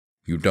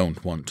 You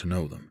don't want to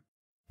know them,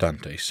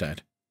 Dante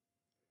said.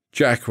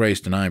 Jack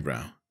raised an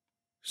eyebrow.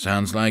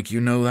 Sounds like you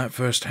know that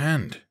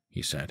firsthand,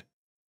 he said.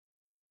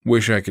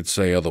 Wish I could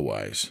say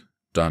otherwise,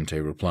 Dante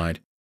replied.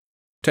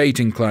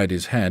 Tate inclined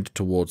his head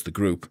towards the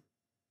group.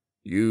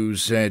 You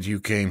said you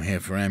came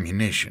here for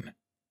ammunition,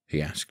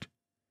 he asked.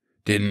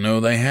 Didn't know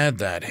they had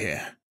that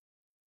here.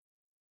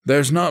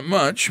 There's not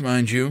much,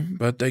 mind you,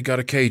 but they got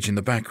a cage in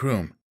the back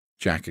room,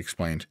 Jack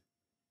explained.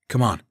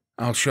 Come on,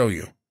 I'll show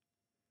you.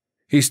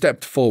 He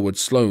stepped forward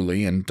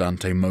slowly and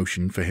Dante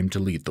motioned for him to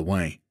lead the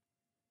way.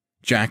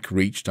 Jack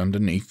reached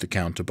underneath the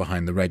counter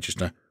behind the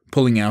register,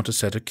 pulling out a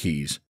set of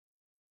keys.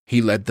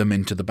 He led them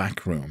into the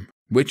back room,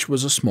 which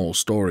was a small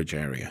storage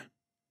area.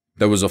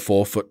 There was a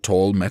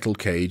 4-foot-tall metal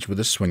cage with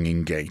a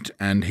swinging gate,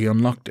 and he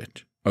unlocked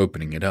it,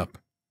 opening it up.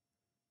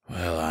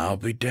 Well, I'll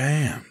be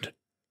damned,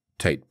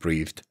 Tate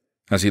breathed,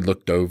 as he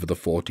looked over the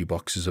 40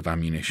 boxes of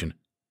ammunition.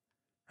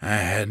 I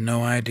had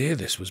no idea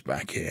this was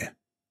back here.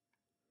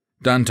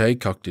 Dante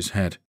cocked his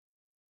head.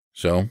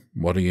 So,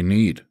 what do you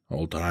need,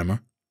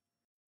 old-timer?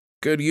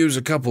 Could use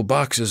a couple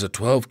boxes of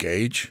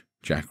 12-gauge,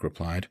 Jack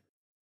replied.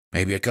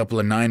 Maybe a couple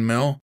of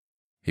 9mm,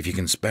 if you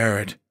can spare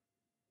it.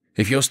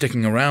 If you're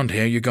sticking around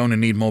here, you're going to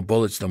need more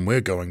bullets than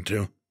we're going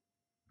to.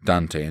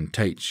 Dante and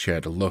Tate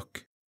shared a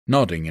look,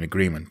 nodding in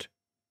agreement.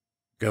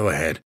 Go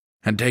ahead,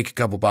 and take a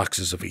couple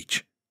boxes of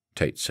each,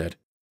 Tate said.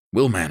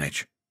 We'll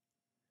manage.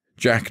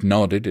 Jack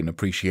nodded in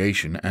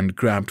appreciation and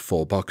grabbed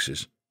 4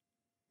 boxes.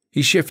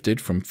 He shifted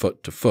from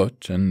foot to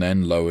foot and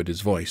then lowered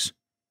his voice.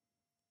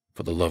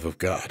 For the love of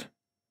God,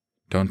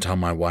 don't tell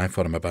my wife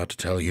what I'm about to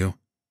tell you,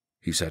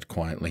 he said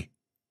quietly.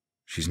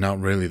 She's not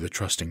really the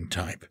trusting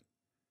type,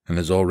 and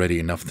there's already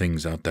enough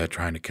things out there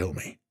trying to kill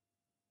me.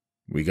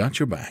 We got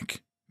your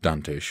back,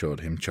 Dante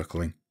assured him,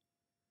 chuckling.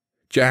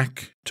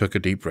 Jack took a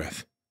deep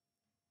breath.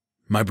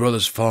 My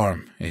brother's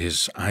farm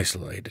is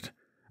isolated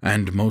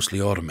and mostly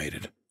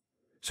automated,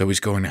 so he's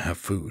going to have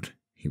food,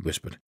 he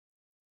whispered.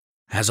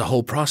 Has a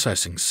whole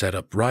processing set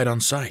up right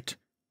on site.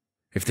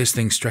 If this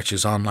thing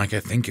stretches on like I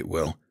think it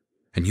will,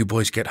 and you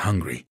boys get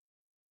hungry,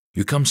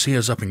 you come see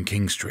us up in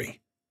Kingstree.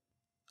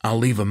 I'll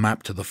leave a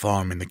map to the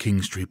farm in the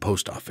Kingstree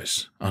post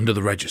office, under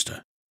the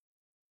register.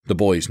 The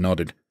boys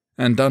nodded,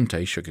 and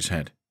Dante shook his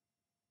head.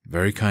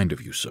 Very kind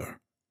of you, sir.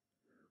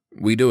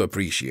 We do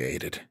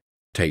appreciate it,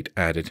 Tate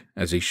added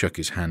as he shook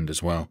his hand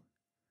as well.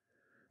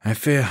 I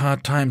fear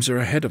hard times are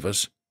ahead of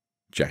us,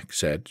 Jack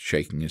said,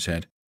 shaking his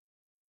head.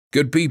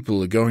 Good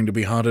people are going to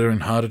be harder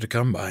and harder to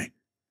come by.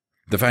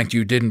 The fact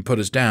you didn't put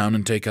us down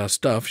and take our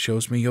stuff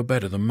shows me you're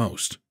better than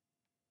most.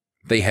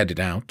 They headed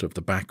out of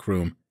the back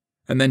room,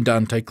 and then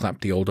Dante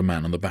clapped the older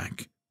man on the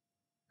back.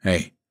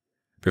 Hey,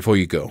 before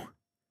you go,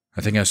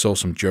 I think I saw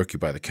some jerky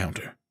by the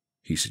counter,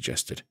 he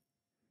suggested.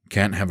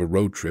 Can't have a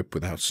road trip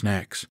without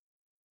snacks.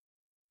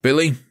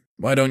 Billy,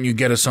 why don't you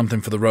get us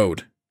something for the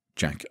road?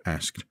 Jack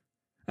asked,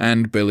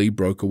 and Billy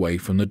broke away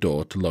from the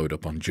door to load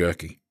up on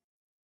jerky.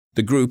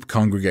 The group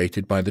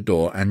congregated by the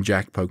door, and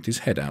Jack poked his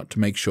head out to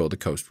make sure the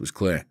coast was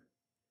clear.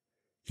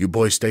 You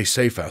boys stay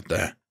safe out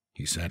there,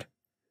 he said.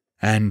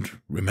 And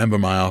remember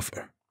my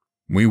offer.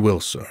 We will,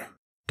 sir,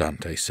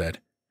 Dante said.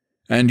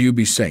 And you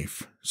be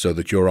safe, so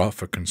that your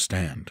offer can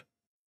stand.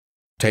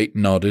 Tate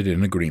nodded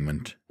in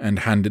agreement and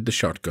handed the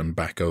shotgun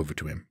back over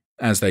to him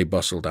as they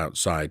bustled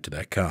outside to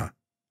their car.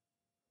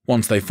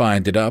 Once they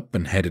fired it up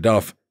and headed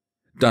off,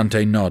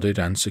 Dante nodded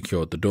and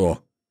secured the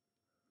door.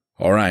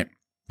 All right,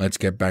 let's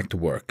get back to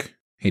work,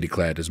 he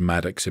declared as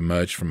Maddox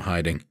emerged from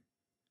hiding.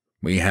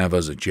 We have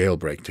us a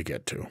jailbreak to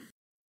get to.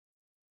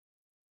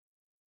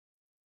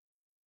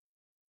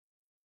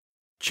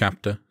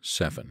 Chapter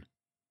 7.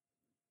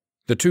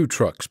 The 2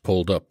 trucks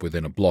pulled up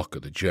within a block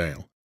of the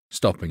jail,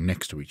 stopping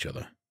next to each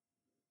other.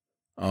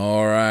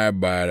 All right,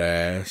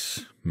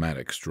 badass,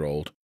 Maddox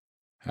drawled.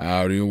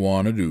 How do you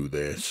want to do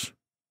this?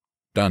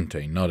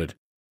 Dante nodded.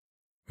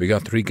 We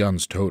got 3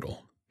 guns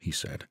total, he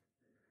said.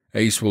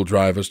 Ace will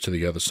drive us to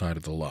the other side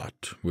of the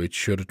lot, which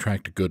should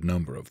attract a good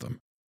number of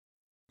them.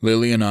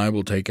 Lily and I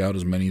will take out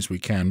as many as we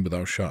can with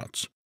our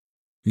shots.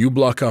 You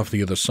block off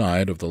the other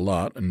side of the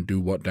lot and do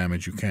what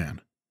damage you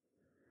can."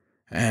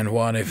 "And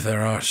what if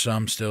there are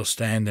some still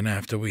standing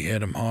after we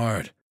hit 'em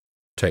hard?"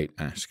 Tate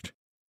asked.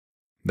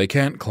 "They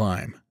can't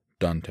climb,"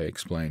 Dante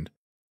explained,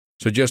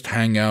 "so just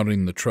hang out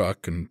in the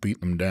truck and beat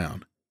them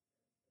down."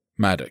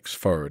 Maddox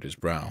furrowed his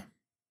brow.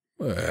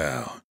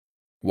 "Well,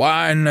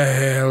 why in the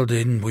hell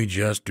didn't we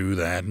just do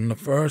that in the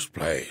first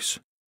place?"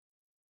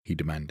 he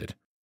demanded.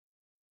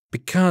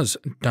 "Because,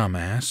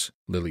 dumbass,"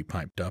 Lily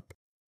piped up,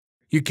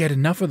 "you get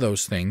enough of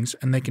those things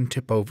and they can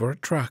tip over a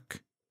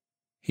truck."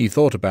 He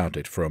thought about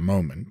it for a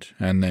moment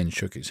and then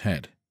shook his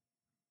head.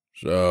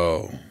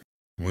 "So,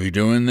 we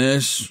doing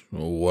this,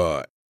 or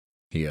what?"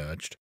 he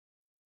urged.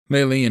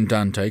 Lily and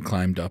Dante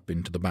climbed up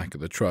into the back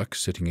of the truck,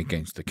 sitting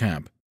against the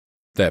cab,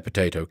 their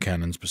potato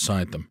cannons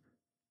beside them.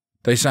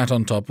 They sat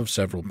on top of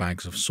several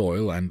bags of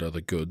soil and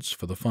other goods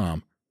for the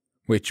farm,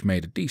 which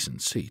made a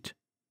decent seat.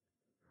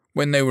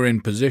 When they were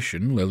in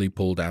position, Lily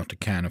pulled out a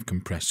can of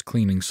compressed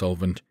cleaning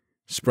solvent,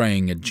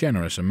 spraying a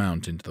generous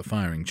amount into the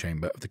firing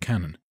chamber of the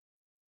cannon.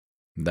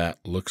 "That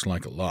looks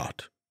like a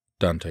lot,"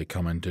 Dante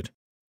commented.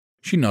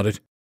 She nodded.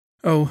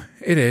 "Oh,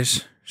 it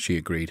is," she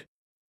agreed.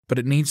 "But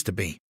it needs to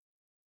be.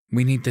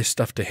 We need this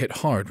stuff to hit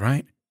hard,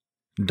 right?"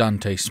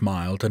 Dante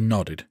smiled and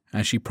nodded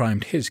as she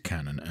primed his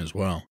cannon as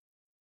well.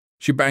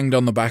 She banged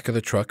on the back of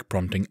the truck,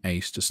 prompting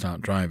Ace to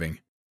start driving.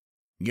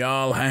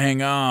 "Y'all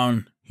hang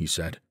on," he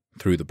said,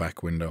 through the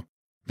back window.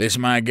 "This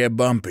might get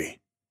bumpy."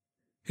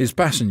 His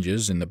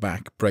passengers in the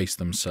back braced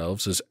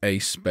themselves as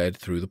Ace sped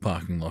through the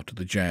parking lot of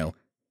the jail,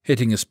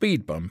 hitting a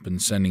speed bump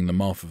and sending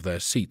them off of their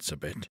seats a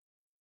bit.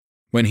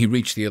 When he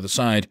reached the other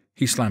side,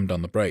 he slammed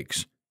on the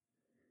brakes.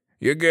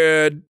 "You're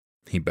good,"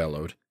 he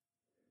bellowed.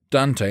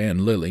 Dante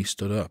and Lily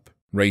stood up,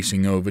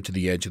 racing over to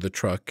the edge of the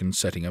truck and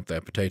setting up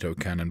their potato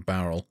cannon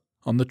barrel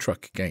on the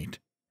truck gate.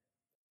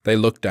 They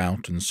looked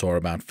out and saw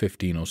about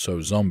 15 or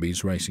so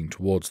zombies racing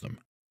towards them,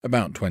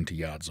 about 20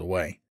 yards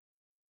away.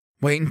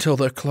 "Wait until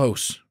they're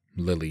close,"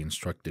 Lily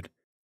instructed.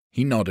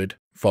 He nodded,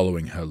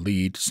 following her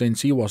lead,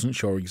 since he wasn't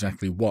sure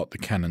exactly what the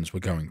cannons were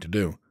going to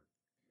do.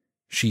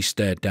 She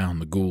stared down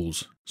the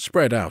ghouls,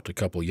 spread out a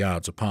couple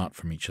yards apart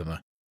from each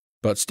other,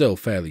 but still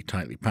fairly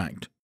tightly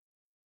packed.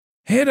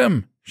 "Hit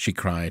 'em!" she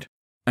cried,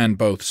 and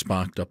both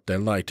sparked up their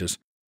lighters,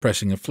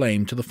 pressing a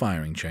flame to the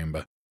firing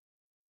chamber.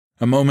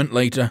 A moment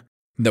later,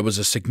 there was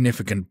a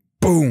significant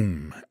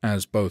boom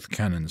as both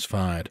cannons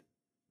fired.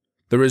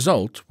 The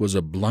result was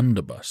a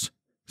blunderbuss,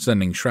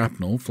 sending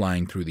shrapnel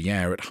flying through the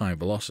air at high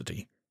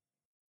velocity.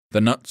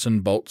 The nuts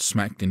and bolts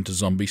smacked into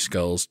zombie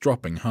skulls,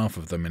 dropping half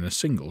of them in a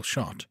single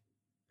shot.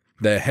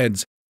 Their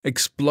heads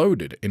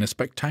exploded in a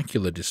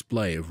spectacular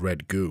display of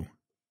red goo.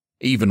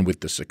 Even with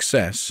the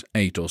success,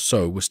 8 or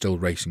so were still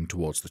racing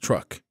towards the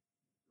truck.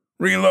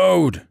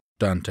 "Reload!"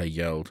 Dante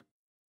yelled.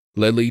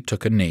 Lily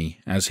took a knee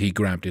as he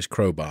grabbed his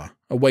crowbar,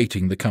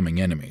 awaiting the coming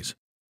enemies.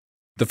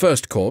 The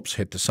first corpse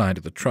hit the side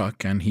of the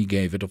truck, and he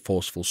gave it a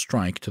forceful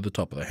strike to the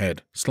top of the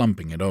head,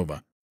 slumping it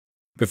over.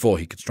 Before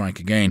he could strike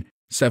again,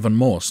 7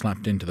 more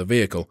slapped into the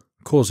vehicle,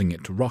 causing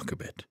it to rock a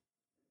bit.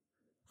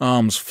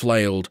 Arms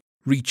flailed,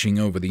 reaching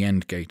over the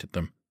end gate at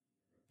them.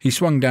 He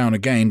swung down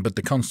again, but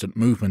the constant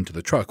movement of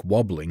the truck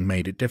wobbling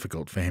made it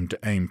difficult for him to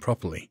aim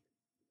properly,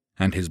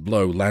 and his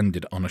blow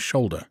landed on a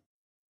shoulder.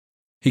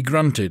 He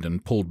grunted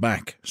and pulled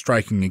back,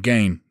 striking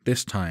again,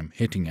 this time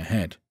hitting a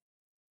head.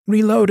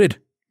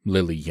 "Reloaded!"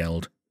 Lily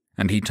yelled,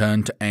 and he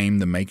turned to aim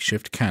the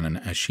makeshift cannon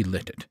as she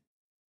lit it.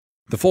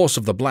 The force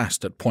of the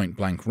blast at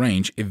point-blank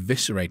range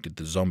eviscerated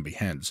the zombie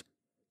heads,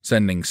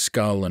 sending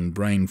skull and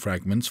brain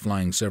fragments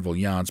flying several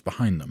yards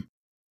behind them.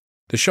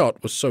 The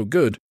shot was so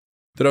good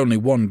that only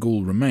 1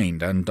 ghoul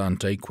remained, and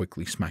Dante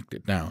quickly smacked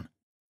it down.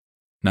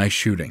 "Nice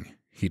shooting,"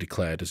 he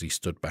declared as he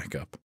stood back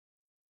up.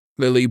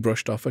 Lily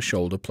brushed off her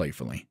shoulder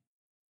playfully.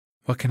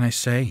 "What can I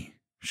say?"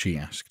 she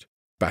asked,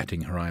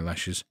 batting her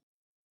eyelashes.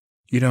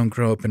 "You don't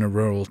grow up in a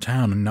rural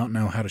town and not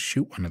know how to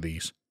shoot one of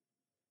these."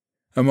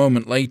 A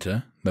moment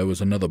later, there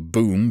was another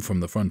boom from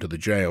the front of the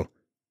jail.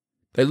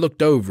 They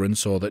looked over and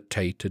saw that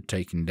Tate had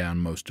taken down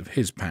most of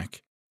his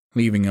pack,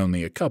 leaving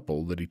only a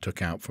couple that he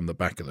took out from the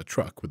back of the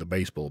truck with a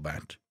baseball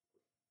bat.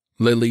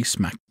 Lily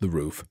smacked the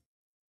roof.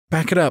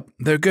 "Back it up,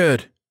 they're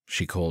good,"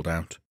 she called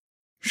out.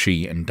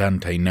 She and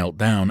Dante knelt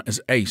down as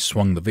Ace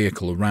swung the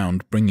vehicle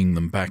around, bringing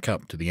them back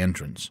up to the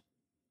entrance.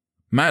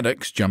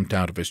 Maddox jumped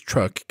out of his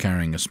truck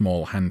carrying a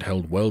small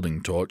handheld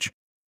welding torch.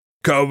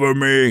 "Cover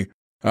me!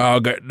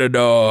 I'll get the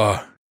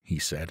door," he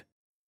said.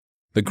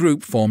 The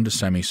group formed a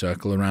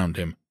semicircle around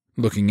him,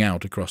 looking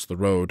out across the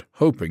road,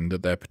 hoping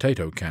that their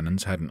potato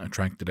cannons hadn't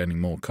attracted any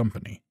more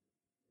company.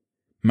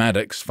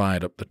 Maddox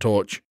fired up the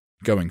torch,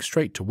 going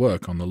straight to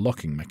work on the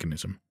locking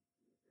mechanism.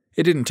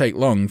 It didn't take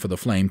long for the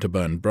flame to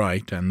burn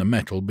bright, and the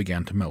metal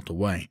began to melt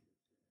away.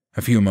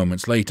 A few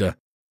moments later,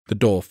 the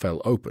door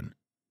fell open.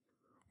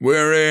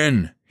 "We're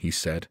in," he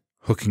said,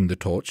 hooking the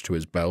torch to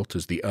his belt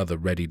as the other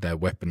readied their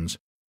weapons,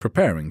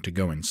 preparing to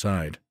go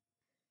inside.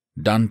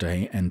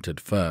 Dante entered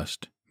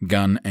first,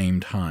 gun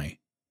aimed high.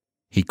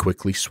 He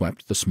quickly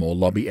swept the small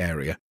lobby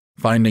area,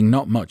 finding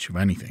not much of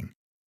anything.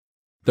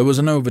 There was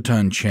an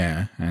overturned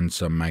chair and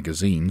some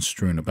magazines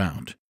strewn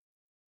about.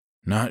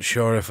 Not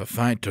sure if a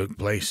fight took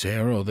place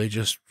here or they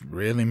just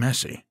really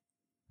messy,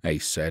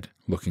 Ace said,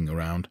 looking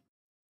around.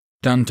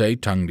 Dante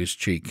tongued his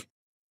cheek.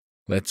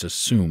 Let's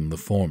assume the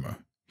former,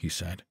 he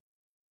said.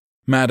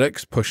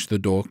 Maddox pushed the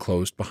door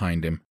closed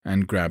behind him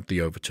and grabbed the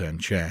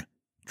overturned chair,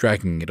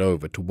 dragging it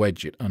over to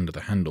wedge it under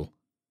the handle.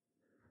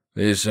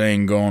 This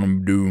ain't gonna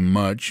do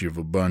much if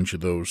a bunch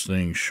of those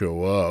things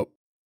show up,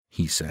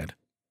 he said.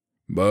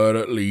 But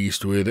at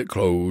least with it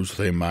closed,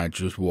 they might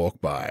just walk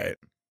by it.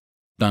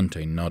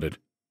 Dante nodded.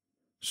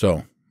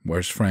 So,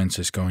 where's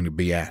Francis going to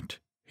be at?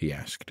 He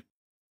asked.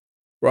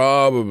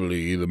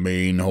 Probably the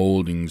main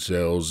holding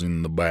cells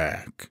in the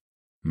back,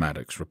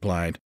 Maddox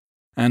replied,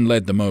 and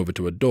led them over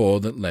to a door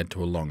that led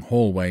to a long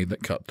hallway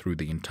that cut through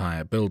the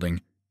entire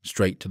building,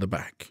 straight to the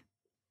back.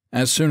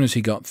 As soon as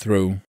he got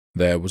through,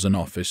 there was an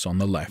office on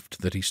the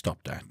left that he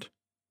stopped at.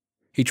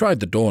 He tried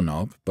the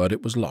doorknob, but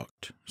it was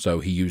locked, so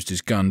he used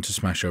his gun to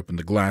smash open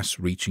the glass,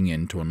 reaching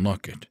in to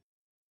unlock it.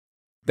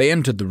 They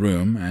entered the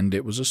room, and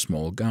it was a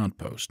small guard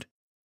post.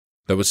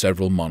 There were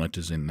several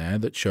monitors in there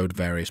that showed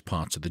various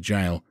parts of the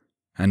jail,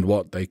 and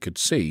what they could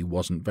see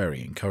wasn't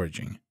very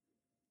encouraging.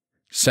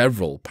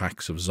 Several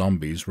packs of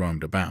zombies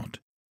roamed about.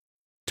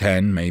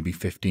 10, maybe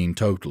 15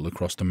 total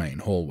across the main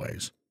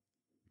hallways.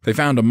 They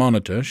found a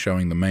monitor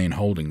showing the main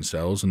holding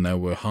cells, and there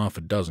were half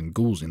a dozen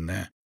ghouls in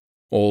there,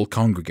 all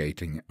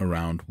congregating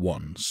around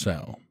one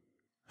cell.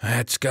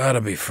 That's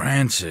gotta be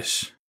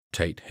Francis,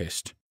 Tate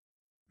hissed.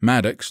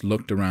 Maddox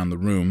looked around the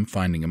room,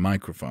 finding a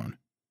microphone.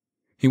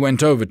 He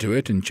went over to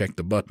it and checked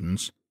the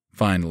buttons,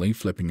 finally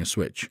flipping a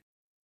switch.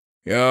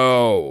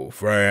 Yo,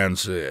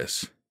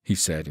 Francis, he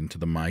said into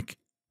the mic,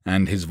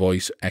 and his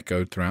voice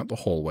echoed throughout the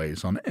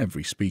hallways on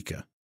every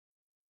speaker.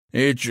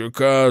 It's your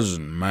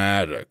cousin,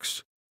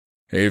 Maddox.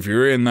 If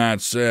you're in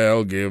that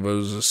cell, give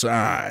us a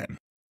sign.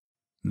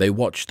 They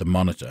watched the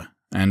monitor,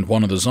 and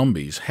one of the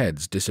zombies'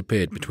 heads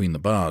disappeared between the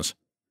bars.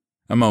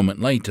 A moment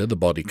later, the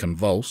body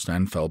convulsed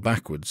and fell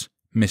backwards,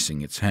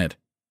 missing its head.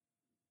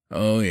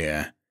 Oh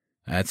yeah,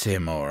 that's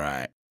him all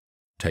right,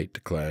 Tate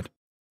declared.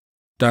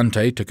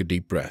 Dante took a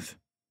deep breath.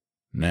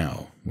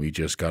 Now, we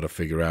just gotta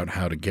figure out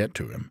how to get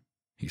to him,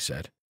 he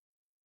said.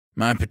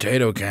 My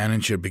potato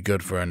cannon should be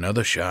good for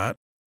another shot,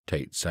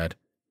 Tate said.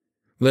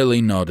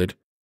 Lily nodded.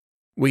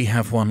 We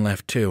have one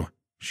left too,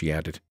 she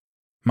added.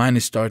 Mine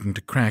is starting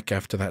to crack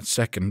after that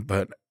second,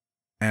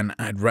 and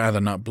I'd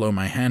rather not blow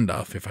my hand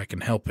off if I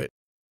can help it.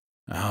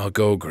 I'll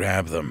go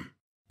grab them,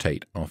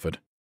 Tate offered.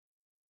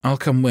 I'll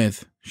come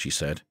with, she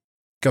said.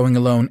 Going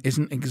alone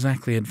isn't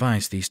exactly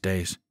advice these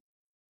days.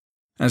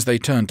 As they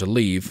turned to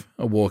leave,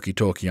 a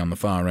walkie-talkie on the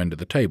far end of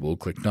the table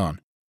clicked on.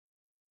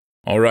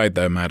 All right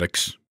there,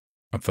 Maddox,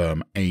 a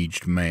firm,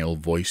 aged male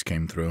voice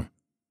came through.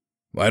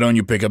 Why don't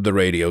you pick up the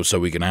radio so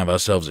we can have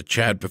ourselves a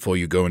chat before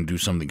you go and do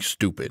something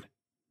stupid?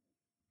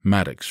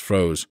 Maddox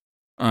froze,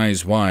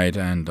 eyes wide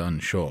and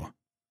unsure.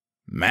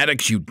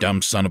 Maddox, you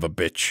dumb son of a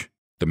bitch,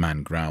 the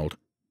man growled.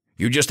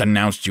 You just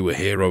announced you were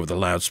here over the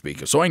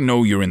loudspeaker, so I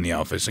know you're in the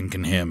office and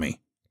can hear me.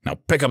 Now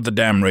pick up the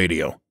damn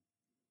radio.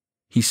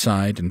 He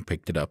sighed and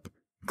picked it up,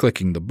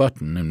 clicking the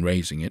button and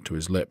raising it to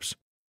his lips.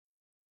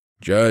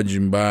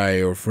 Judging by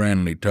your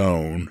friendly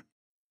tone,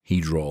 he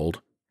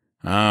drawled,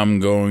 I'm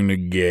going to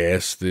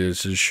guess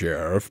this is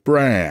Sheriff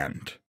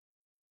Brand.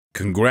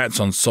 Congrats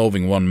on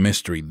solving one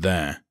mystery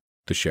there,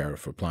 the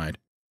sheriff replied.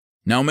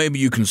 Now maybe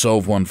you can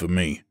solve one for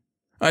me.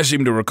 I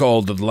seem to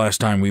recall that the last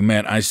time we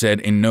met I said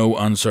in no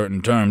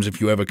uncertain terms if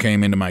you ever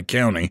came into my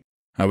county,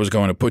 I was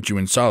going to put you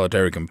in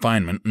solitary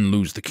confinement and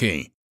lose the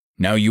key.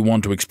 Now you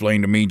want to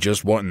explain to me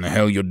just what in the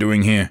hell you're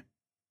doing here?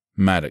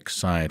 Maddox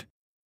sighed.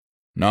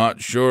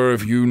 Not sure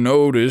if you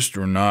noticed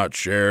or not,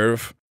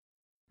 Sheriff,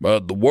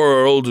 but the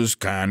world has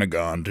kinda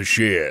gone to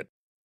shit,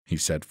 he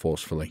said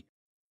forcefully.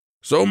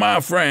 So my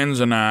friends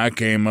and I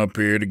came up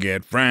here to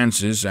get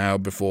Francis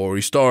out before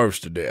he starves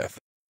to death.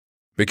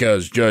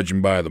 Because,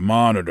 judging by the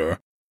monitor,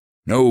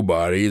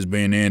 nobody has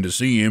been in to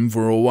see him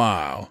for a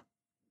while.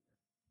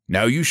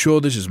 Now you sure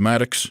this is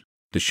Maddox?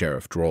 The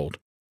sheriff drawled.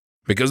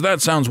 Because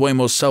that sounds way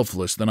more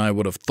selfless than I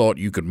would have thought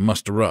you could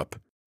muster up.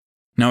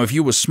 Now if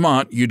you were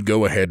smart, you'd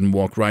go ahead and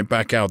walk right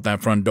back out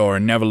that front door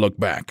and never look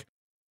back.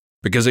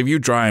 Because if you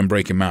try and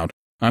break him out,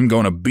 I'm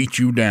going to beat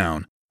you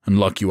down and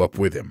lock you up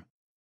with him.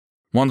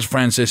 Once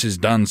Francis is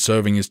done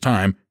serving his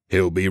time,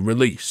 he'll be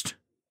released.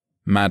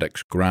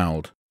 Maddox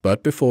growled,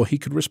 but before he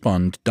could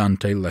respond,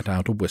 Dante let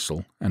out a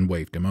whistle and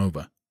waved him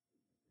over.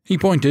 He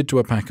pointed to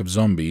a pack of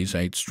zombies,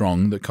 8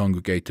 strong, that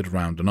congregated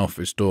around an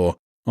office door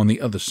on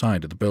the other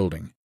side of the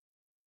building.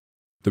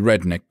 The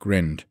redneck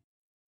grinned.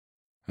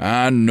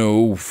 I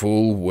know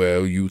full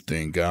well you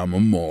think I'm a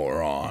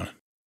moron,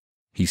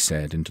 he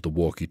said into the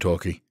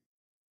walkie-talkie.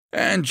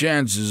 And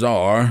chances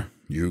are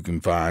you can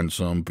find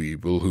some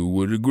people who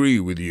would agree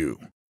with you.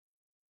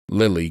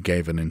 Lily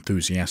gave an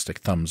enthusiastic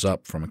thumbs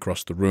up from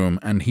across the room,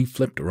 and he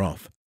flipped her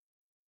off.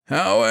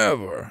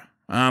 However,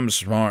 I'm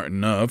smart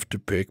enough to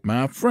pick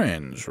my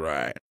friends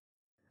right.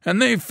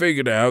 and they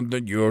figured out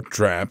that you're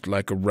trapped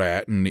like a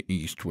rat in the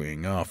East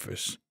Wing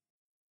office."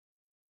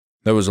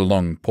 There was a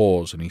long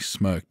pause, and he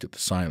smirked at the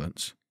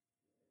silence.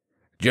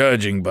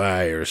 "Judging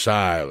by your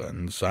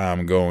silence,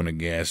 I'm going to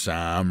guess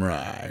I'm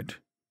right,"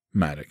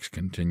 Maddox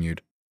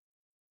continued.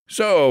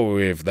 "So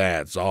if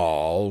that's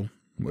all,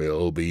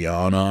 we'll be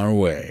on our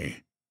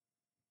way."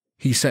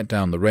 He set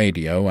down the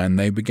radio, and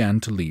they began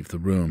to leave the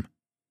room.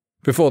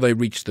 Before they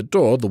reached the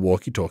door, the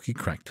walkie-talkie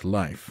cracked to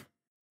life.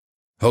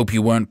 "Hope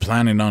you weren't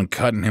planning on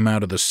cutting him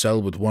out of the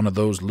cell with one of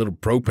those little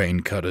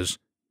propane cutters,"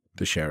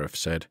 the sheriff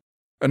said,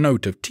 a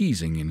note of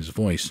teasing in his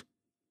voice.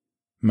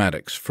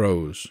 Maddox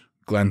froze,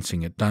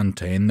 glancing at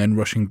Dante and then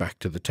rushing back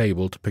to the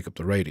table to pick up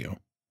the radio.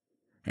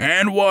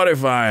 "And what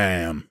if I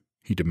am?"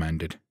 he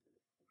demanded.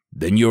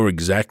 "Then you're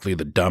exactly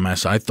the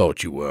dumbass I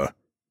thought you were,"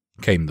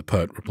 came the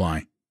pert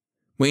reply.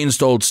 "We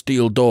installed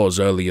steel doors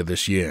earlier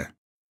this year."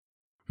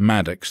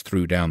 Maddox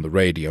threw down the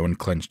radio and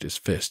clenched his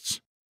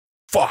fists.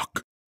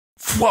 "Fuck!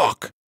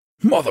 Fuck!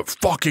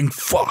 Motherfucking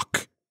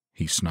fuck!"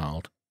 he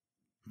snarled.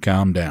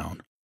 "Calm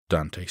down,"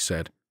 Dante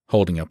said,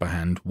 holding up a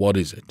hand. "What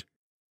is it?"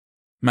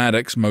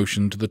 Maddox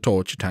motioned to the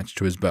torch attached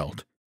to his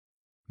belt.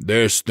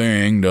 "This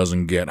thing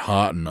doesn't get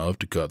hot enough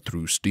to cut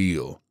through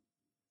steel."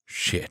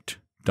 "Shit,"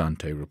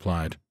 Dante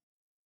replied.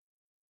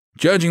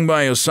 "Judging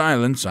by your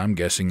silence, I'm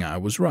guessing I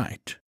was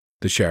right."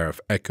 The sheriff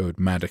echoed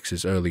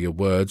Maddox's earlier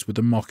words with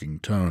a mocking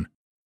tone.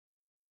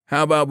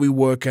 "How about we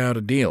work out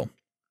a deal?"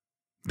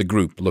 The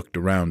group looked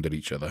around at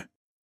each other.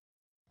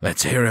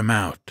 "Let's hear him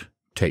out,"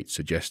 Tate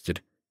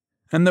suggested,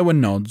 and there were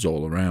nods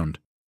all around.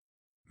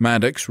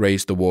 Maddox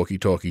raised the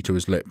walkie-talkie to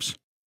his lips.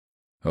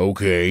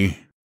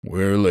 "Okay,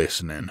 we're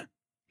listening,"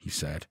 he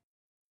said.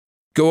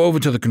 "Go over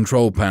to the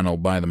control panel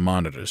by the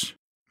monitors,"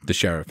 the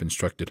sheriff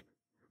instructed.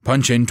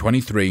 "Punch in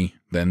 23,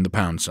 then the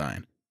pound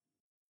sign."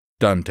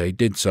 Dante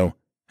did so,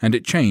 and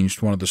it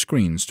changed one of the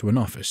screens to an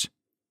office.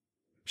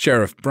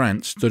 Sheriff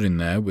Brandt stood in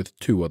there with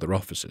 2 other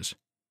officers.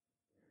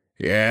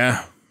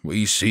 "Yeah,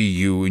 we see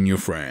you and your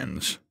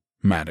friends,"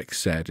 Maddox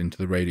said into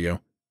the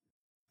radio.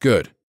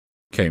 "Good,"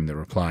 came the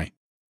reply.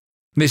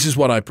 "This is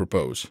what I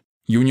propose.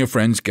 You and your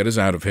friends get us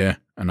out of here,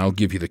 and I'll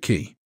give you the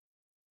key."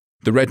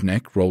 The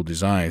redneck rolled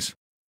his eyes.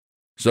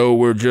 "So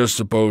we're just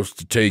supposed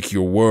to take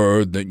your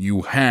word that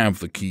you have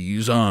the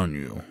keys on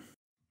you?"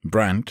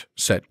 Brandt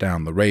set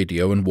down the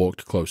radio and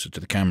walked closer to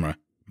the camera,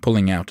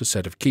 pulling out a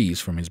set of keys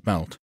from his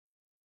belt.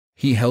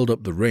 He held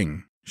up the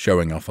ring,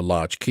 showing off a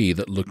large key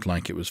that looked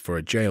like it was for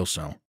a jail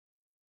cell.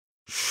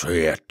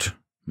 "Shit,"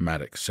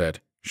 Maddox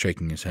said,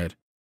 shaking his head.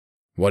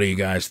 "What do you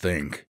guys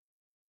think?"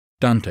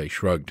 Dante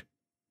shrugged.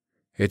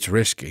 "It's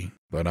risky,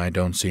 but I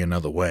don't see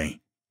another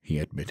way," he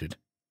admitted.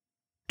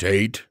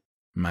 "Tate?"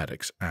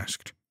 Maddox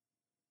asked.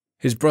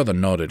 His brother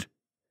nodded.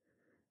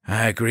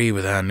 "I agree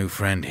with our new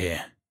friend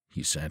here,"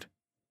 he said.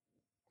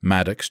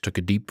 Maddox took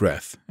a deep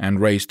breath and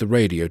raised the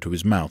radio to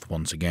his mouth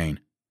once again.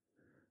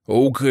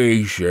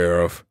 "Okay,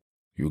 Sheriff,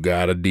 you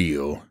got a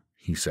deal,"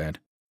 he said.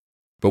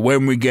 "But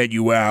when we get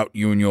you out,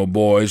 you and your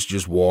boys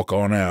just walk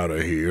on out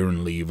of here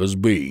and leave us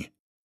be.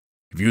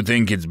 If you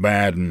think it's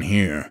bad in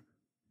here,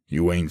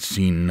 you ain't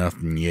seen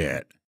nothing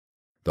yet.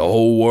 The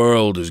whole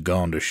world has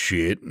gone to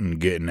shit, and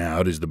getting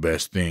out is the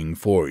best thing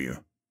for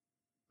you."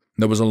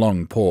 There was a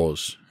long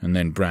pause, and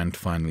then Brandt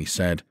finally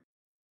said,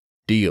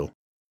 "Deal.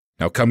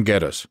 Now come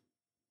get us."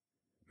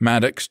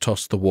 Maddox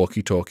tossed the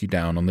walkie-talkie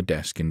down on the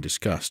desk in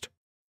disgust.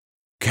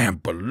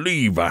 "Can't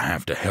believe I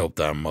have to help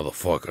that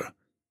motherfucker,"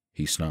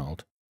 he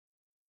snarled.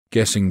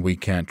 "Guessing we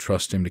can't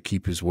trust him to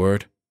keep his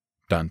word?"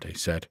 Dante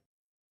said.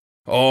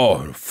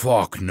 "Oh,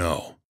 fuck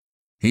no.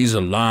 He's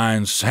a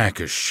lying sack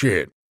of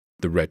shit,"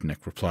 the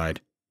redneck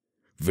replied.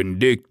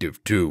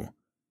 "Vindictive, too.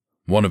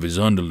 One of his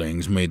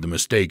underlings made the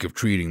mistake of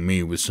treating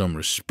me with some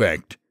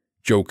respect,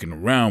 joking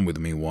around with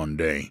me one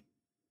day.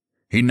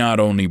 He not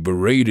only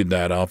berated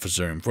that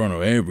officer in front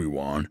of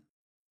everyone,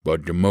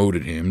 but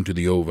demoted him to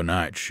the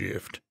overnight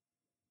shift."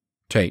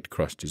 Tate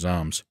crossed his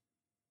arms.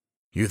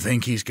 "You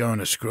think he's going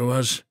to screw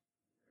us?"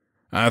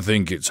 "I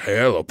think it's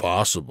hella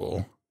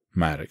possible,"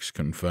 Maddox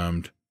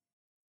confirmed.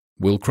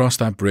 "We'll cross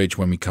that bridge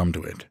when we come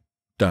to it,"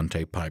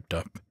 Dante piped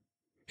up.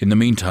 "In the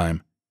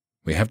meantime,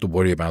 we have to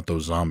worry about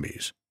those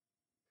zombies."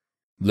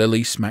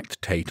 Lily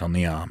smacked Tate on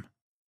the arm.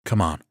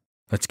 "Come on,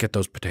 let's get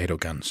those potato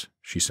guns,"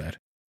 she said.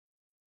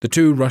 The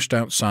 2 rushed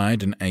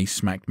outside, and Ace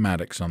smacked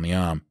Maddox on the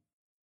arm.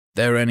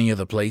 "There any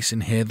other place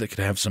in here that could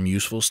have some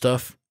useful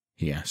stuff?"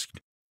 he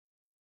asked.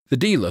 The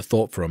dealer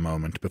thought for a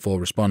moment before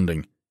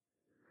responding.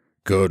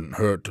 "Couldn't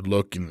hurt to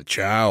look in the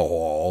chow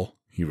hall,"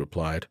 he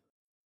replied.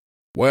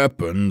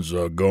 "Weapons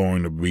are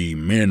going to be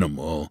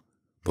minimal,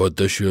 but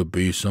there should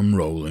be some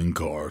rolling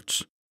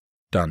carts."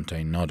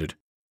 Dante nodded.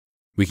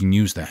 "We can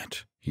use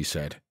that," he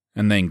said,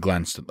 and then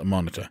glanced at the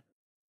monitor.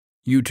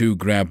 "You 2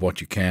 grab what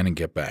you can and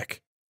get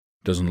back.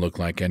 Doesn't look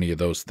like any of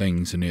those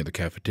things are near the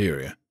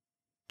cafeteria.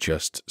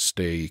 Just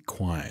stay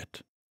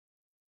quiet."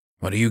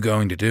 "What are you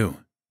going to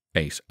do?"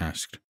 Ace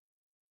asked.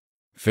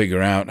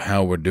 "Figure out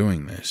how we're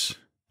doing this,"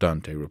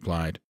 Dante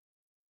replied.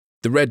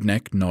 The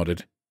redneck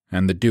nodded,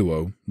 and the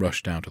duo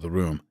rushed out of the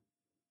room.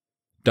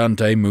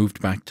 Dante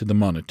moved back to the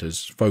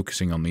monitors,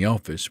 focusing on the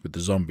office with the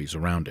zombies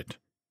around it.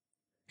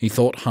 He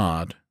thought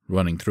hard,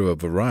 running through a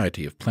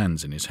variety of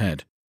plans in his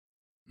head,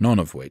 none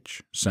of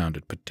which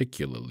sounded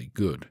particularly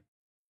good.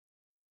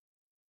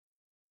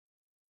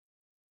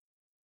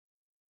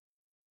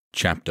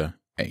 Chapter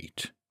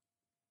 8.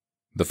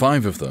 The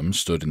 5 of them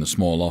stood in the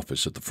small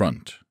office at the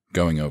front,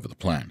 going over the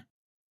plan.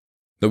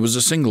 There was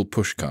a single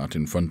pushcart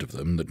in front of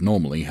them that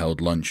normally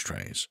held lunch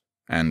trays,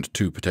 and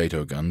 2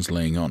 potato guns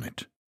laying on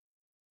it.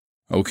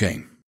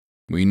 "Okay,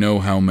 we know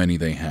how many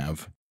they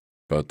have,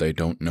 but they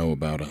don't know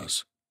about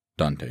us,"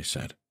 Dante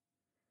said.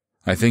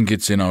 "I think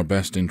it's in our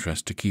best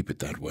interest to keep it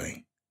that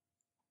way."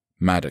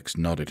 Maddox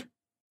nodded.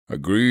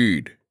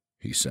 "Agreed,"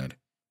 he said.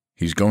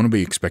 "He's going to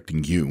be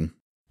expecting you,"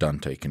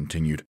 Dante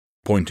continued,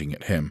 pointing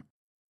at him.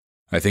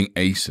 "I think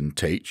Ace and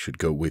Tate should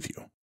go with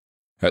you.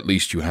 At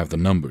least you have the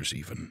numbers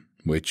even,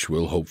 which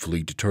will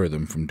hopefully deter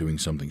them from doing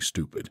something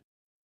stupid."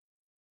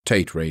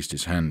 Tate raised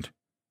his hand.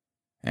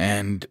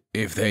 "And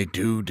if they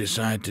do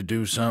decide to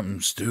do something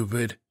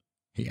stupid?"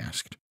 he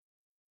asked.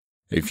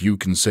 "If you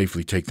can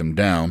safely take them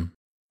down,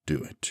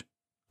 do it,"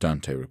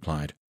 Dante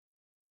replied.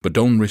 "But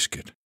don't risk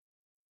it.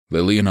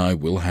 Lily and I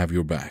will have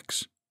your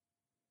backs."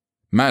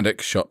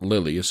 Maddox shot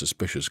Lily a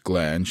suspicious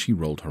glare, and she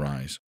rolled her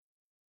eyes.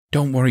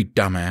 "Don't worry,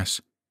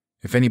 dumbass.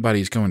 If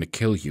anybody's going to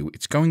kill you,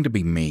 it's going to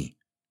be me,"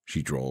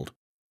 she drawled.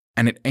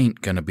 "And it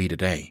ain't gonna be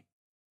today."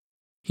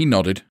 He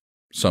nodded,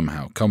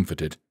 somehow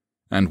comforted,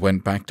 and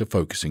went back to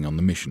focusing on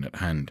the mission at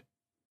hand.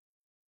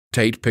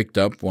 Tate picked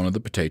up one of the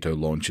potato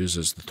launchers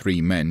as the 3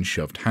 men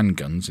shoved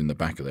handguns in the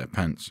back of their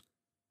pants.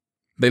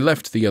 They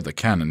left the other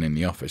cannon in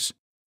the office,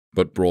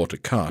 but brought a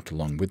cart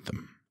along with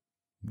them.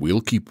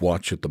 "We'll keep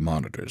watch at the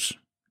monitors,"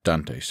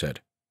 Dante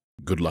said.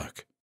 "Good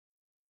luck."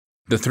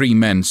 The 3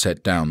 men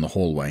set down the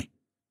hallway,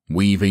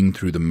 weaving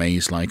through the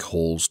maze-like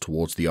halls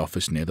towards the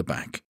office near the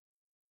back.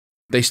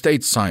 They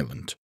stayed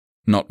silent,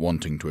 not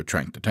wanting to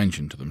attract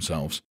attention to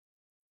themselves,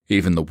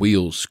 even the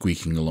wheels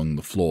squeaking along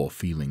the floor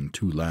feeling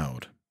too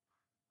loud.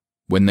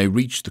 When they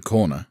reached the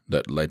corner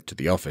that led to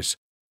the office,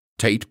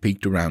 Tate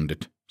peeked around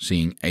it,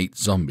 seeing 8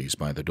 zombies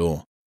by the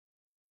door.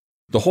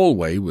 The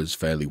hallway was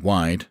fairly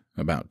wide,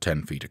 about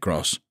 10 feet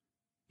across.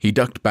 He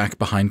ducked back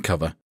behind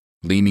cover,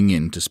 leaning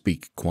in to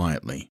speak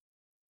quietly.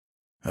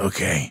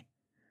 "Okay,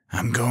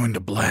 I'm going to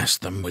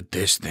blast them with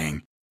this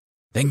thing,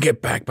 then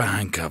get back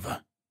behind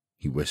cover,"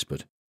 he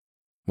whispered.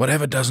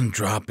 "Whatever doesn't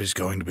drop is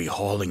going to be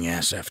hauling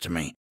ass after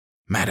me.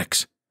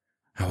 Maddox,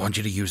 I want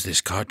you to use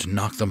this cart to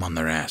knock them on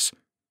their ass.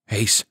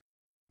 Ace,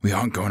 we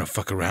aren't going to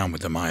fuck around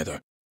with them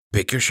either.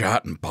 Pick your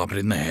shot and pop it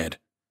in the head.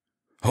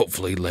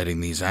 Hopefully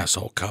letting these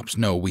asshole cops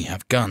know we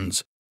have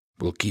guns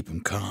will keep them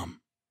calm."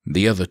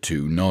 The other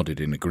 2 nodded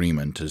in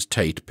agreement as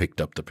Tate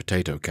picked up the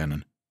potato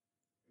cannon.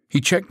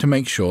 He checked to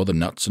make sure the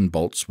nuts and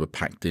bolts were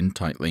packed in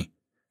tightly,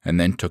 and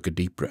then took a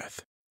deep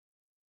breath.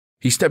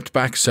 He stepped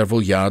back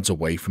several yards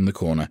away from the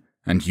corner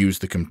and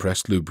used the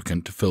compressed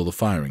lubricant to fill the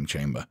firing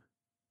chamber,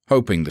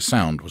 hoping the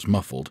sound was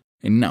muffled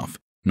enough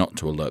not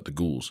to alert the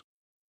ghouls.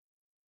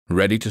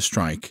 Ready to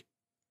strike,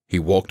 he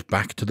walked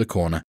back to the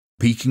corner,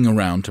 peeking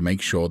around to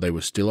make sure they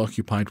were still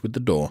occupied with the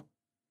door.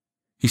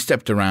 He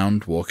stepped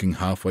around, walking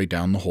halfway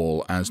down the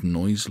hall as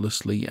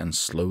noiselessly and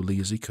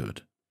slowly as he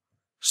could,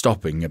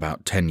 stopping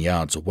about 10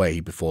 yards away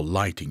before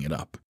lighting it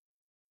up.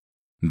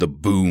 The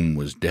boom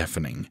was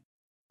deafening,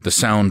 the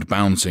sound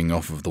bouncing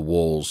off of the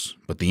walls,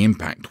 but the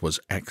impact was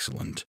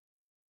excellent.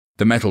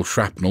 The metal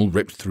shrapnel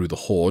ripped through the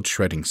horde,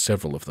 shredding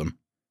several of them.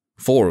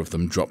 4 of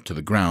them dropped to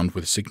the ground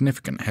with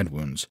significant head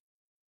wounds.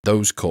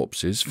 Those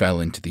corpses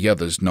fell into the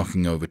others,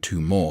 knocking over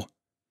 2 more.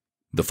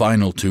 The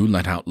final 2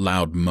 let out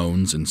loud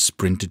moans and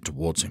sprinted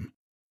towards him.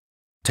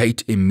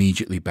 Tate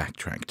immediately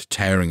backtracked,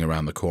 tearing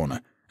around the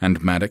corner,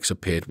 and Maddox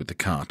appeared with the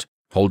cart,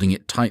 holding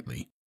it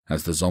tightly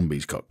as the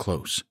zombies got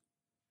close.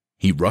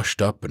 He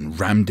rushed up and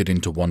rammed it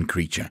into one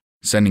creature,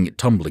 sending it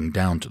tumbling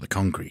down to the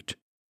concrete.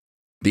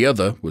 The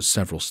other was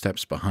several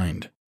steps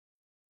behind,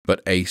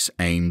 but Ace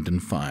aimed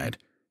and fired,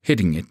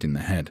 hitting it in the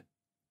head.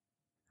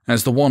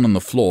 As the one on the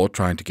floor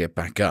tried to get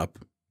back up,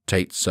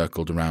 Tate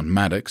circled around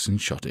Maddox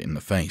and shot it in the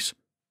face.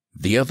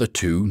 The other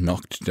 2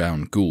 knocked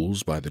down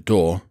ghouls by the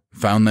door,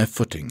 found their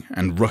footing,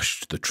 and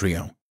rushed the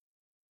trio.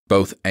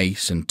 Both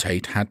Ace and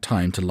Tate had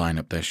time to line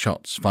up their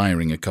shots,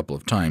 firing a couple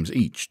of times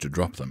each to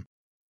drop them.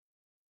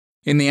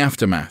 In the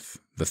aftermath,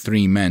 the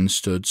 3 men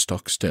stood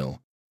stock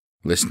still,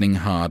 listening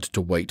hard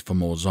to wait for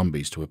more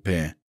zombies to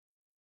appear.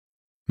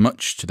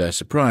 Much to their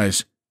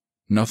surprise,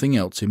 nothing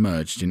else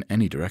emerged in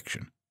any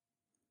direction.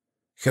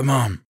 "Come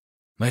on,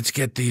 let's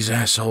get these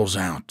assholes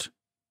out,"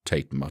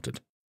 Tate muttered.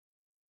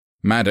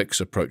 Maddox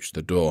approached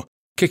the door,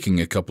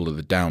 kicking a couple of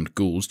the downed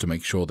ghouls to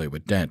make sure they were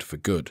dead for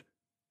good,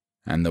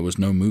 and there was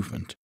no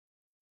movement.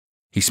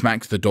 He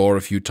smacked the door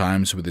a few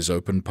times with his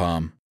open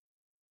palm.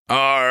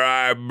 "All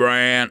right,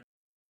 Brant,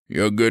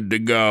 you're good to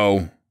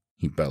go,"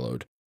 he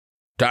bellowed.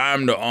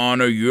 "Time to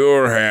honor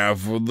your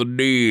half of the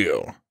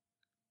deal."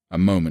 A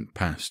moment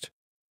passed,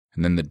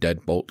 and then the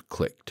deadbolt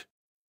clicked.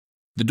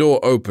 The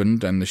door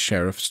opened and the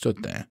sheriff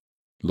stood there,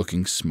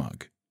 looking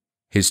smug,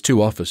 His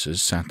 2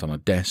 officers sat on a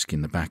desk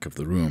in the back of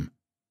the room.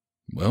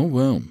 "Well,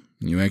 well,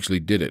 you actually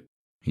did it,"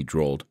 he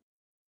drawled.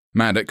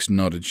 Maddox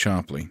nodded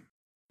sharply.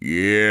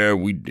 "Yeah,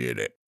 we did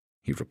it,"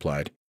 he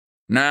replied.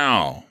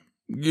 "Now,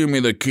 give me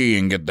the key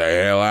and get the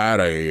hell out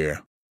of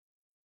here."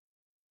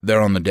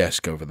 "They're on the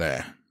desk over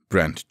there."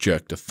 Brent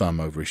jerked a thumb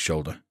over his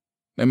shoulder.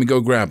 "Let me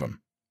go grab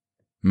 'em."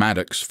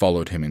 Maddox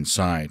followed him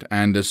inside,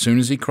 and as soon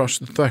as he crossed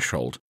the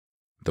threshold,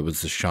 there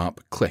was the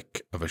sharp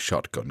click of a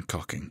shotgun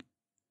cocking.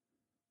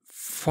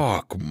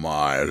 "Fuck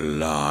my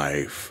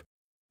life,"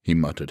 he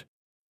muttered,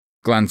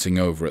 glancing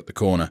over at the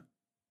corner.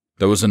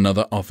 There was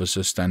another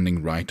officer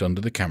standing right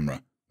under the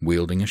camera,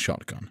 wielding a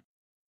shotgun.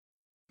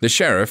 The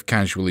sheriff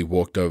casually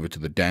walked over to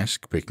the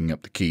desk, picking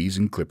up the keys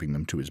and clipping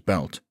them to his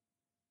belt.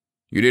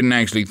 "You didn't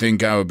actually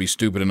think I would be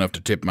stupid enough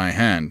to tip my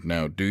hand,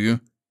 now do you?"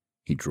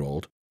 he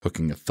drawled,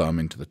 hooking a thumb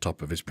into the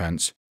top of his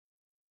pants.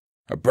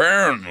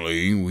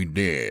 "Apparently we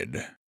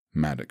did,"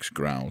 Maddox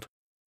growled.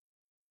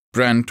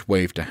 Brent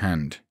waved a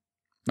hand.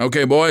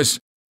 "Okay, boys,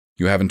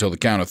 you have until the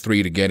count of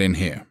 3 to get in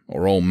here,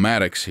 or old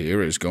Maddox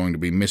here is going to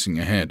be missing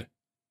a head,"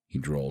 he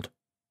drawled.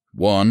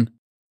 1.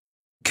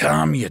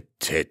 "Calm your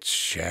tits,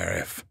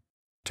 Sheriff,"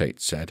 Tate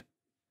said,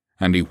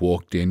 and he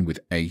walked in with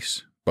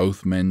Ace,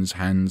 both men's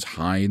hands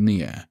high in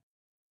the air.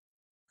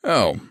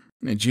 "Oh,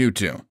 it's you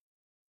two.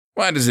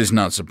 Why does this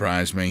not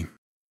surprise me?"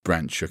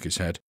 Brent shook his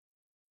head.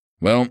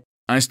 "Well,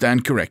 I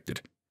stand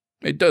corrected.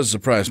 It does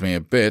surprise me a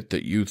bit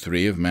that you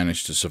 3 have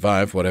managed to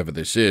survive whatever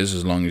this is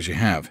as long as you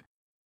have.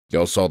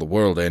 Y'all saw the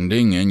world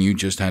ending, and you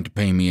just had to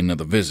pay me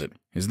another visit.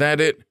 Is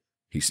that it?"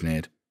 he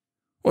sneered.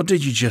 "Or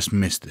did you just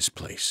miss this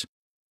place?"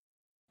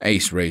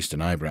 Ace raised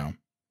an eyebrow.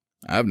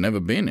 "I've never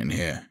been in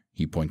here,"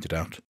 he pointed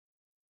out.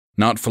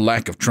 "Not for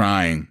lack of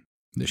trying,"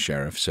 the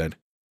sheriff said.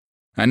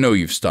 "I know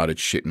you've started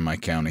shit in my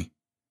county,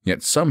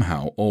 yet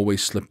somehow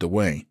always slipped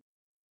away.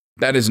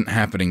 That isn't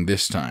happening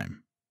this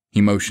time." He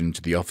motioned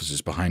to the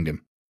officers behind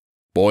him.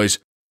 "Boys,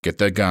 get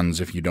their guns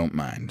if you don't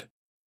mind."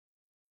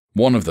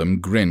 One of them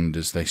grinned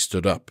as they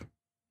stood up.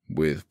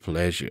 "With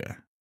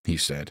pleasure," he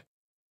said.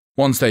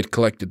 Once they'd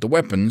collected the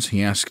weapons,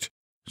 he asked,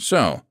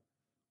 "So,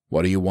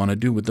 what do you want to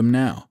do with them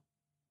now?"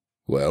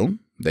 "Well,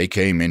 they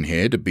came in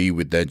here to be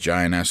with their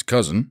giant-ass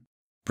cousin,"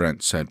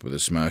 Brent said with a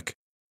smirk.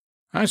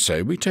 "I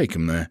say we take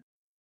 'em there.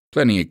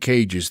 Plenty of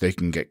cages they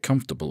can get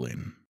comfortable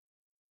in."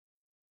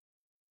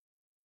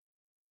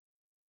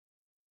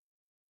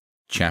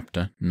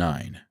 Chapter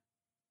 9.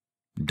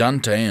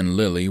 Dante and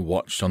Lily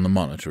watched on the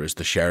monitor as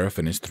the sheriff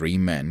and his 3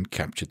 men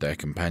captured their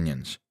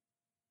companions.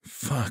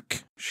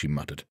 "Fuck," she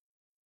muttered.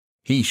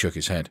 He shook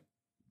his head.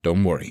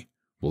 "Don't worry,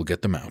 we'll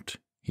get them out,"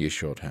 he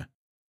assured her.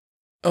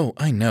 "Oh,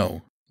 I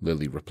know,"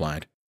 Lily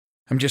replied.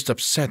 "I'm just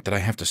upset that I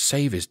have to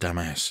save his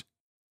dumbass."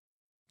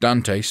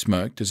 Dante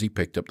smirked as he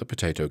picked up the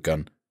potato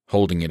gun,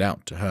 holding it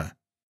out to her.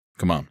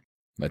 "Come on,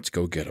 let's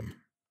go get him."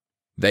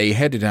 They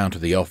headed out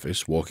of the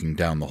office, walking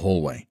down the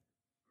hallway.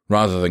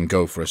 Rather than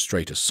go for a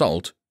straight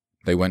assault,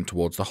 they went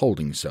towards the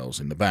holding cells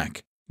in the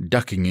back,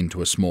 ducking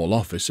into a small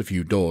office a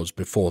few doors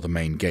before the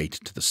main gate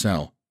to the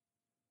cell.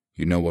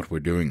 "You know what we're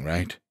doing,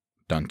 right?"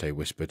 Dante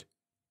whispered.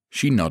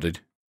 She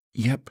nodded.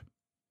 "Yep."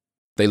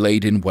 They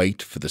laid in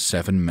wait for the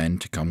 7 men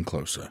to come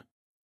closer.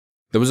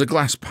 There was a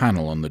glass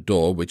panel on the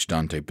door which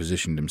Dante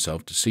positioned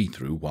himself to see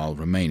through while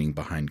remaining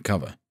behind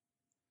cover.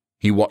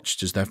 He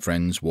watched as their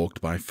friends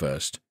walked by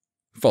first,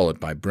 followed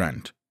by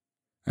Brent,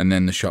 and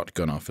then the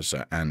shotgun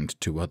officer and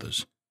 2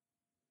 others.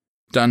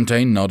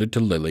 Dante nodded to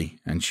Lily,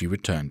 and she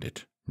returned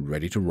it,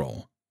 ready to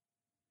roll.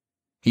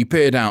 He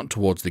peered out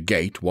towards the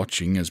gate,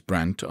 watching as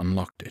Brent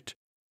unlocked it.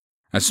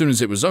 As soon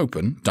as it was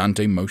open,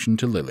 Dante motioned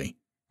to Lily,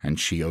 and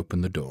she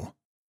opened the door.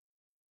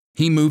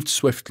 He moved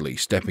swiftly,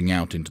 stepping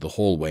out into the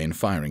hallway and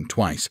firing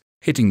twice,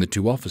 hitting the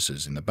 2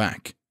 officers in the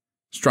back,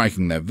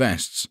 striking their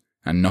vests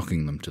and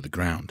knocking them to the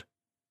ground.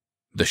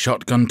 The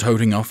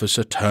shotgun-toting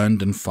officer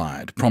turned and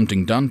fired,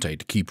 prompting Dante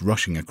to keep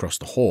rushing across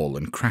the hall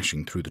and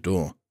crashing through the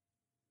door.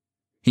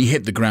 He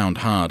hit the ground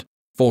hard,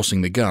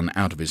 forcing the gun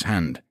out of his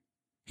hand.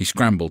 He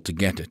scrambled to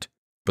get it,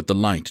 but the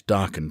light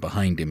darkened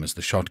behind him as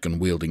the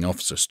shotgun-wielding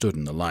officer stood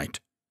in the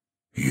light.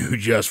 "You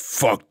just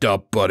fucked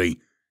up, buddy,"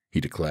 he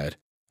declared,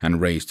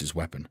 and raised his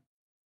weapon.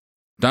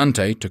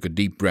 Dante took a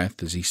deep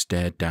breath as he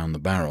stared down the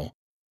barrel,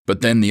 but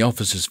then the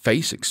officer's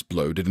face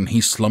exploded and he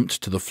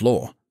slumped to the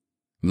floor.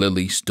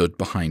 Lily stood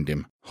behind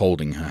him,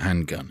 holding her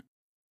handgun.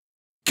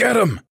 "Get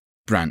him!"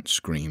 Brant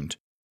screamed,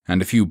 and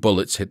a few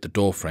bullets hit the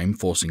doorframe,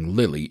 forcing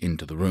Lily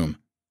into the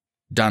room.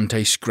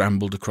 Dante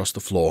scrambled across the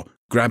floor,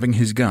 grabbing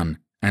his gun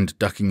and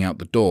ducking out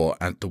the door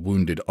at the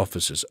wounded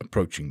officers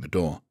approaching the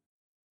door.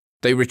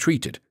 They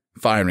retreated,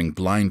 firing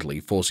blindly,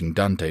 forcing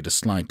Dante to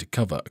slide to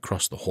cover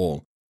across the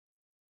hall.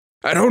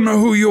 "I don't know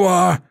who you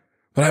are,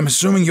 but I'm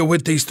assuming you're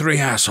with these 3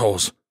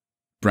 assholes,"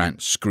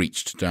 Brant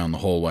screeched down the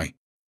hallway.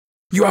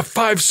 "You have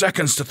 5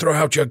 seconds to throw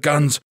out your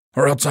guns,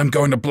 or else I'm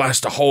going to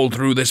blast a hole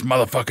through this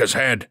motherfucker's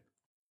head."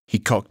 He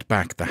cocked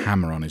back the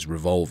hammer on his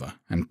revolver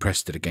and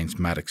pressed it against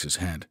Maddox's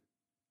head.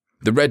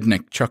 The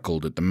redneck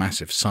chuckled at the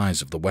massive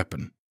size of the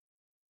weapon.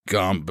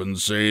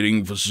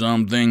 "Compensating for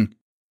something?"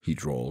 he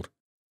drawled,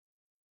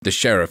 The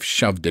sheriff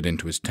shoved it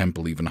into his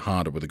temple even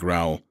harder with a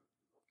growl.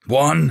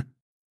 1,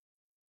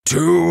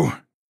 2,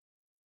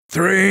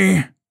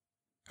 3.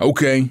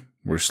 Okay,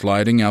 we're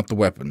sliding out the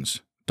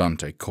weapons,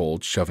 Dante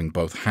called, shoving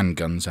both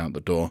handguns out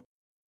the door.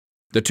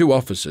 The 2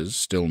 officers,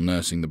 still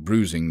nursing the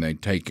bruising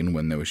they'd taken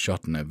when they were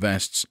shot in their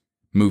vests,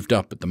 moved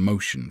up at the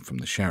motion from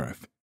the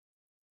sheriff.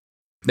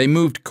 They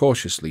moved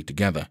cautiously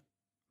together.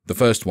 The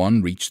first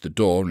one reached the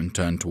door and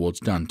turned towards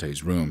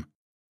Dante's room.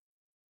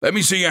 "Let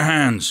me see your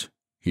hands,"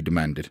 he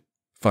demanded,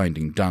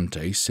 finding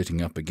Dante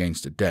sitting up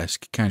against a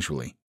desk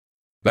casually.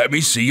 "Let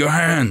me see your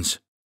hands."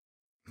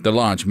 The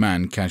large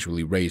man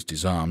casually raised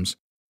his arms,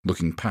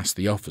 looking past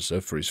the officer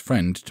for his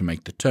friend to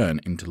make the turn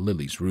into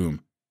Lily's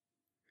room.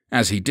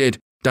 As he did,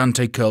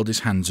 Dante curled his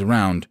hands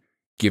around,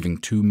 giving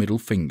 2 middle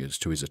fingers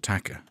to his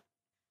attacker.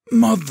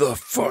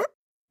 "Motherfucker!"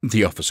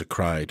 the officer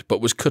cried,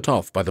 but was cut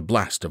off by the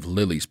blast of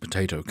Lily's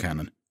potato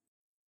cannon.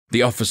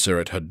 The officer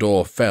at her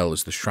door fell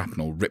as the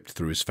shrapnel ripped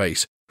through his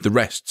face, the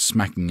rest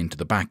smacking into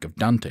the back of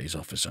Dante's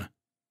officer.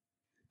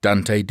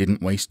 Dante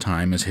didn't waste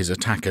time as his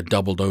attacker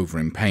doubled over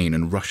in pain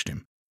and rushed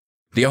him.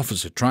 The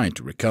officer tried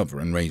to recover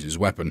and raise his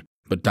weapon,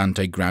 but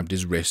Dante grabbed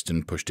his wrist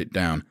and pushed it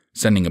down,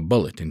 sending a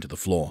bullet into the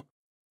floor.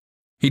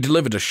 He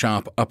delivered a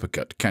sharp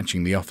uppercut,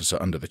 catching the officer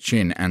under the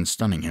chin and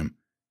stunning him.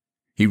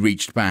 He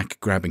reached back,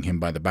 grabbing him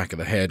by the back of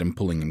the head and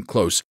pulling him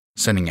close,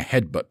 sending a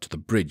headbutt to the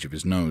bridge of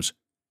his nose,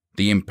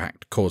 the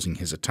impact causing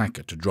his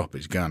attacker to drop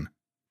his gun.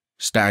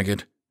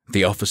 Staggered,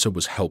 the officer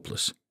was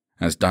helpless,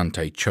 as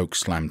Dante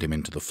choke-slammed him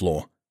into the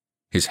floor,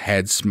 his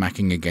head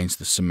smacking against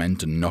the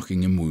cement and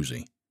knocking him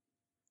woozy.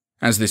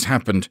 As this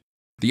happened,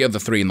 the other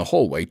 3 in the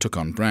hallway took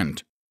on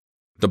Brent.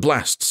 The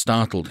blast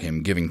startled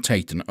him, giving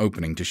Tate an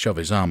opening to shove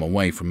his arm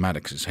away from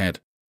Maddox's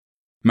head.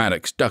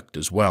 Maddox ducked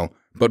as well,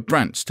 but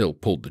Brent still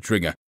pulled the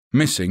trigger,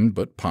 missing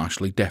but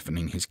partially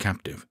deafening his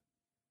captive.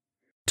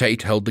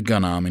 Tate held the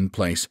gun arm in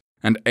place,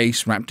 and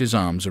Ace wrapped his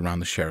arms around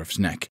the sheriff's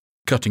neck,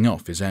 cutting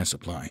off his air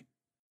supply.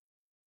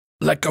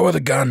 "Let go of the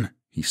gun,"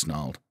 he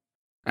snarled,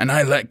 "and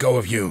I let go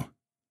of you."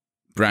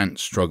 Brant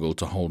struggled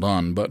to hold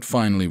on, but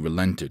finally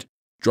relented,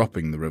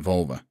 dropping the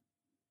revolver.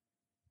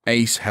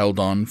 Ace held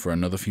on for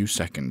another few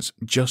seconds,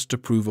 just to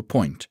prove a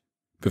point,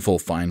 before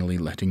finally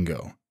letting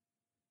go.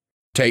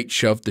 Tate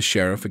shoved the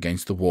sheriff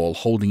against the wall,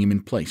 holding him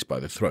in place by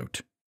the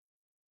throat.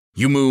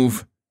 "You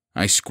move,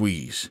 I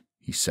squeeze,"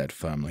 he said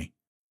firmly.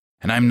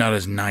 "And I'm not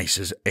as nice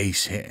as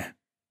Ace here.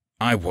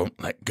 I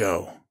won't let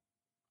go."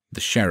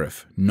 The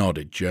sheriff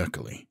nodded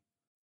jerkily.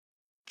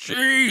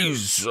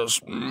 "Jesus,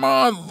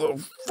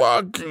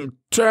 motherfucking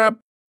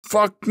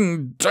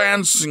fucking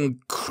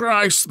dancing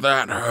Christ,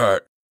 that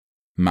hurt,"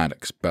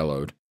 Maddox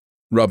bellowed,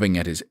 rubbing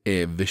at his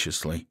ear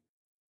viciously.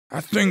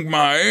 "I think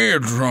my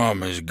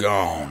eardrum is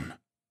gone."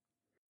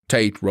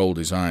 Tate rolled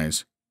his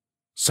eyes.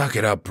 "Suck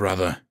it up,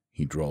 brother,"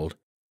 he drawled.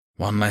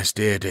 "One less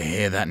ear to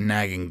hear that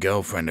nagging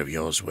girlfriend of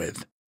yours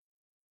with."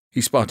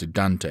 He spotted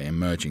Dante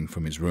emerging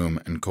from his room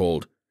and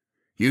called,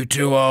 "You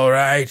 2 all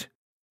right?"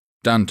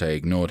 Dante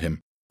ignored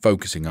him,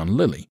 focusing on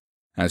Lily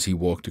as he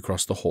walked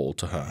across the hall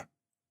to her.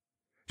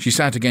 She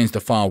sat against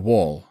the far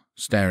wall,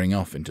 staring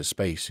off into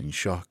space in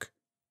shock.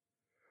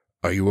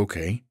 "Are you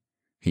okay?"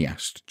 he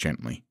asked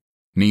gently,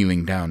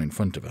 kneeling down in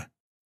front of her.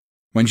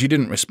 When she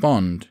didn't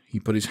respond,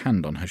 he put his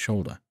hand on her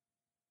shoulder.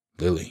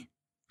 "Lily,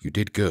 you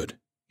did good,"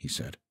 he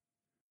said.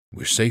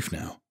 "We're safe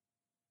now."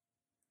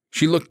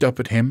 She looked up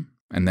at him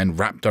and then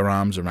wrapped her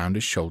arms around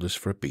his shoulders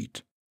for a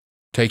beat,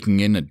 taking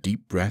in a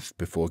deep breath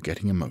before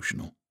getting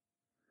emotional.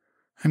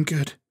 I'm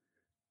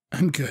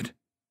good,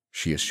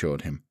 she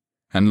assured him,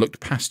 and looked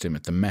past him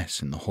at the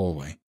mess in the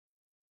hallway.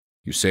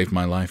 "You saved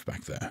my life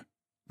back there,"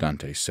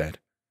 Dante said,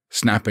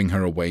 snapping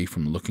her away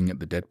from looking at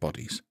the dead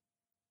bodies.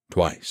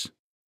 "Twice."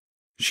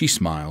 She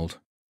smiled.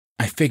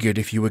 "I figured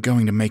if you were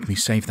going to make me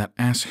save that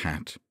ass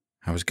hat,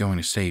 I was going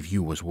to save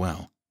you as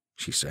well,"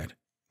 she said.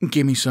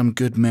 "Give me some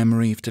good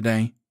memory of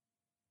today."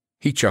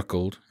 He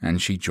chuckled,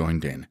 and she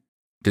joined in,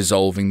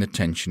 dissolving the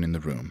tension in the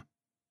room.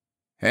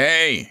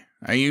 "Hey,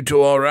 are you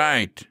 2 all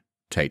right?"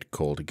 Tate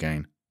called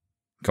again.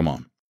 "Come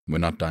on, we're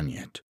not done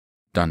yet,"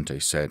 Dante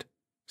said,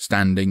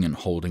 standing and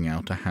holding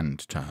out a hand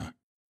to her.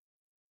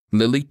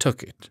 Lily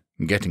took it,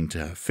 getting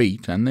to her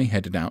feet, and they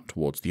headed out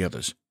towards the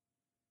others.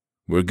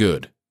 "We're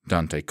good,"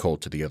 Dante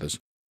called to the others.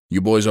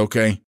 "You boys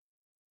okay?"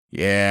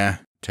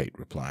 "Yeah," Tate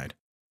replied.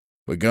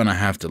 "We're gonna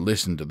have to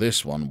listen to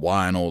this one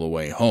whine all the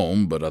way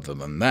home, but other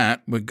than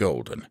that, we're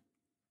golden."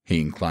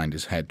 He inclined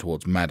his head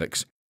towards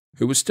Maddox,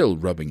 who was still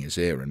rubbing his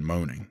ear and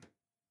moaning.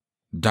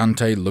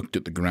 Dante looked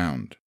at the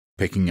ground,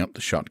 picking up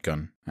the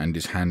shotgun and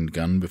his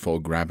handgun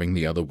before grabbing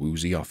the other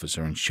woozy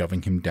officer and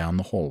shoving him down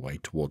the hallway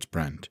towards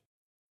Brent.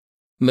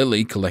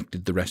 Lily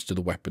collected the rest of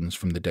the weapons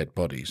from the dead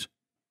bodies.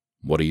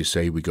 "What do you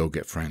say we go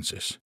get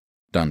Francis?"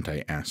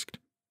 Dante asked.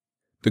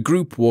 The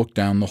group walked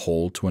down the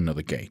hall to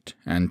another gate,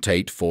 and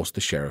Tate forced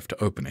the sheriff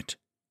to open it.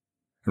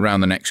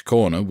 Around the next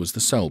corner was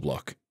the cell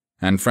block,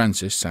 and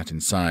Francis sat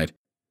inside,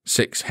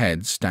 6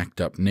 heads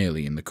stacked up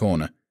nearly in the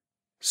corner.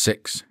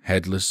 6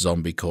 headless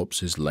zombie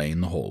corpses lay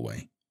in the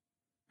hallway.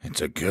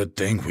 It's a good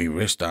thing we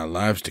risked our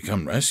lives to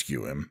come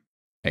rescue him,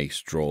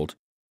 Ace drawled.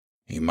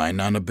 He might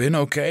not have been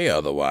okay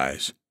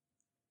otherwise.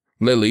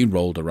 Lily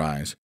rolled her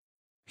eyes.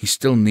 He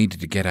still needed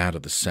to get out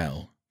of the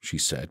cell, she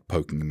said,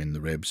 poking him in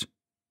the ribs.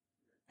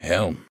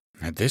 Hell,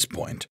 at this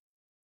point,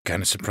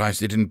 kind of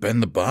surprised he didn't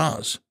bend the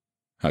bars,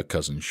 her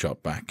cousin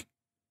shot back.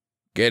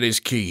 Get his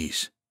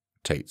keys,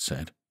 Tate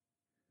said.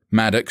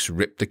 Maddox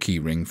ripped the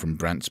keyring from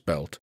Brant's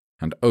belt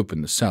and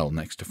opened the cell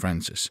next to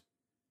Francis.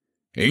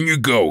 In you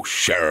go,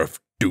 Sheriff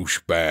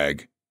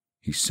douchebag,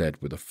 he said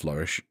with a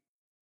flourish.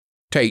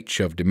 Tate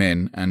shoved him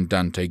in, and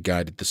Dante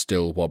guided the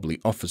still wobbly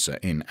officer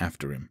in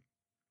after him.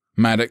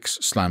 Maddox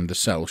slammed the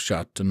cell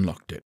shut and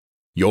locked it.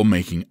 You're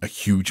making a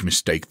huge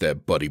mistake there,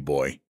 buddy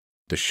boy,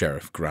 the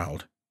sheriff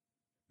growled.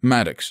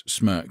 Maddox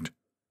smirked.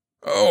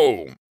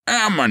 Oh,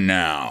 am I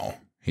now?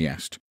 He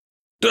asked.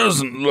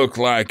 Doesn't look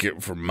like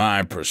it from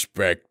my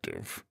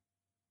perspective.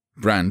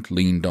 Brant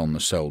leaned on the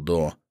cell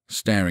door,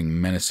 staring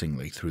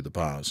menacingly through the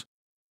bars.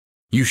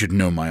 You should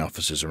know my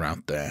officers are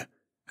out there,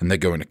 and they're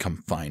going to come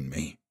find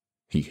me,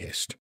 he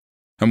hissed.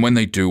 And when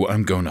they do,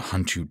 I'm going to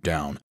hunt you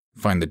down,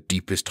 find the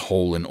deepest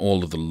hole in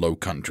all of the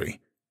Lowcountry,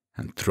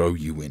 and throw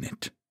you in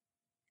it.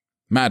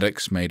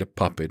 Maddox made a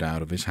puppet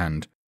out of his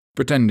hand,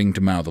 pretending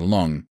to mouth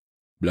along.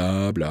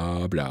 Blah,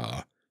 blah,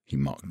 blah, he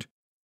mocked.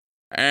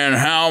 And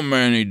how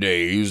many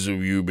days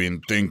have you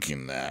been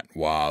thinking that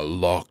while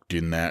locked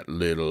in that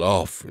little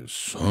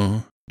office,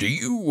 huh? Do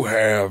you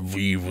have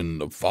even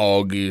the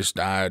foggiest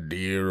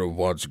idea of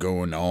what's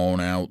going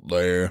on out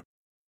there?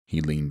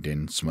 He leaned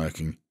in,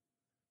 smirking.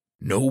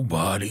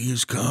 Nobody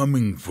is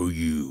coming for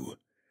you.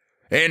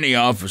 Any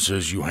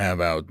officers you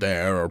have out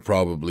there are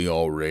probably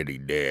already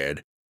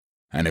dead,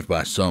 and if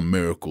by some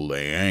miracle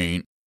they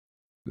ain't,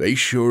 they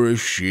sure as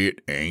shit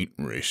ain't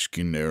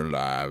risking their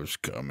lives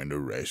coming to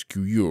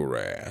rescue your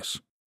ass.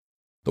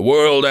 The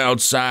world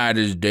outside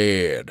is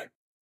dead,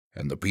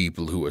 and the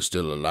people who are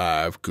still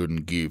alive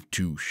couldn't give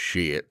two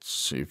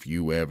shits if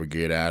you ever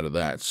get out of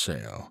that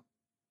cell.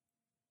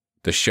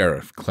 The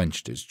sheriff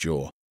clenched his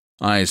jaw,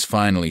 eyes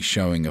finally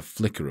showing a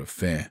flicker of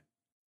fear.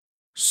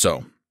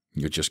 So,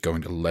 you're just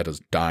going to let us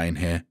die in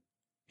here?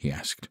 He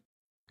asked.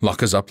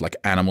 Lock us up like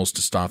animals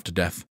to starve to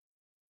death?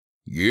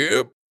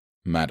 Yep,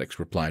 Maddox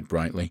replied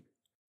brightly.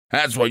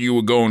 That's what you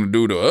were going to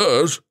do to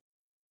us.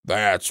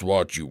 That's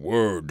what you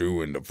were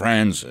doing to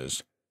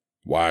Francis.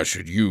 Why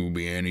should you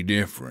be any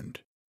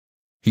different?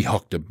 He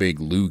hocked a big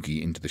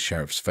loogie into the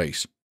sheriff's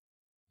face.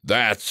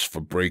 That's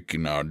for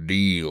breaking our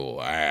deal,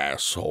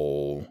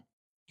 asshole.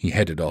 He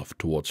headed off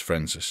towards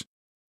Francis.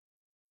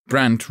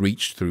 Brant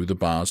reached through the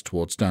bars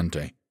towards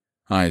Dante,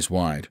 eyes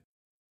wide.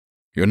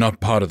 You're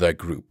not part of that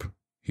group,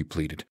 he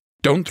pleaded.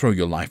 Don't throw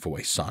your life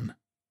away, son.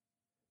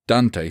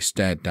 Dante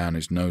stared down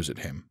his nose at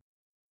him.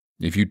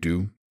 If you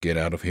do, get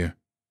out of here,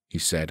 he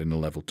said in a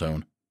level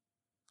tone.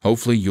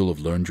 Hopefully you'll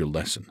have learned your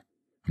lesson,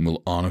 and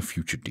will honor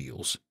future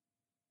deals.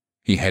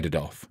 He headed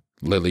off,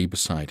 Lily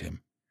beside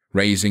him,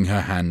 raising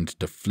her hand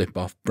to flip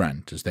off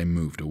Brant as they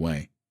moved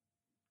away.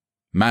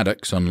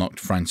 Maddox unlocked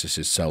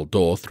Francis's cell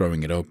door,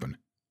 throwing it open.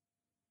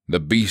 The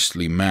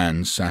beastly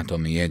man sat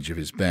on the edge of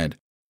his bed,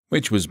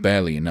 which was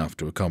barely enough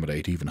to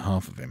accommodate even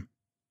half of him.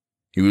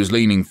 He was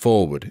leaning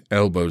forward,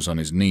 elbows on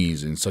his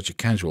knees in such a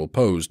casual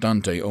pose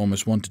Dante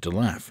almost wanted to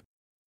laugh.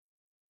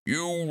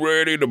 You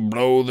ready to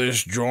blow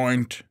this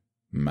joint?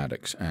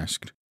 Maddox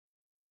asked.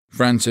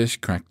 Francis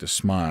cracked a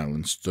smile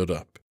and stood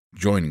up,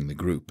 joining the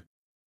group.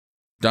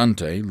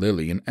 Dante,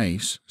 Lily, and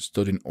Ace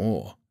stood in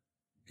awe,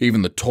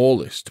 even the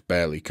tallest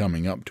barely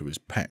coming up to his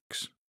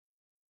pecs.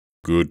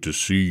 Good to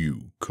see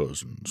you,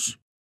 cousins,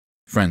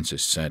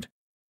 Francis said,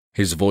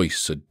 his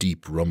voice a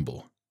deep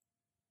rumble.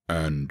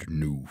 And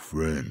new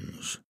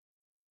friends.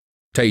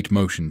 Tate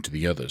motioned to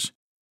the others.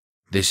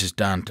 This is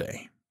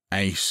Dante,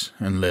 Ace,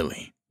 and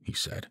Lily, he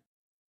said.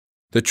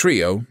 The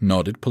trio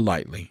nodded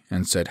politely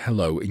and said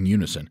hello in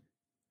unison.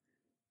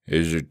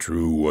 Is it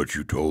true what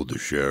you told the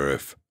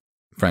sheriff?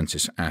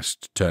 Francis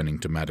asked, turning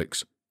to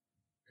Maddox.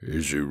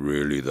 Is it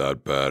really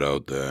that bad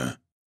out there?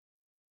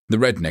 The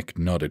redneck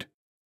nodded.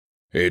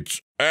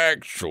 It's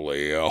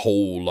actually a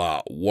whole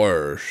lot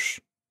worse,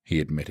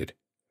 he admitted.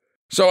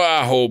 So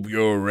I hope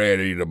you're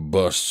ready to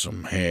bust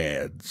some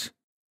heads.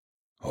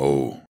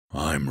 Oh,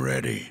 I'm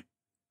ready,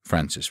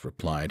 Francis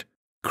replied,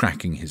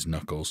 cracking his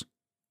knuckles.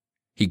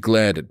 He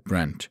glared at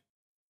Brant.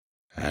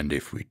 And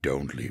if we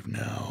don't leave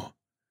now,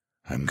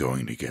 I'm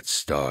going to get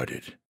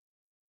started.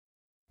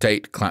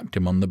 Tate clapped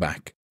him on the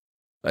back.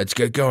 Let's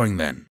get going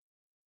then.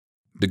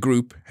 The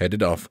group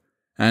headed off,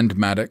 and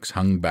Maddox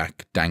hung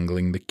back,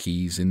 dangling the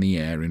keys in the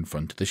air in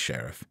front of the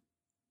sheriff.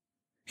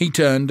 He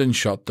turned and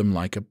shot them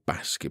like a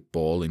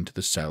basketball into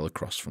the cell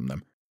across from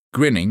them,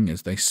 grinning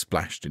as they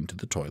splashed into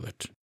the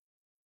toilet.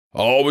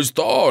 Always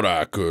thought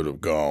I could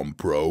have gone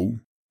pro,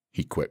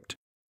 he quipped,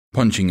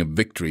 punching a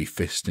victory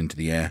fist into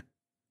the air.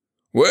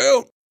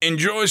 Well,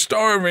 enjoy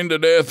starving to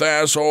death,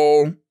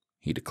 asshole,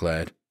 he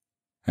declared,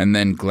 and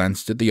then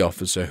glanced at the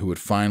officer who had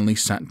finally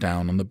sat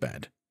down on the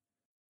bed.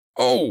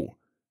 Oh,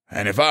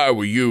 and if I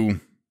were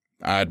you,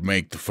 I'd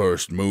make the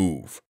first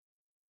move.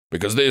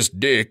 because this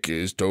dick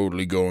is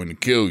totally going to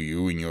kill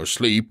you in your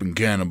sleep and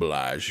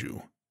cannibalize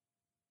you."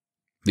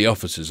 The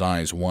officer's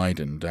eyes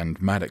widened,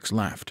 and Maddox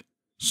laughed,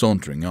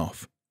 sauntering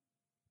off.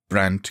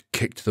 Brant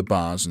kicked the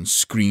bars and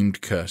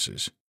screamed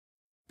curses,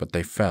 but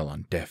they fell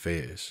on deaf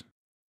ears.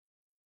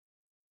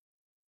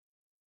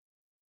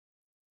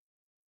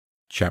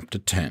 Chapter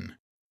 10.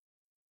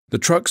 The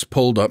trucks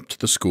pulled up to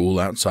the school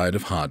outside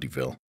of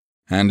Hardyville,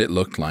 and it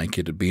looked like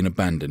it had been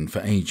abandoned for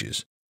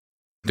ages.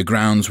 The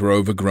grounds were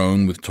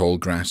overgrown with tall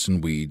grass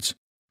and weeds,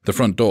 the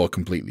front door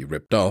completely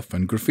ripped off,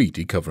 and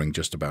graffiti covering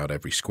just about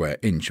every square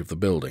inch of the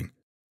building.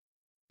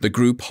 The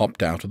group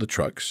hopped out of the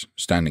trucks,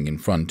 standing in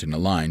front in a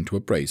line to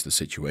appraise the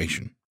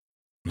situation.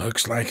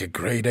 "Looks like a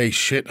grade A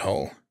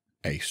shithole,"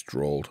 Ace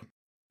drawled.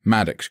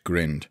 Maddox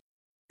grinned.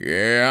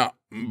 "Yeah,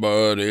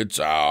 but it's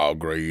our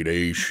grade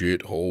A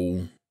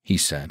shithole," he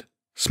said,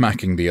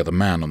 smacking the other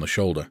man on the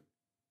shoulder.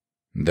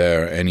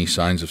 "There any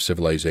signs of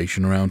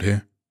civilization around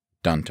here?"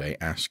 Dante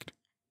asked.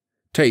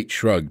 Tate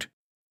shrugged.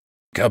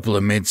 "Couple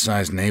of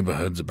mid-sized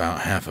neighborhoods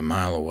about half a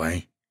mile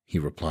away," he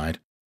replied.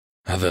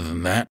 "Other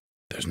than that,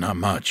 there's not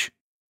much."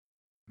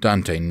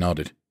 Dante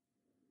nodded.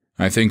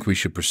 "I think we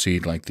should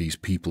proceed like these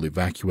people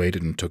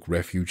evacuated and took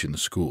refuge in the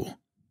school,"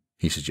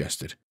 he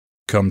suggested.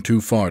 "Come too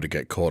far to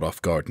get caught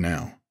off guard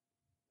now."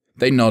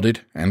 They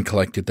nodded and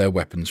collected their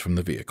weapons from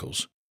the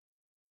vehicles.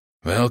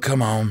 "Well,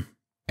 come on,"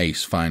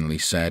 Ace finally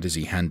said as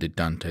he handed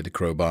Dante the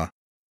crowbar.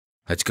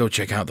 "Let's go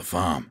check out the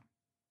farm."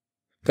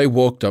 They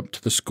walked up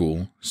to the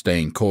school,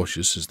 staying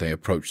cautious as they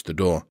approached the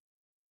door.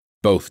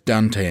 Both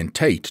Dante and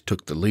Tate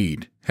took the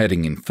lead,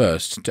 heading in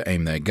first to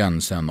aim their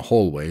guns down the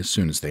hallway as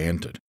soon as they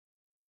entered.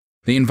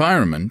 The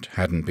environment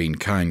hadn't been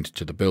kind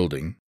to the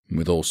building,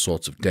 with all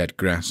sorts of dead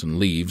grass and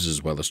leaves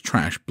as well as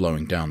trash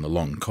blowing down the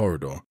long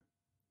corridor.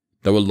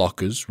 There were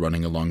lockers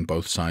running along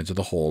both sides of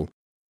the hall,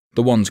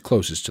 the ones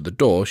closest to the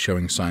door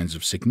showing signs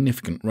of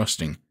significant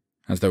rusting,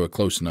 as they were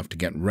close enough to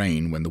get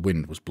rain when the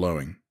wind was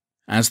blowing.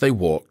 As they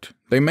walked,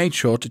 they made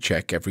sure to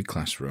check every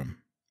classroom,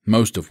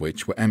 most of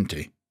which were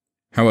empty.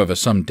 However,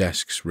 some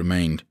desks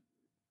remained.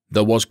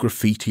 There was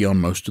graffiti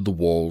on most of the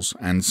walls,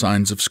 and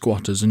signs of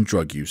squatters and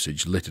drug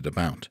usage littered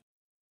about.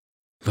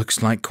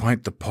 "Looks like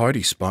quite the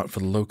party spot for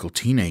the local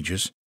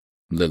teenagers,"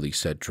 Lily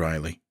said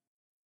dryly.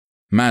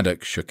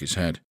 Maddox shook his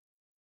head.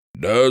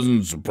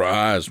 "Doesn't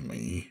surprise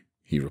me,"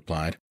 he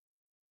replied.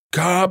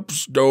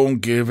 "Cops don't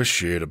give a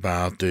shit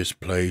about this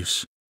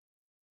place.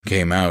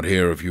 Came out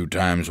here a few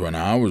times when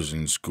I was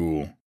in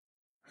school.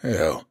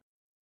 Hell,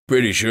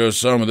 pretty sure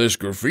some of this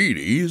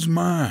graffiti is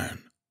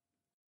mine."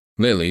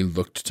 Lily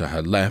looked to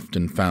her left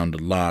and found a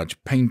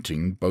large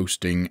painting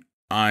boasting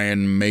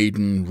Iron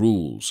Maiden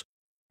Rules,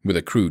 with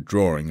a crude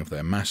drawing of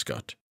their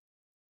mascot.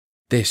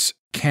 "This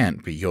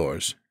can't be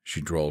yours,"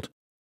 she drawled.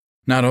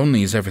 "Not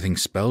only is everything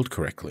spelled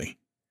correctly,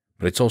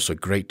 but it's also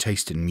great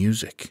taste in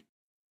music."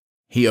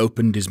 He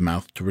opened his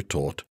mouth to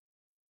retort,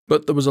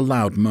 but there was a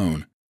loud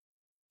moan.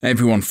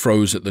 Everyone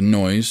froze at the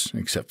noise,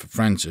 except for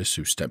Francis,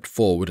 who stepped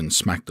forward and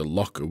smacked the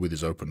locker with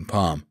his open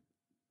palm.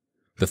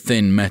 The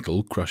thin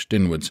metal crushed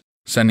inwards,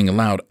 sending a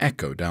loud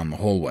echo down the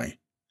hallway.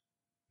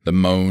 The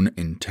moan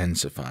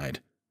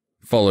intensified,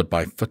 followed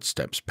by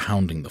footsteps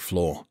pounding the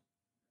floor.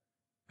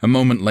 A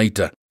moment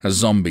later, a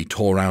zombie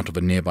tore out of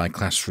a nearby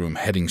classroom,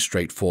 heading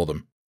straight for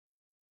them.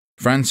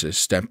 Francis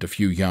stepped a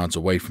few yards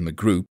away from the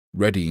group,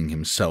 readying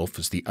himself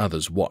as the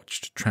others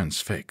watched,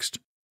 transfixed.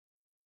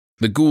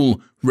 The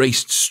ghoul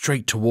raced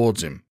straight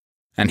towards him,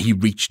 and he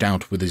reached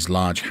out with his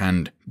large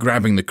hand,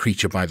 grabbing the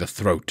creature by the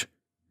throat.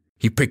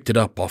 He picked it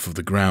up off of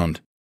the ground,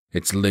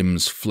 its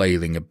limbs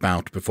flailing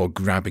about before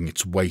grabbing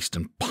its waist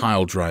and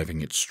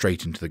pile-driving it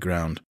straight into the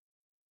ground.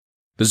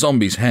 The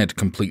zombie's head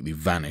completely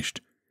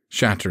vanished,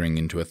 shattering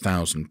into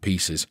 1,000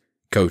 pieces,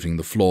 coating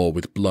the floor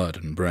with blood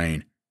and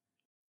brain.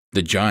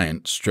 The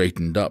giant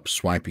straightened up,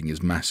 swiping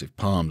his massive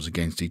palms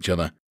against each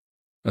other,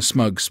 a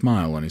smug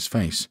smile on his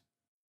face.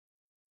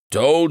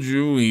 "Told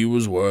you he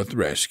was worth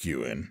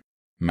rescuing,"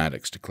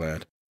 Maddox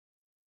declared.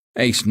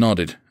 Ace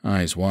nodded,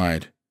 eyes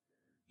wide.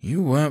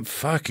 "You weren't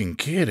fucking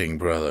kidding,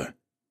 brother."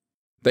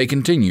 They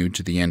continued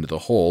to the end of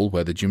the hall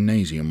where the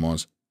gymnasium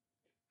was.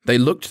 They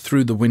looked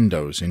through the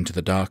windows into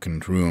the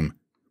darkened room,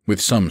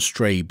 with some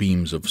stray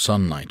beams of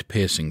sunlight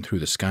piercing through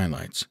the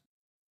skylights.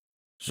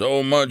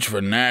 "So much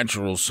for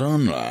natural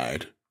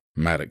sunlight,"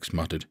 Maddox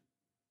muttered.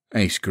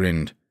 Ace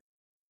grinned.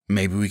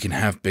 "Maybe we can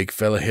have big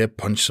fella here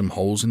punch some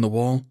holes in the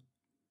wall?"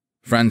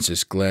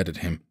 Francis glared at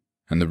him,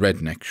 and the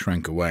redneck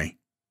shrank away.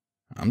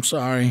 "I'm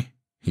sorry,"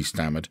 he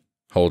stammered,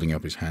 holding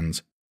up his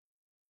hands.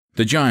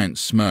 The giant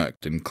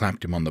smirked and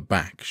clapped him on the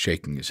back,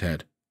 shaking his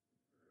head.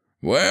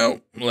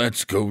 "Well,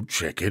 let's go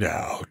check it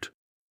out,"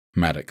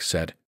 Maddox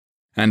said,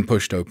 and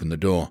pushed open the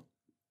door.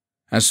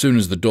 As soon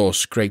as the door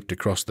scraped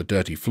across the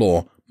dirty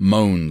floor,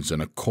 moans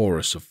and a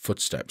chorus of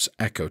footsteps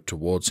echoed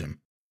towards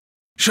him.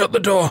 "Shut the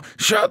door!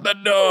 Shut the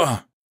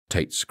door!"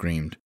 Tate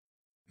screamed.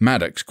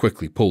 Maddox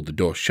quickly pulled the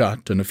door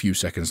shut, and a few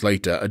seconds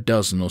later, a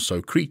dozen or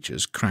so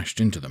creatures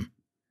crashed into them.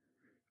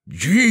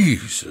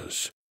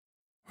 "Jesus!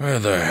 Where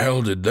the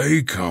hell did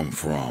they come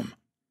from?"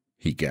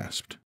 he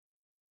gasped.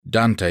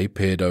 Dante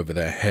peered over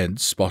their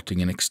heads,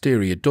 spotting an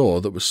exterior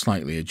door that was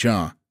slightly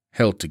ajar,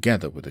 held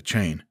together with a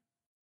chain.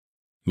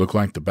 "Look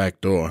like the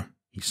back door,"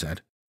 he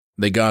said.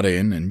 They got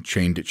in and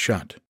chained it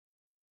shut.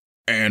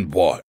 "And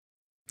what?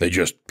 They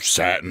just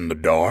sat in the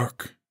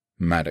dark?"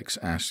 Maddox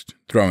asked,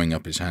 throwing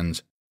up his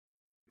hands.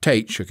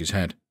 Tate shook his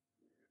head.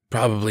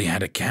 "Probably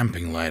had a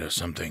camping light or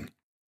something,"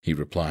 he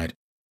replied,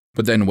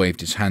 but then waved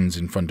his hands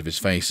in front of his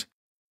face.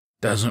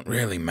 "Doesn't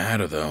really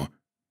matter, though.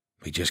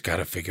 We just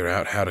gotta figure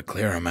out how to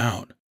clear 'em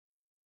out."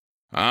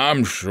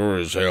 "I'm sure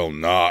as hell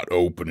not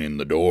opening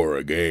the door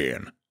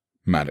again,"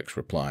 Maddox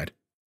replied.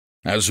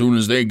 "As soon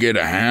as they get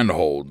a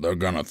handhold, they're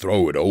gonna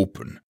throw it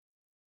open."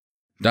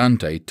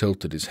 Dante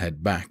tilted his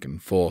head back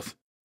and forth.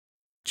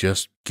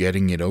 "Just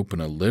getting it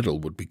open a little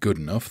would be good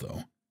enough,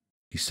 though,"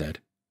 he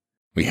said.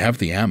 "We have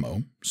the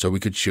ammo, so we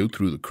could shoot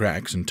through the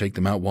cracks and take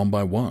them out one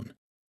by one."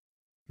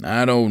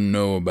 "I don't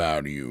know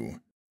about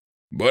you,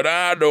 but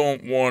I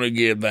don't want to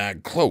get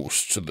that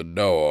close to the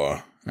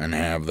door and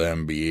have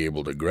them be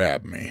able to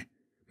grab me,"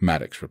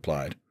 Maddox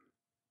replied.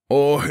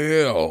 "Or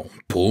hell,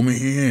 pull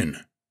me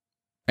in."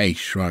 Ace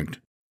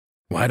shrugged.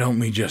 "Why don't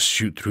we just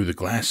shoot through the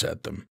glass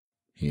at them?"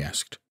 he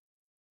asked.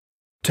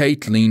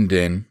 Tate leaned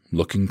in,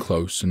 looking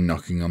close and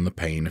knocking on the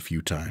pane a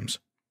few times.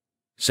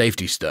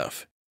 "Safety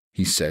stuff,"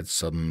 he said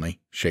suddenly,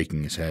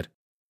 shaking his head.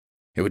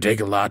 "It would take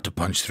a lot to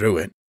punch through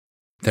it.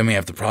 Then we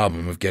have the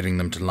problem of getting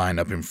them to line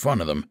up in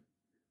front of them.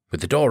 With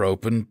the door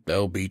open,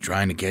 they'll be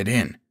trying to get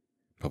in,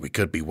 but we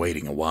could be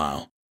waiting a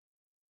while."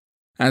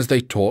 As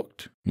they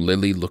talked,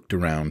 Lily looked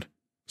around,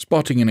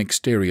 spotting an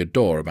exterior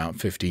door about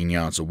 15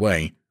 yards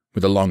away,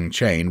 with a long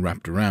chain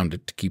wrapped around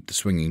it to keep the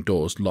swinging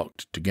doors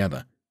locked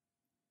together.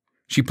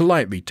 She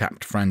politely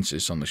tapped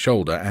Francis on the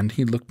shoulder, and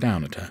he looked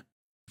down at her,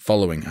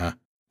 following her,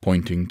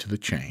 pointing to the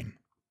chain.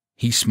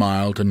 He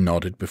smiled and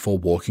nodded before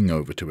walking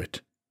over to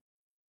it.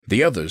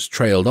 The others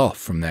trailed off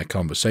from their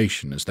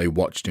conversation as they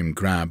watched him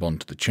grab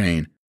onto the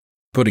chain,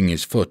 putting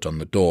his foot on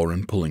the door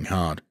and pulling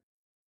hard.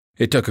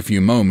 It took a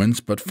few moments,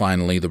 but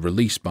finally the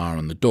release bar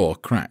on the door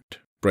cracked,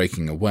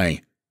 breaking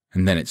away,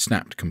 and then it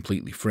snapped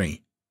completely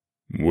free.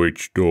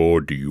 "Which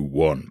door do you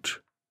want?"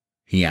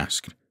 he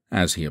asked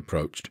as he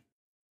approached.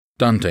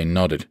 Dante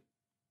nodded.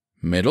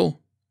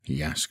 "Middle?"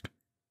 he asked.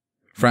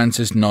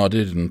 Francis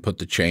nodded and put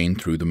the chain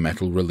through the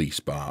metal release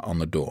bar on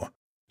the door,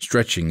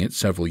 stretching it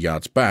several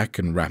yards back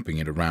and wrapping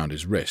it around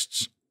his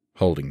wrists,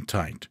 holding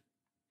tight.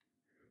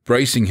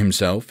 Bracing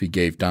himself, he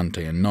gave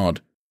Dante a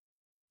nod.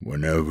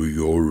 "Whenever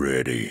you're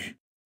ready,"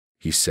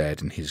 he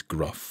said in his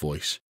gruff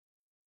voice.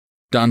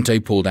 Dante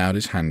pulled out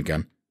his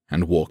handgun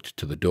and walked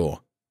to the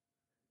door.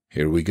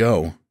 "Here we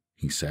go,"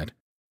 he said,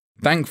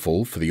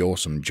 thankful for the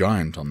awesome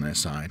giant on their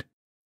side.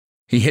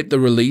 He hit the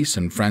release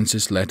and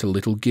Francis let a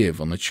little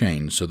give on the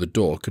chain so the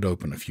door could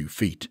open a few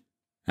feet.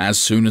 As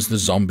soon as the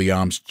zombie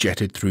arms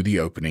jetted through the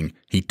opening,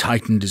 he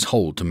tightened his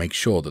hold to make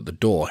sure that the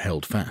door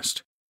held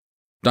fast.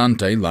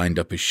 Dante lined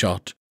up his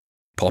shot,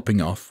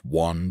 popping off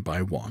one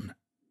by one.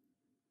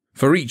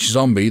 For each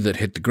zombie that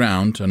hit the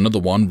ground, another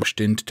one rushed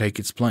in to take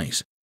its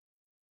place.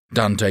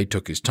 Dante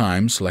took his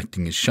time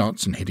selecting his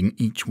shots and hitting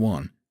each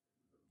one,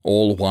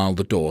 all while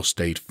the door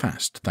stayed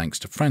fast thanks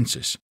to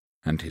Francis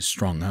and his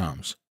strong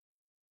arms.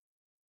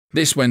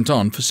 This went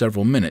on for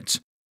several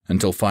minutes,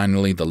 until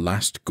finally the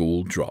last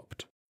ghoul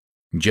dropped.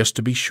 Just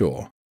to be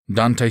sure,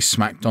 Dante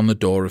smacked on the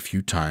door a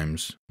few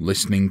times,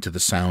 listening to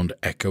the sound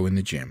echo in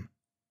the gym.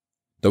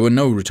 There were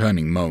no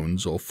returning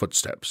moans or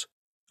footsteps.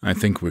 "I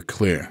think we're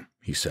clear,"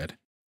 he said.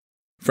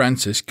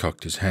 Francis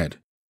cocked his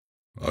head.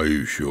 "Are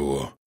you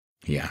sure?"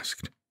 he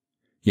asked.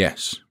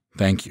 "Yes,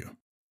 thank you,"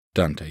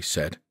 Dante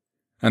said,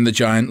 and the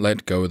giant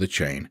let go of the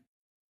chain.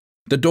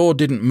 The door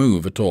didn't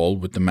move at all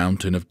with the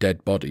mountain of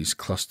dead bodies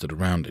clustered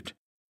around it.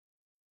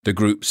 The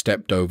group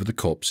stepped over the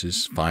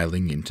corpses,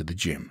 filing into the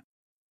gym.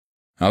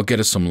 "I'll get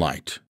us some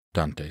light,"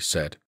 Dante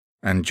said,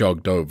 and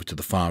jogged over to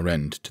the far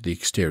end to the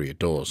exterior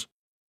doors.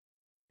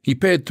 He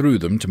peered through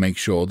them to make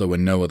sure there were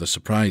no other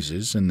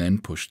surprises and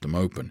then pushed them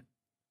open.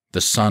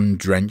 The sun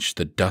drenched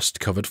the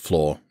dust-covered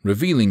floor,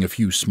 revealing a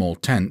few small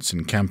tents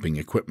and camping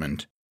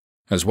equipment,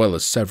 as well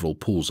as several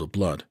pools of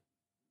blood.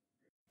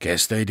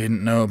 "Guess they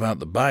didn't know about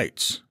the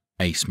bites,"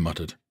 Ace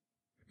muttered.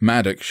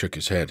 Maddox shook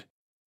his head.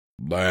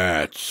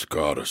 "That's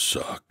gotta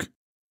suck.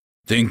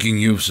 Thinking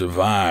you've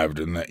survived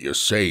and that you're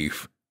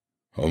safe,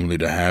 only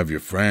to have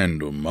your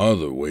friend or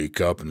mother wake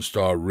up and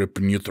start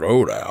ripping your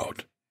throat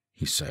out,"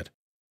 he said.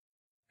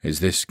 "Is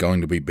this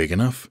going to be big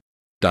enough?"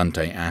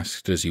 Dante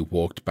asked as he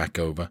walked back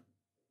over.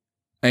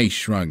 Ace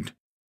shrugged.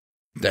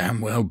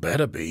 "Damn well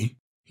better be,"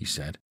 he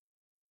said.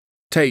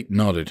 Tate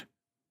nodded.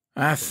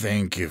 "I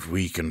think if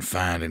we can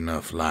find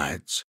enough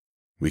lights,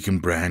 we can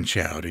branch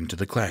out into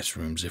the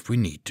classrooms if we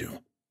need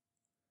to."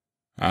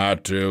 "I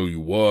tell you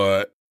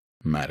what,"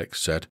 Maddox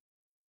said.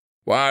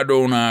 "Why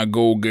don't I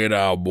go get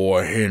our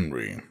boy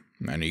Henry,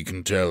 and he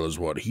can tell us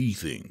what he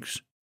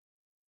thinks?"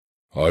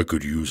 "I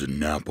could use a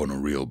nap on a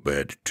real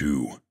bed,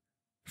 too,"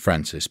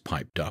 Francis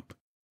piped up.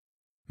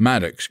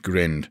 Maddox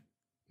grinned.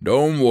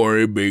 "Don't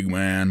worry, big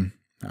man.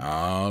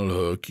 I'll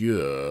hook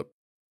you up."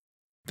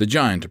 The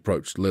giant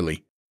approached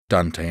Lily,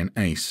 Dante and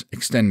Ace,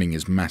 extending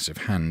his massive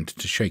hand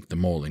to shake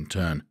them all in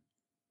turn.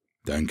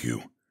 "Thank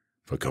you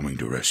for coming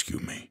to rescue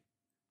me,"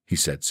 he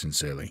said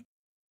sincerely.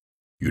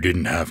 "You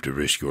didn't have to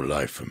risk your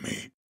life for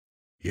me,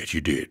 yet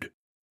you did.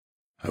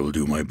 I will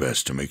do my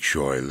best to make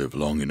sure I live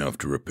long enough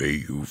to repay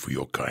you for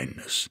your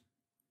kindness."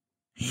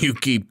 "You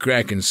keep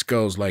cracking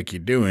skulls like you're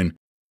doing,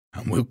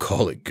 and we'll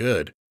call it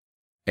good,"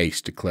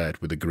 Ace declared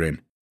with a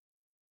grin.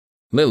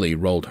 Lily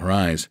rolled her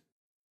eyes.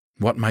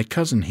 "What my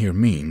cousin here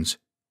means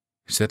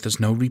is that there's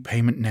no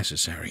repayment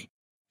necessary,"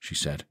 she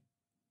said.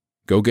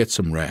 "Go get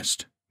some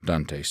rest,"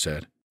 Dante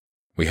said.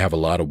 "We have a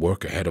lot of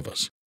work ahead of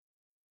us."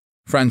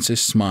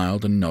 Francis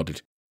smiled and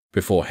nodded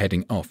before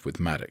heading off with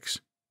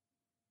Maddox.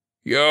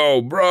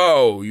 "Yo,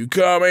 bro, you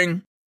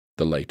coming?"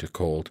 the later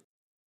called.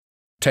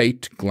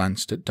 Tate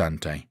glanced at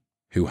Dante,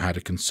 who had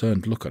a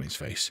concerned look on his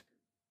face.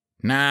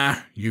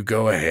 "Nah, you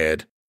go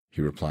ahead,"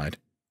 he replied.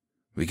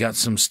 "We got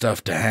some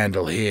stuff to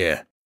handle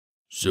here."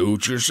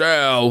 "Suit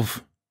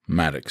yourself,"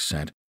 Maddox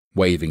said,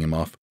 waving him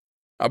off.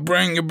 "I'll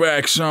bring you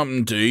back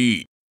something to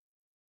eat."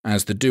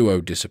 As the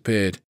duo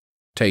disappeared,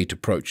 Tate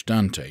approached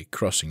Dante,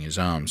 crossing his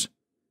arms.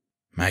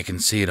 "I can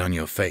see it on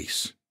your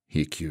face,"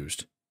 he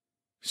accused.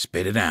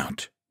 "Spit it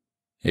out."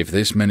 "If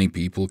this many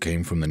people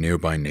came from the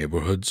nearby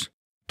neighborhoods,"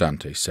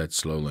 Dante said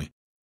slowly,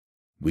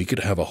 "we could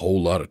have a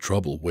whole lot of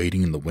trouble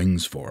waiting in the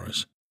wings for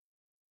us."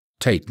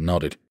 Tate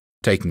nodded,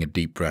 taking a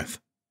deep breath.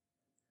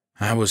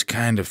 "I was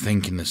kind of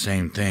thinking the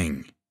same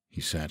thing,"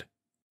 he said.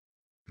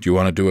 "Do you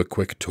want to do a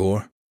quick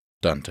tour?"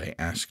 Dante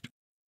asked.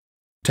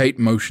 Tate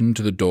motioned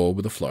to the door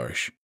with a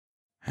flourish.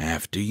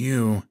 "After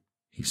you,"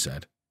 he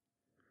said.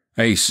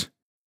 "Ace,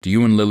 do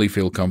you and Lily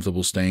feel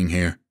comfortable staying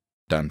here?"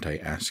 Dante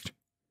asked.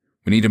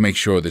 "We need to make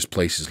sure this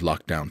place is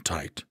locked down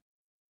tight."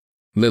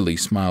 Lily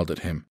smiled at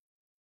him.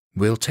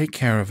 "We'll take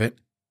care of it."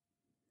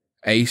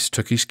 Ace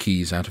took his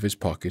keys out of his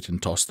pocket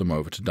and tossed them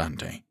over to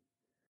Dante.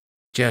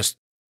 "Just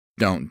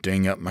don't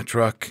ding up my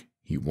truck,"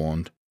 he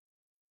warned.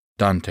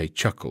 Dante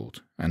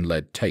chuckled and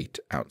led Tate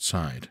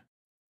outside.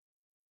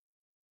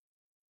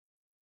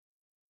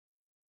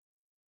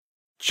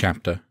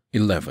 Chapter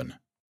 11.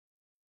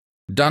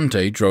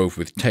 Dante drove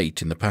with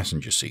Tate in the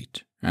passenger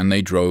seat, and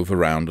they drove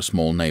around a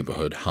small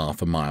neighborhood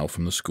half a mile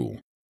from the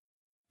school.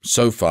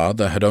 So far,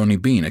 there had only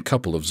been a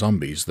couple of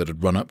zombies that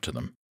had run up to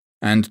them,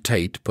 and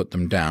Tate put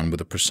them down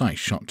with a precise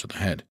shot to the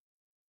head.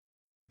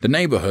 The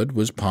neighborhood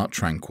was part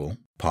tranquil,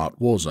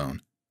 part war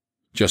zone,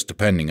 just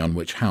depending on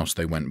which house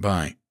they went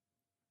by.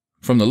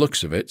 From the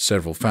looks of it,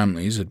 several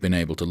families had been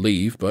able to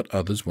leave, but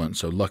others weren't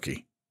so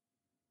lucky.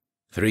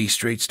 3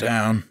 streets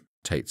down,"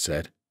 Tate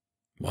said.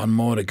 "1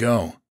 more to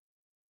go."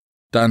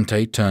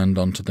 Dante turned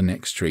onto the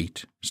next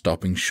street,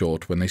 stopping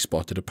short when they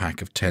spotted a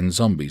pack of 10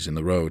 zombies in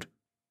the road.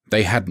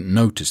 They hadn't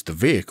noticed the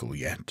vehicle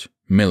yet,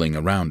 milling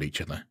around each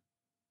other.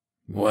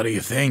 "What do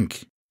you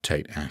think?"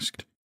 Tate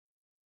asked.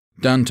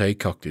 Dante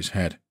cocked his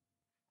head.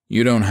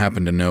 "You don't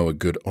happen to know a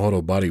good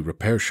auto body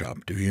repair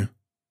shop, do you?"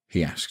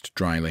 he asked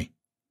dryly.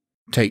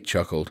 Tate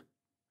chuckled.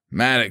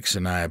 "Maddox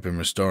and I have been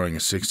restoring a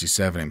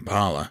 '67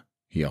 Impala,"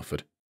 he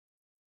offered.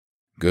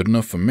 "Good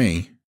enough for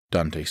me,"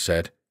 Dante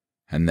said,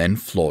 and then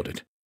floored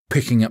it,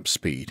 picking up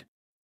speed.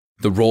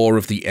 The roar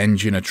of the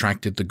engine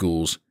attracted the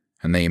ghouls,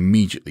 and they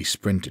immediately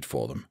sprinted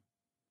for them.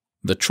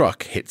 The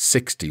truck hit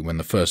 60 when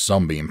the first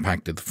zombie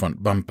impacted the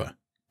front bumper,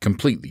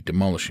 completely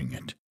demolishing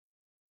it.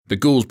 The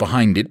ghouls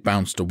behind it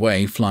bounced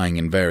away, flying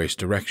in various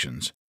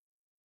directions.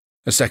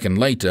 A second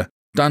later,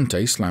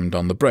 Dante slammed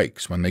on the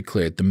brakes when they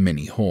cleared the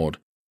mini horde,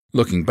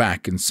 looking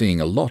back and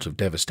seeing a lot of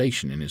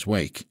devastation in his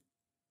wake.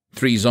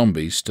 3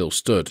 zombies still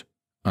stood,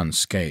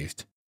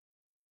 unscathed.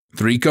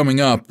 "3 coming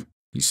up,"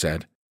 he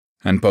said,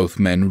 and both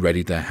men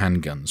readied their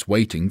handguns,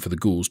 waiting for the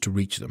ghouls to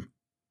reach them.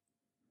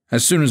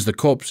 As soon as the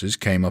corpses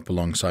came up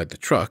alongside the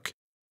truck,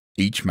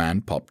 each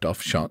man popped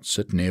off shots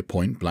at near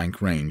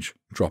point-blank range,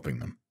 dropping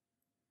them.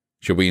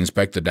 "Shall we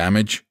inspect the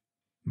damage?"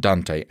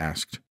 Dante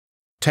asked.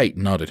 Tate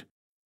nodded.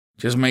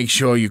 "Just make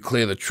sure you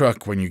clear the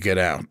truck when you get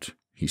out,"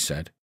 he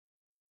said.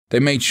 They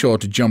made sure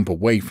to jump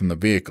away from the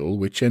vehicle,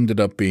 which ended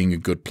up being a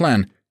good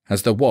plan,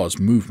 as there was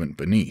movement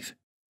beneath.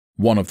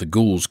 One of the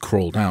ghouls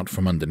crawled out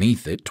from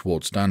underneath it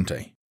towards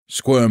Dante,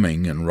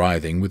 squirming and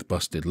writhing with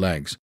busted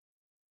legs.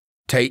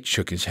 Tate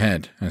shook his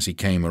head as he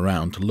came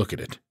around to look at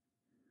it.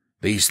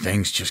 "These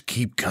things just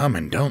keep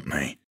coming, don't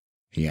they?"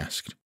 he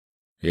asked.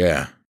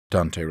 "Yeah,"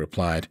 Dante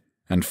replied,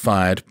 and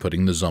fired,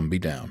 putting the zombie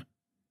down.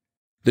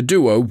 The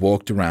duo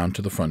walked around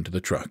to the front of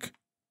the truck.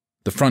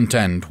 The front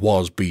end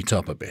was beat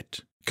up a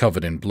bit,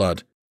 covered in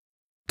blood.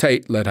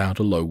 Tate let out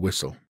a low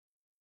whistle.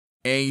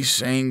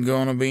 "Ace ain't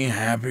gonna be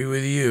happy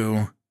with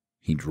you,"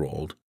 he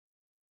drawled.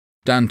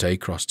 Dante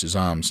crossed his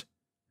arms.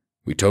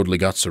 "We totally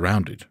got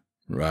surrounded,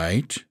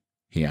 right?"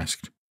 he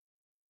asked.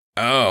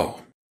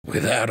 "Oh,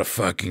 without a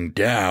fucking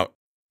doubt,"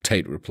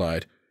 Tate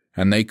replied,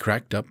 and they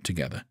cracked up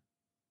together.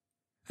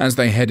 As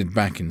they headed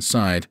back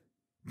inside,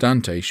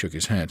 Dante shook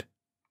his head.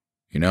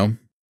 "You know,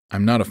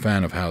 I'm not a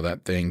fan of how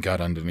that thing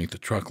got underneath the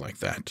truck like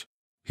that,"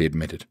 he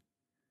admitted.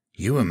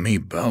 "You and me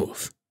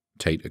both,"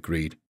 Tate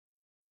agreed.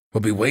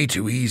 Would be way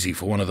too easy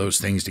for one of those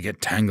things to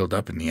get tangled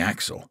up in the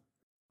axle,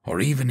 or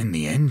even in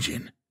the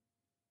engine.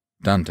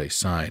 Dante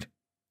sighed.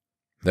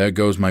 There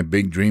goes my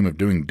big dream of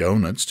doing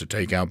donuts to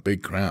take out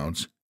big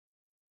crowds.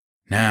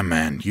 Nah,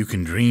 man, you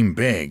can dream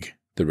big,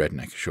 the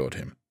redneck assured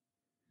him.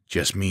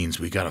 Just means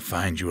we gotta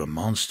find you a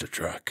monster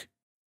truck.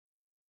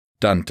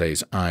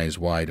 Dante's eyes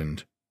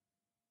widened.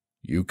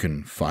 You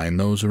can find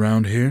those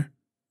around here?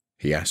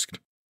 He asked.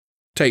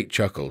 Tate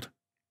chuckled.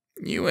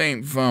 You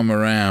ain't from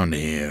around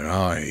here,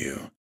 are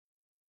you?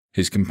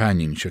 His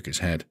companion shook his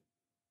head.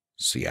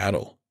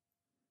 Seattle.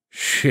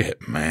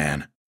 Shit,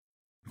 man.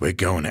 We're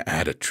going to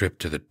add a trip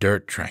to the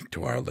dirt track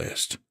to our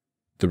list,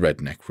 the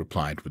redneck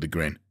replied with a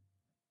grin.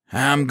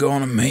 I'm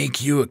gonna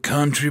make you a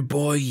country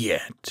boy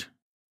yet.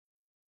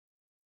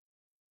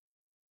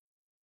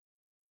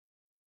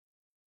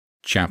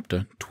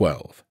 Chapter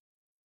 12.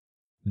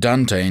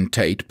 Dante and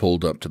Tate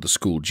pulled up to the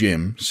school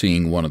gym,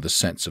 seeing one of the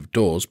sets of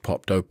doors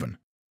popped open.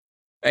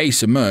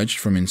 Ace emerged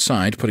from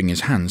inside, putting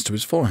his hands to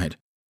his forehead.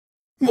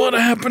 What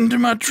happened to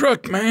my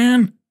truck,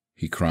 man?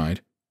 He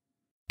cried.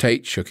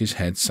 Tate shook his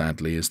head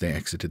sadly as they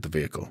exited the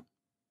vehicle.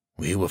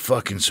 We were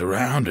fucking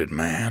surrounded,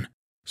 man.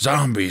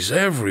 Zombies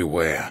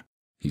everywhere,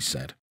 he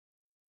said.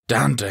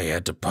 Dante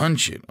had to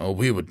punch it, or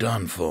we were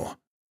done for.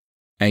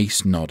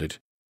 Ace nodded,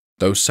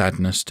 though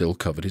sadness still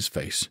covered his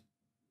face.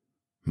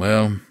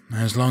 Well,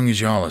 as long as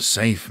y'all are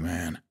safe,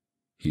 man,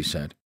 he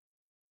said.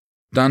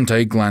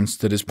 Dante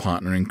glanced at his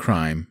partner in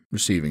crime,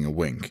 receiving a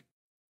wink.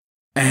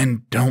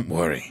 And don't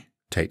worry,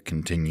 Tate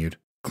continued,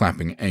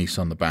 clapping Ace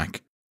on the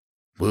back.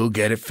 We'll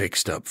get it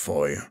fixed up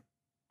for you.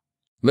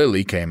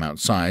 Lily came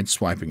outside,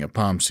 swiping her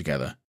palms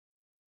together.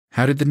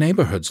 How did the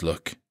neighborhoods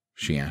look?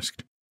 She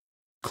asked.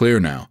 Clear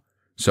now,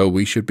 so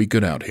we should be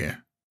good out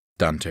here,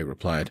 Dante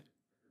replied.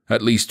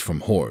 At least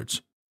from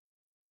hordes.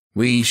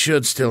 We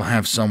should still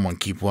have someone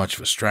keep watch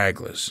for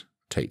stragglers,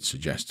 Tate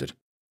suggested.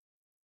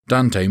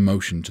 Dante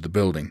motioned to the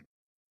building.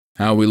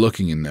 How are we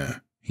looking in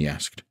there? He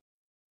asked.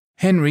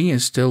 Henry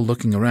is still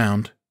looking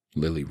around,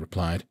 Lily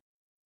replied.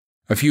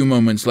 A few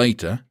moments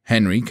later,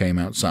 Henry came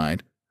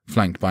outside,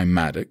 flanked by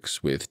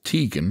Maddox, with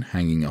Tegan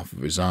hanging off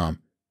of his arm.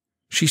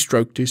 She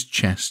stroked his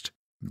chest,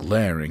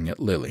 glaring at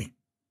Lily.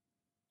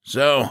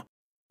 So,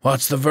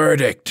 what's the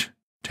verdict?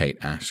 Tate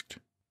asked.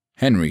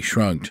 Henry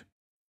shrugged.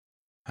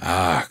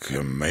 I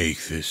can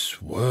make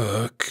this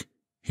work,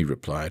 he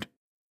replied.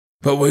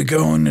 But we're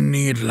going to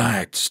need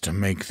lights to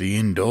make the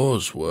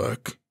indoors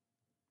work.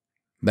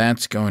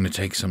 That's going to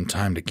take some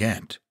time to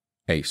get,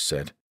 Ace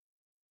said.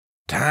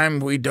 Time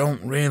we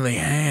don't really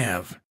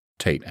have,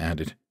 Tate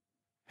added.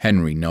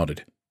 Henry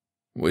nodded.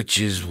 Which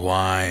is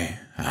why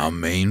our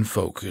main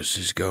focus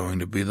is going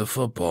to be the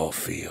football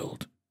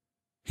field,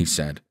 he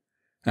said,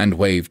 and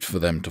waved for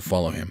them to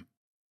follow him.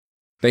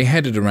 They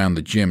headed around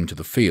the gym to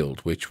the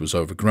field, which was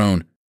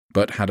overgrown,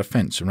 but had a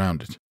fence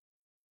around it.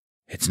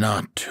 It's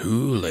not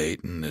too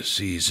late in the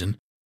season,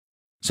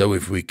 so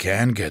if we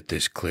can get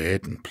this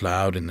cleared and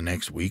plowed in the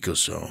next week or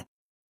so,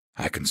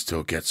 I can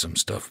still get some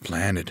stuff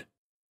planted.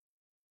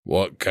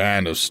 What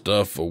kind of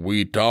stuff are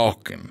we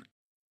talking?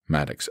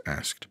 Maddox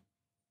asked.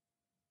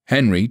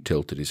 Henry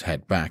tilted his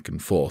head back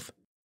and forth.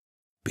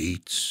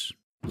 Beets,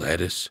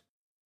 lettuce,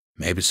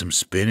 maybe some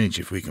spinach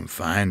if we can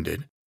find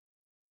it.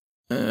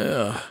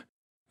 Ugh,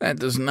 that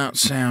does not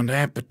sound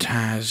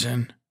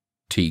appetizing,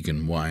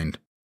 Tegan whined.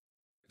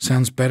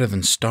 Sounds better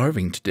than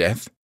starving to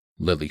death,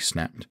 Lily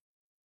snapped.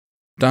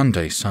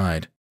 Dante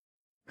sighed.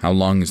 How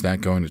long is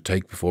that going to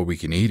take before we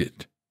can eat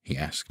it? He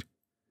asked.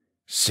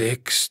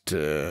 6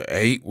 to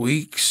 8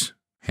 weeks,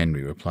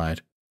 Henry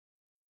replied.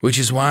 Which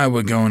is why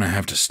we're going to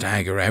have to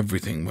stagger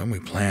everything when we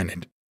plant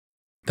it.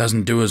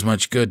 Doesn't do as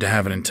much good to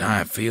have an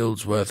entire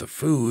field's worth of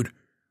food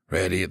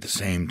ready at the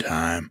same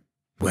time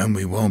when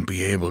we won't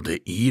be able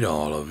to eat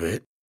all of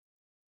it.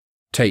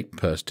 Tate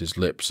pursed his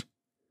lips.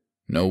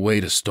 No way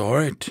to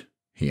store it?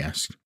 He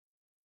asked.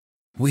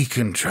 We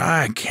can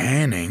try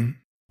canning,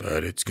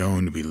 but it's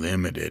going to be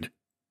limited,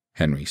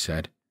 Henry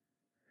said.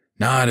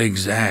 Not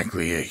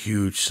exactly a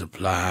huge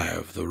supply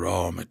of the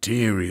raw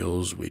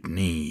materials we'd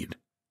need.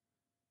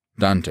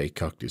 Dante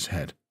cocked his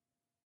head.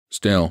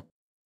 Still,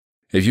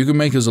 if you can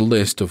make us a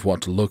list of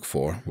what to look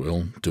for,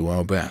 we'll do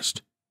our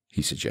best,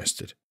 he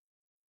suggested.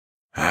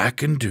 I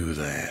can do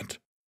that,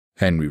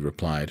 Henry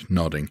replied,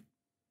 nodding.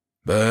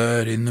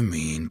 But in the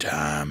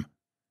meantime,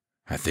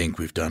 I think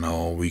we've done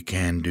all we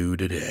can do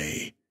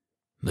today.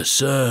 The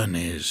sun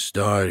is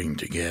starting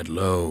to get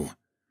low,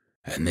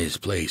 and this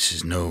place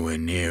is nowhere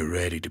near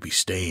ready to be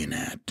staying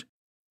at.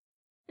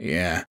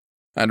 Yeah,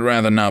 I'd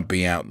rather not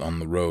be out on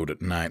the road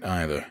at night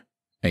either,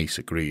 Ace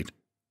agreed.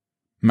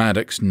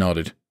 Maddox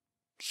nodded.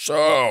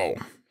 So,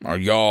 are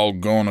y'all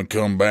gonna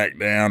come back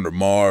down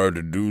tomorrow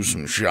to do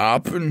some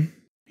shopping?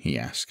 He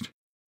asked.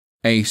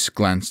 Ace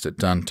glanced at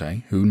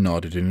Dante, who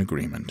nodded in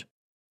agreement.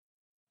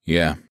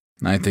 Yeah,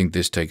 I think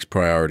this takes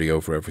priority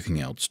over everything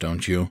else,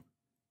 don't you?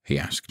 He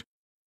asked.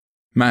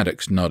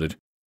 Maddox nodded.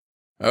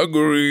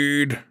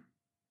 Agreed.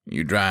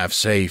 You drive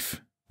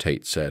safe,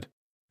 Tate said,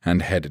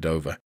 and headed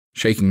over,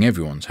 shaking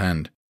everyone's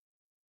hand.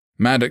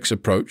 Maddox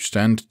approached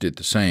and did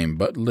the same,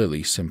 but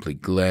Lily simply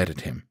glared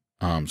at him,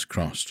 arms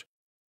crossed.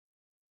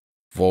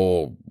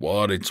 For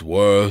what it's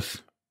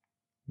worth,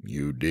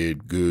 you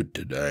did good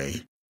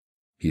today,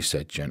 he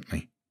said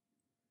gently.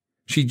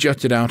 She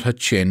jutted out her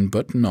chin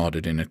but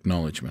nodded in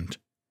acknowledgement.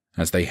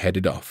 As they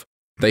headed off,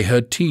 they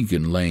heard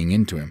Tegan laying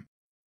into him.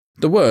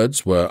 The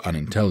words were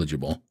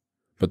unintelligible,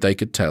 but they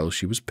could tell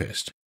she was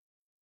pissed.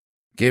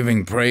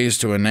 Giving praise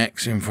to an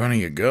ex in front of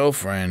your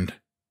girlfriend,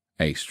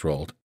 Ace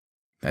drawled.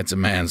 That's a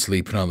man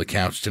sleeping on the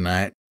couch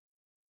tonight.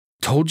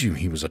 Told you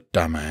he was a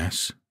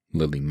dumbass,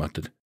 Lily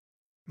muttered.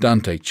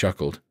 Dante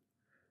chuckled.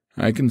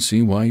 I can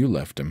see why you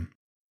left him.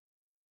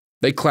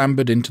 They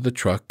clambered into the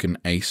truck and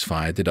Ace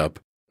fired it up,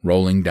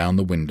 rolling down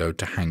the window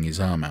to hang his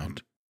arm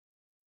out.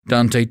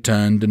 Dante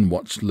turned and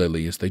watched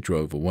Lily as they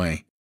drove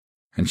away,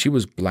 and she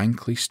was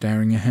blankly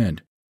staring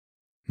ahead,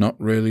 not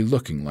really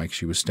looking like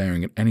she was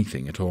staring at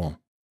anything at all.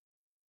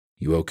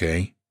 You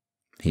okay?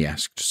 He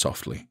asked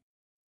softly.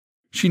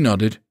 She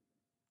nodded.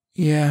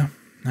 Yeah,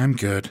 I'm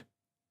good,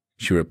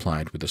 she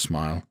replied with a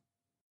smile.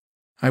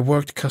 I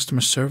worked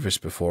customer service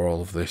before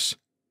all of this,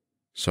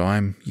 so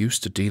I'm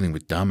used to dealing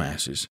with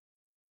dumbasses.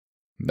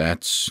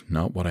 That's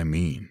not what I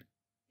mean,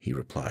 he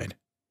replied.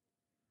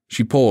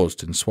 She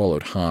paused and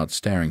swallowed hard,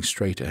 staring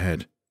straight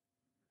ahead.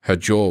 Her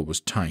jaw was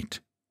tight,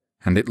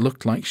 and it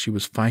looked like she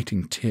was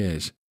fighting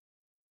tears.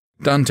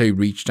 Dante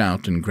reached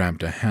out and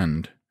grabbed her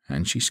hand,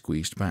 and she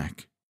squeezed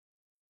back.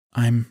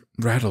 I'm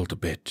rattled a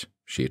bit,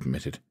 she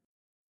admitted,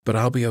 but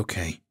I'll be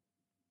okay.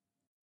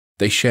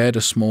 They shared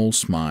a small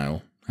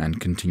smile and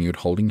continued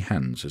holding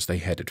hands as they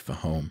headed for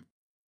home.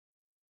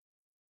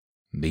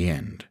 The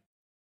end.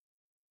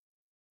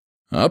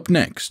 Up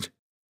next,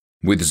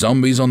 with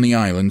zombies on the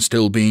island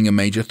still being a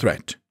major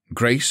threat,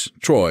 Grace,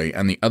 Troy,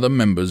 and the other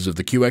members of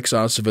the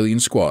QXR civilian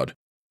squad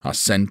are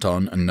sent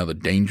on another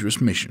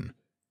dangerous mission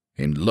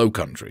in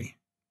Lowcountry,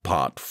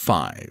 Part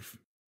 5.